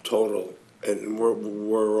 total, and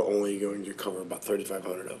we're only going to cover about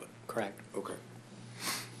 3,500 of it. Correct. Okay.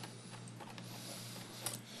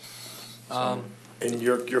 And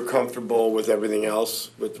you're comfortable with everything else,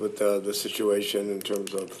 with the situation in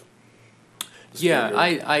terms of? Yeah,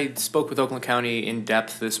 I spoke with Oakland County in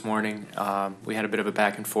depth this morning. We had a bit of a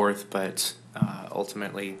back and forth, but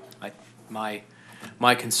ultimately,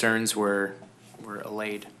 my concerns were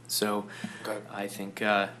allayed. So okay. I think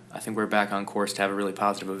we're back on course to have a really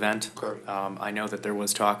positive event. Okay. I know that there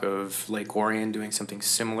was talk of Lake Orion doing something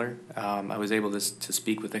similar. I was able to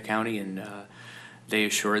speak with the county, and they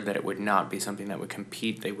assured that it would not be something that would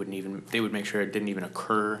compete. They would make sure it didn't even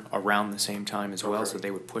occur around the same time as well. So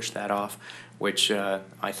they would push that off, which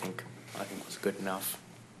I think was good enough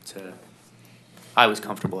I was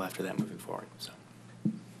comfortable after that moving forward. So.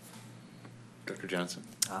 Director Johnson.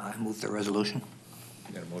 I move the resolution.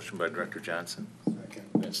 Got a motion by Director Johnson. Second.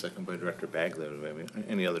 And a second by Director Bagley.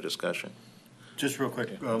 Any other discussion? Just real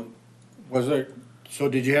quick, so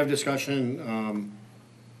did you have discussion,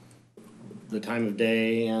 the time of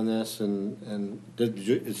day on this, and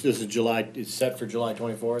this is July, it's set for July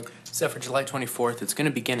 24th? Set for July 24th. It's going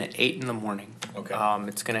to begin at 8 in the morning. Okay.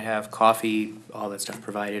 It's going to have coffee, all that stuff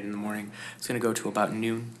provided in the morning. It's going to go to about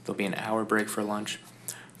noon. There'll be an hour break for lunch.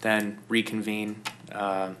 Then reconvene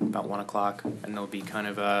about 1 o'clock, and there'll be kind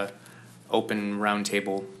of a open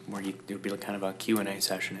roundtable where it would be like kind of a Q&A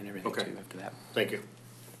session and everything Okay. too after that. Thank you.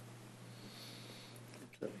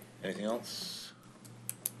 Anything else?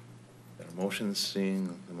 Got a motion,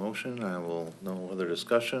 seeing the motion, no other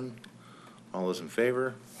discussion. All those in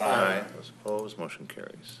favor? Aye. Those opposed, motion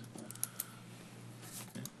carries.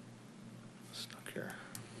 Stuck here.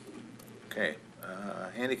 Okay,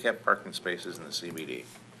 handicap parking spaces in the CBD.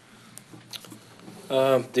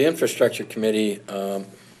 The Infrastructure Committee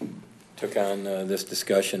took on this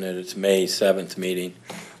discussion at its May 7th meeting.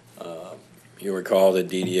 You recall that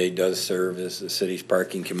DDA does serve as the city's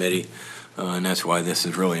parking committee, and that's why this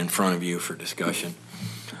is really in front of you for discussion.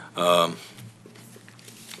 The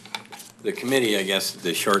committee, I guess,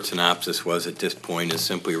 the short synopsis was at this point is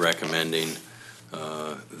simply recommending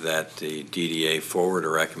that the DDA forward a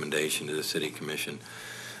recommendation to the City Commission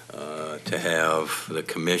to have the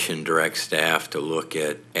commission direct staff to look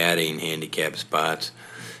at adding handicap spots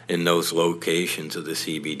in those locations of the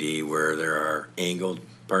CBD where there are angled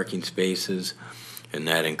parking spaces, and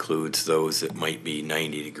that includes those that might be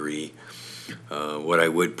 90-degree. What I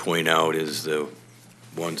would point out is the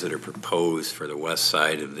ones that are proposed for the west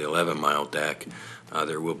side of the 11-mile deck,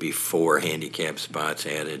 there will be 4 handicap spots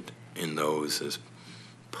added in those as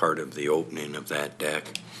part of the opening of that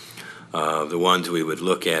deck. The ones we would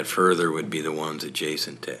look at further would be the ones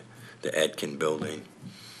adjacent to the Etkin building.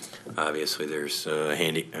 Obviously, there's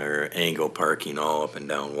angle parking all up and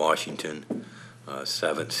down Washington,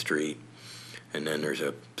 7th Street, and then there's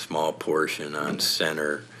a small portion on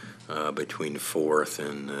Center between 4th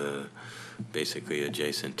and basically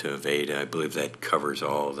adjacent to Aveda. I believe that covers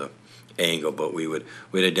all the angle, but we'd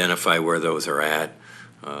identify where those are at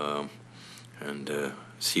and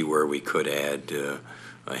see where we could add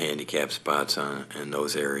handicap spots in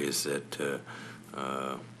those areas that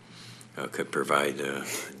could provide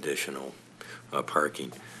additional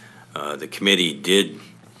parking. The committee did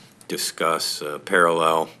discuss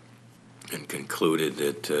parallel and concluded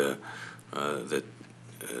that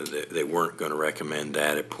they weren't going to recommend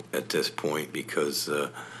that at this point because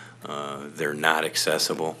they're not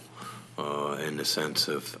accessible in the sense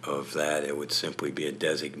of that. It would simply be a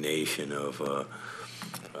designation of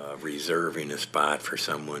reserving a spot for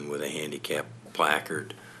someone with a handicap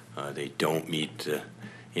placard. They don't meet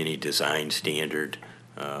any design standard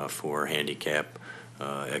for handicap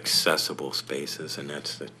accessible spaces, and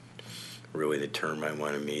that's really the term I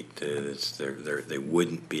want to meet. They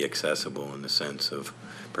wouldn't be accessible in the sense of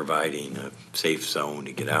providing a safe zone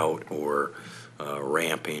to get out or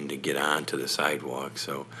ramping to get onto the sidewalk.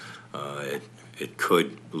 So it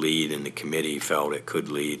could lead, and the committee felt it could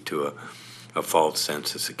lead to a false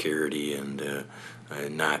sense of security and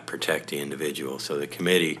not protect the individual. So the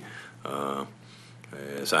committee,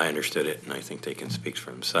 as I understood it, and I think they can speak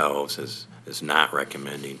for themselves, is not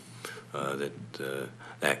recommending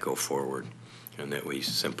that go forward, and that we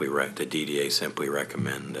simply, the DDA simply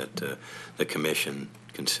recommend that the commission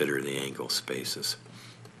consider the angle spaces.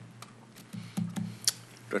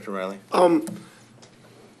 Director Riley?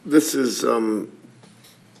 This is,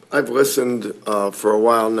 I've listened for a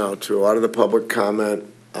while now to a lot of the public comment,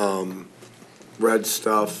 read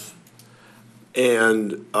stuff,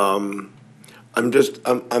 and I'm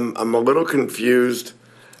a little confused.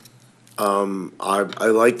 I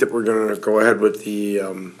like that we're gonna go ahead with the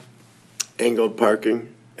angled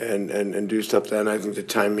parking and do stuff then. I think the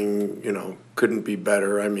timing, couldn't be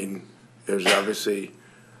better. I mean, there's obviously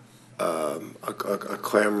a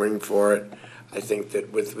clamoring for it. I think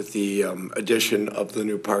that with the addition of the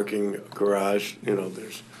new parking garage,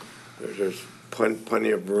 there's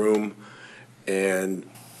plenty of room, and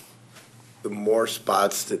the more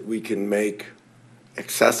spots that we can make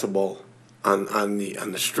accessible on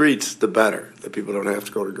the streets, the better. That people don't have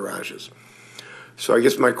to go to garages. So I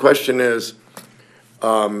guess my question is,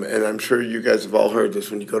 and I'm sure you guys have all heard this,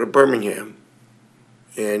 when you go to Birmingham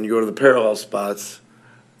and you go to the parallel spots,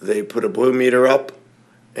 they put a blue meter up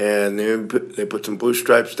and they put some blue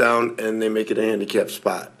stripes down and they make it a handicap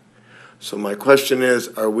spot. So my question is,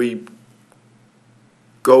 are we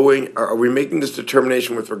making this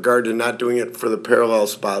determination with regard to not doing it for the parallel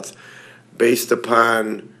spots based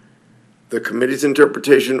upon the committee's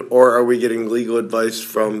interpretation, or are we getting legal advice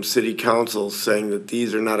from city council saying that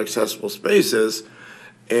these are not accessible spaces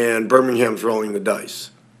and Birmingham's rolling the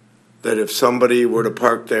dice? That if somebody were to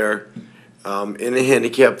park there in a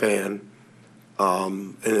handicap van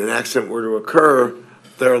and an accident were to occur,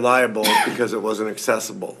 they're liable because it wasn't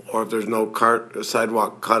accessible, or if there's no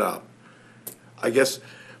sidewalk cut up. I guess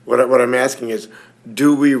what I'm asking is,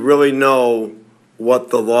 do we really know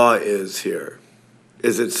what the law is here?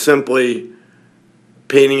 Is it simply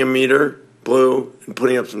painting a meter blue, and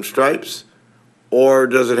putting up some stripes? Or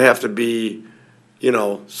does it have to be,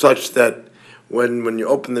 such that when you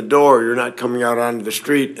open the door, you're not coming out onto the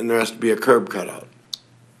street and there has to be a curb cut out?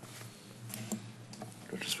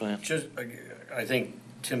 Just, I think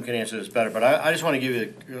Tim can answer this better, but I just want to give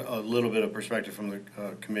you a little bit of perspective from the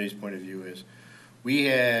committee's point of view is, we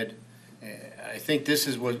had, I think this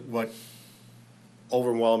is what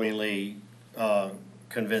overwhelmingly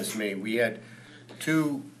convinced me. We had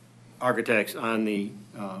two architects on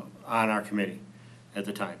our committee at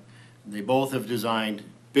the time. They both have designed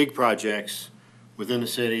big projects within the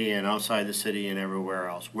city and outside the city and everywhere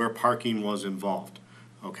else where parking was involved,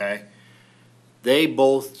 okay? They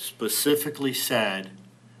both specifically said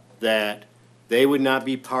that they would not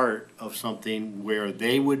be part of something where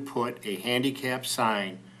they would put a handicap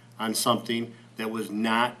sign on something that was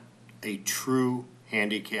not a true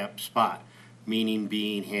handicap spot, meaning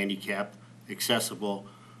being handicap accessible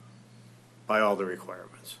by all the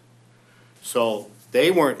requirements. So they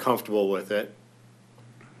weren't comfortable with it.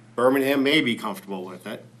 Birmingham may be comfortable with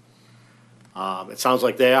it. It sounds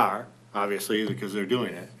like they are, obviously, because they're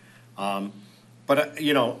doing it. But,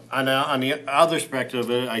 on the other perspective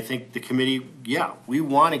of it, I think the committee, we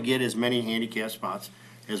want to get as many handicap spots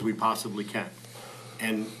as we possibly can.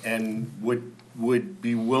 And would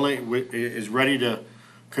be willing, is ready to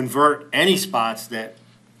convert any spots that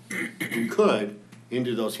we could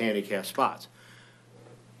into those handicap spots.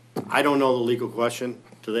 I don't know the legal question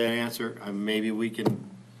to that answer. Maybe we can,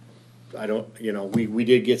 we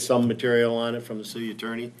did get some material on it from the city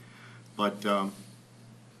attorney, but,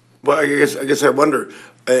 Well, I guess I wonder,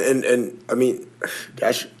 and I mean,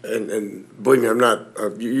 gosh, and believe me, I'm not,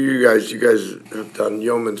 you guys have done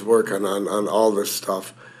yeoman's work on all this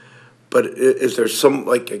stuff. But is there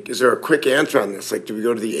is there a quick answer on this? Like, do we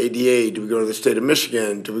go to the ADA? Do we go to the state of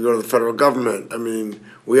Michigan? Do we go to the federal government? I mean,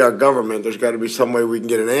 we are government. There's got to be some way we can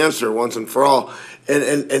get an answer once and for all. And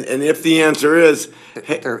if the answer is,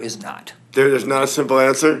 There is not. there's not a simple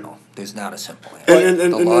answer? No, there's not a simple answer. The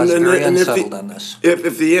law is very unsettled on this.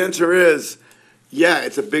 If the answer is,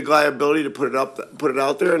 it's a big liability to put it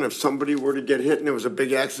out there, and if somebody were to get hit and it was a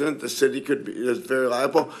big accident, the city is very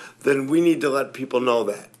liable, then we need to let people know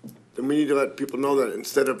that. Then we need to let people know that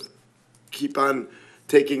instead of keep on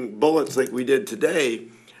taking bullets like we did today,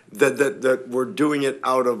 that we're doing it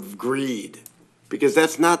out of greed, because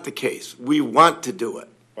that's not the case. We want to do it.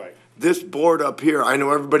 right. This board up here, I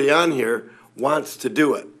know everybody on here wants to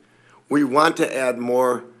do it. We want to add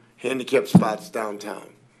more handicap spots downtown.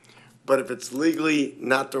 But if it's legally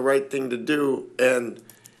not the right thing to do and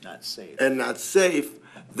Not safe.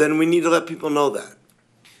 then we need to let people know that.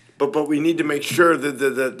 But we need to make sure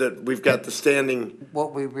that we've got the standing.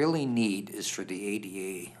 What we really need is for the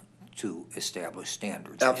ADA to establish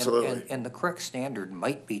standards. Absolutely. And the correct standard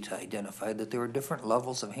might be to identify that there are different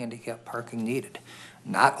levels of handicap parking needed.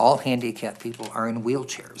 Not all handicapped people are in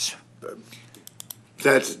wheelchairs.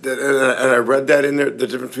 And I read that in there, the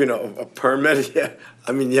difference between a permit,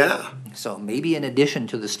 So maybe in addition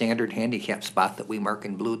to the standard handicap spot that we mark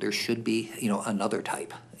in blue, there should be, another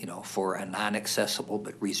type, for a non-accessible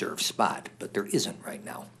but reserved spot, but there isn't right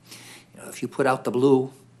now. If you put out the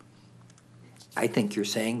blue, I think you're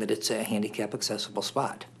saying that it's a handicap accessible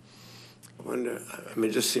spot. I wonder, it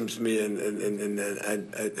just seems to me,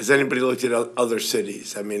 has anybody looked at other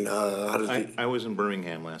cities? How does I was in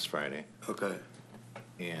Birmingham last Friday. Okay.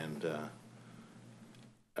 And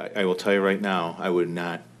I will tell you right now, I would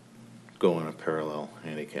not go in a parallel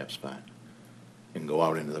handicap spot and go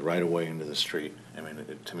out into the right-of-way into the street.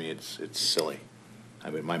 To me, it's silly.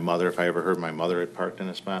 My mother, if I ever heard my mother had parked in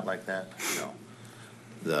a spot like that,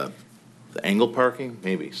 the angle parking,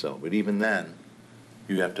 maybe so. But even then,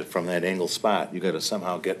 you have to, from that angle spot, you got to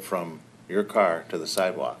somehow get from your car to the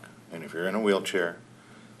sidewalk. And if you're in a wheelchair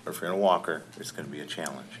or if you're in a walker, it's going to be a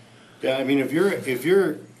challenge. Yeah, if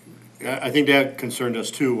you're, I think that concerned us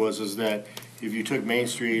too, is that if you took Main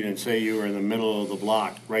Street and say you were in the middle of the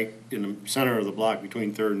block, right in the center of the block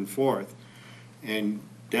between 3rd and 4th, and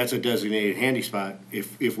that's a designated handy spot,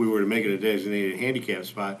 if we were to make it a designated handicap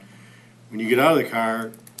spot, when you get out of the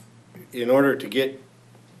car, in order to get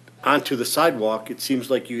onto the sidewalk, it seems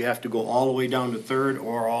like you have to go all the way down to 3rd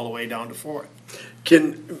or all the way down to 4th.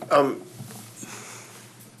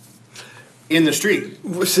 In the street.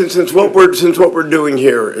 Since what we're doing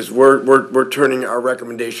here is we're turning our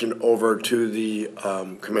recommendation over to the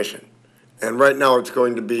commission, and right now it's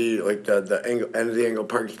going to be like the end of the angle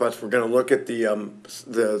parking spots. We're going to look at the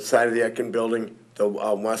side of the Ekin building, the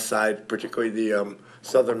west side, particularly the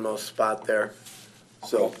southernmost spot there.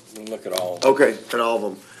 So We'll look at all. Okay, at all of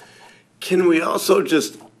them. Can we also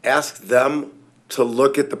just ask them to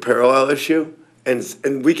look at the parallel issue,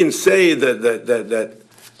 and we can say that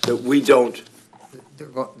we don't.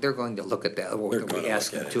 They're going to look at that, whether we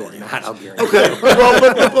ask them to or not, I'll guarantee. Okay,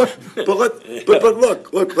 well, but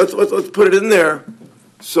look, let's put it in there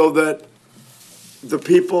so that the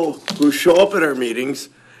people who show up at our meetings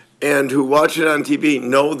and who watch it on TV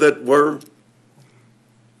know that we're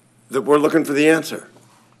looking for the answer.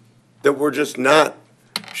 That we're just not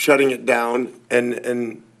shutting it down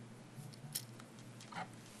and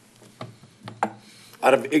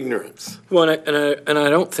out of ignorance. Well, and I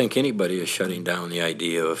don't think anybody is shutting down the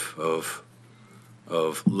idea of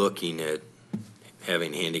looking at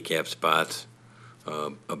having handicap spots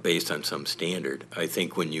based on some standard. I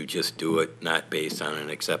think when you just do it not based on an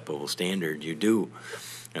acceptable standard, you do.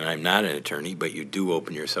 And I'm not an attorney, but you do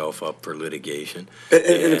open yourself up for litigation. And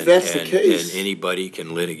if that's the case. And anybody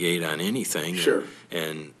can litigate on anything. Sure.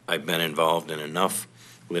 And I've been involved in enough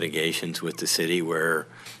litigations with the city where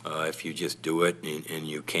if you just do it and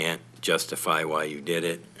you can't justify why you did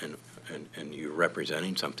it and you're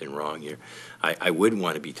representing something wrong, I would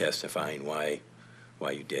want to be testifying why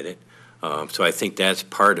you did it. So I think that's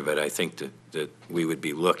part of it. I think that we would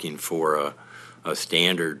be looking for a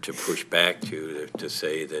standard to push back to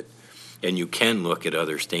say that, and you can look at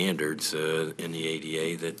other standards in the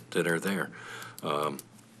ADA that are there.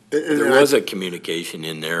 There was a communication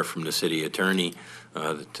in there from the city attorney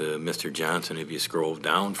that Mr. Johnson, if you scroll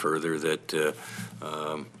down further, that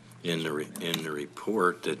in the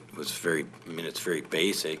report that was it's very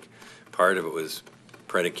basic. Part of it was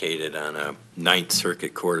predicated on a Ninth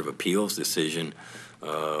Circuit Court of Appeals decision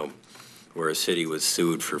where a city was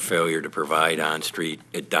sued for failure to provide on-street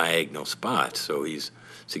at diagonal spots. So he's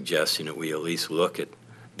suggesting that we at least look at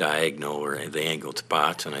diagonal or the angled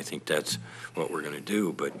spots, and I think that's what we're going to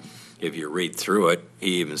do. But if you read through it,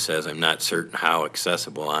 he even says, I'm not certain how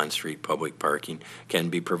accessible on-street public parking can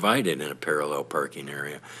be provided in a parallel parking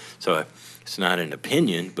area. So it's not an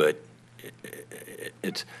opinion, but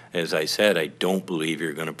it's, as I said, I don't believe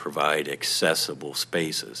you're going to provide accessible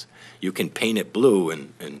spaces. You can paint it blue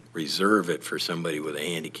and reserve it for somebody with a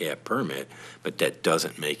handicap permit, but that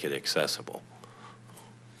doesn't make it accessible.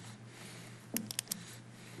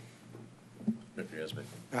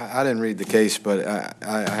 I didn't read the case, but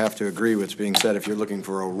I have to agree with what's being said. If you're looking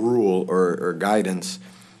for a rule or guidance,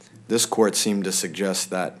 this court seemed to suggest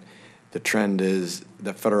that the trend is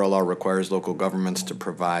that federal law requires local governments to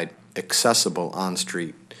provide accessible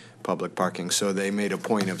on-street public parking. So they made a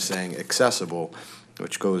point of saying accessible,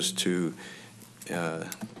 which goes to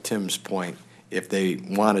Tim's point. If they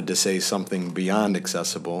wanted to say something beyond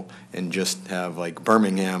accessible and just have like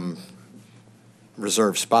Birmingham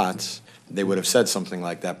reserved spots, they would have said something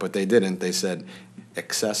like that, but they didn't. They said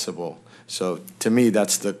accessible. So to me,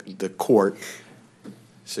 that's the court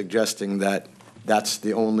suggesting that that's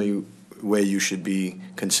the only way you should be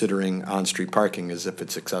considering on-street parking is if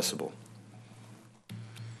it's accessible.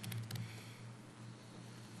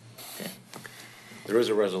 Okay. There is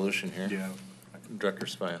a resolution here. Yeah. Director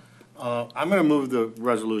Spia. I'm going to move the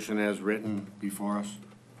resolution as written before us.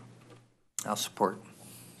 I'll support.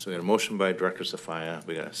 So we got a motion by Director Safaya.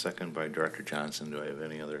 We got a second by Director Johnson. Do I have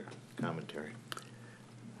any other commentary?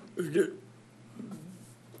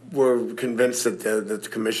 We're convinced that the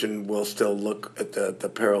commission will still look at the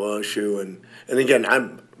parallel issue, and again,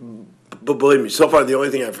 but believe me, so far the only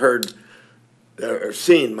thing I've heard or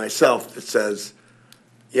seen myself that says,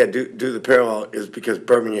 yeah, do the parallel is because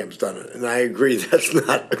Birmingham's done it, and I agree that's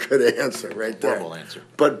not a good answer right there. Horrible answer.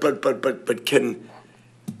 But can.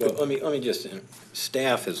 Well, let me just,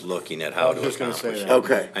 staff is looking at how to accomplish it.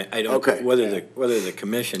 Okay. I don't, Okay. whether the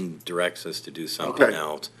commission directs us to do something Okay.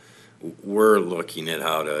 else, we're looking at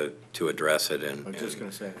how to address it and. I was just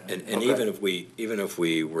gonna say that. And Okay. even if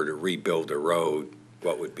we were to rebuild a road,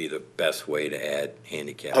 what would be the best way to add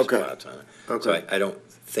handicap Okay. spots on it? Okay. So I don't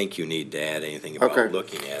think you need to add anything about Okay.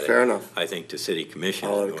 looking at it. Fair enough. I think the city commission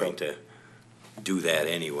I'll let is it going go. to do that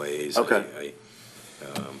anyways. Okay.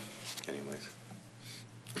 Anyways.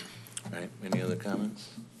 All right, any other comments?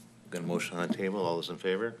 Got a motion on the table. All those in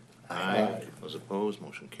favor? Aye. Those opposed,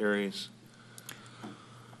 motion carries.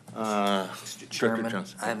 Mr. Director Chairman,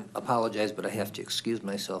 Johnson. I apologize, but I have to excuse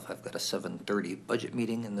myself. I've got a 7:30 budget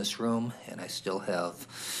meeting in this room, and I still have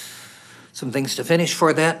some things to finish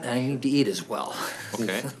for that, and I need to eat as well.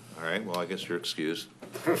 Okay, all right, well, I guess you're excused.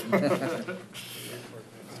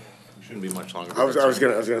 Shouldn't be much longer. I was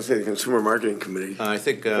gonna say the Consumer Marketing Committee. I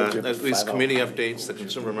think, at least committee updates, the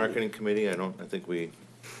Consumer Marketing Committee, I think we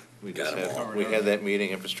We just Got 'em all. had, we had that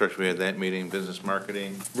meeting, infrastructure, we had that meeting, business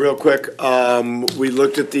marketing. Real quick, we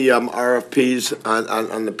looked at the RFPs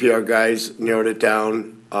on the PR guys, narrowed it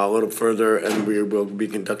down a little further, and we will be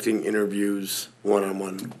conducting interviews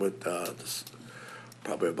one-on-one with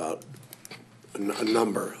probably about a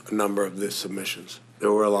number of the submissions.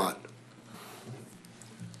 There were a lot.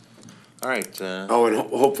 All right. Oh, and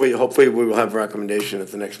hopefully we will have a recommendation at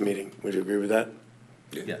the next meeting. Would you agree with that?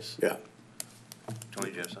 Yes. Yeah. Tony,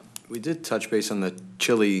 do you have something? We did touch base on the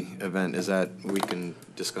chili event. Is that, we can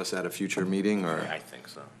discuss at a future meeting, or? I think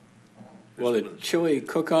so. Well, the chili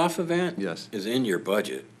cook-off event? Yes. Is in your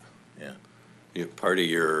budget. Yeah. Part of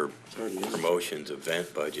your promotions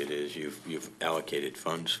event budget is you've allocated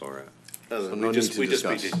funds for it. no We need just, to we just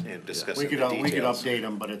be discuss. discussing We the could details. update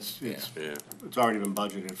them, but it's Yeah. already been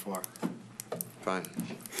budgeted for. Fine.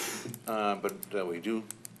 But we do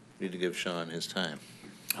need to give Sean his time,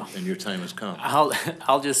 and your time has come.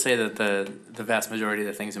 I'll just say that the vast majority of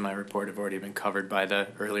the things in my report have already been covered by the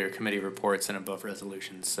earlier committee reports and above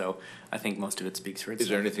resolutions, so I think most of it speaks for itself. Is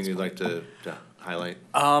there anything you'd like to highlight?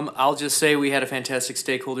 I'll just say we had a fantastic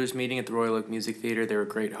stakeholders meeting at the Royal Oak Music Theater. They were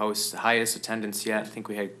great hosts, highest attendance yet. I think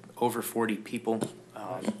we had over 40 people.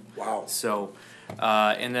 Wow. So,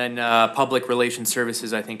 and then public relations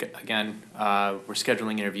services, I think, again, we're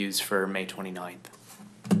scheduling interviews for May 29th.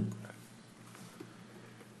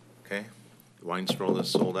 Okay. Wine Stroll is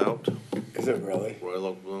sold out. Is it really? Royal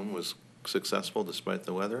Oak Bloom was successful despite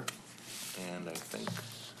the weather. And I think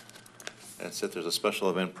that's it. There's a special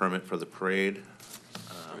event permit for the parade.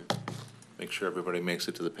 Make sure everybody makes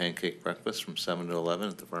it to the pancake breakfast from 7 to 11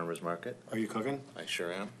 at the farmer's market. Are you cooking? I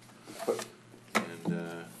sure am.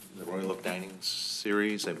 And the Royal Oak Dining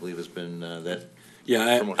Series, I believe, has been that.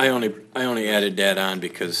 Yeah, I only added that on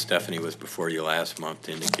because Stephanie was before you last month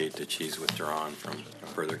to indicate that she's withdrawn from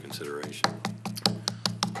further consideration.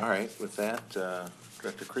 All right, with that,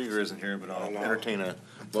 Director Krieger isn't here, but I'll entertain a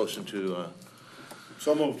motion to.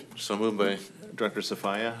 So moved. So moved by Director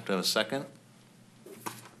Sophia. Do I have a second?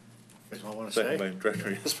 That's all I want to Second say. by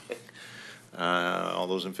Director Yasbeck. All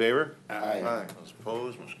those in favor? Aye. Those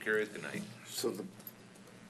opposed, motion carries. Good night. So the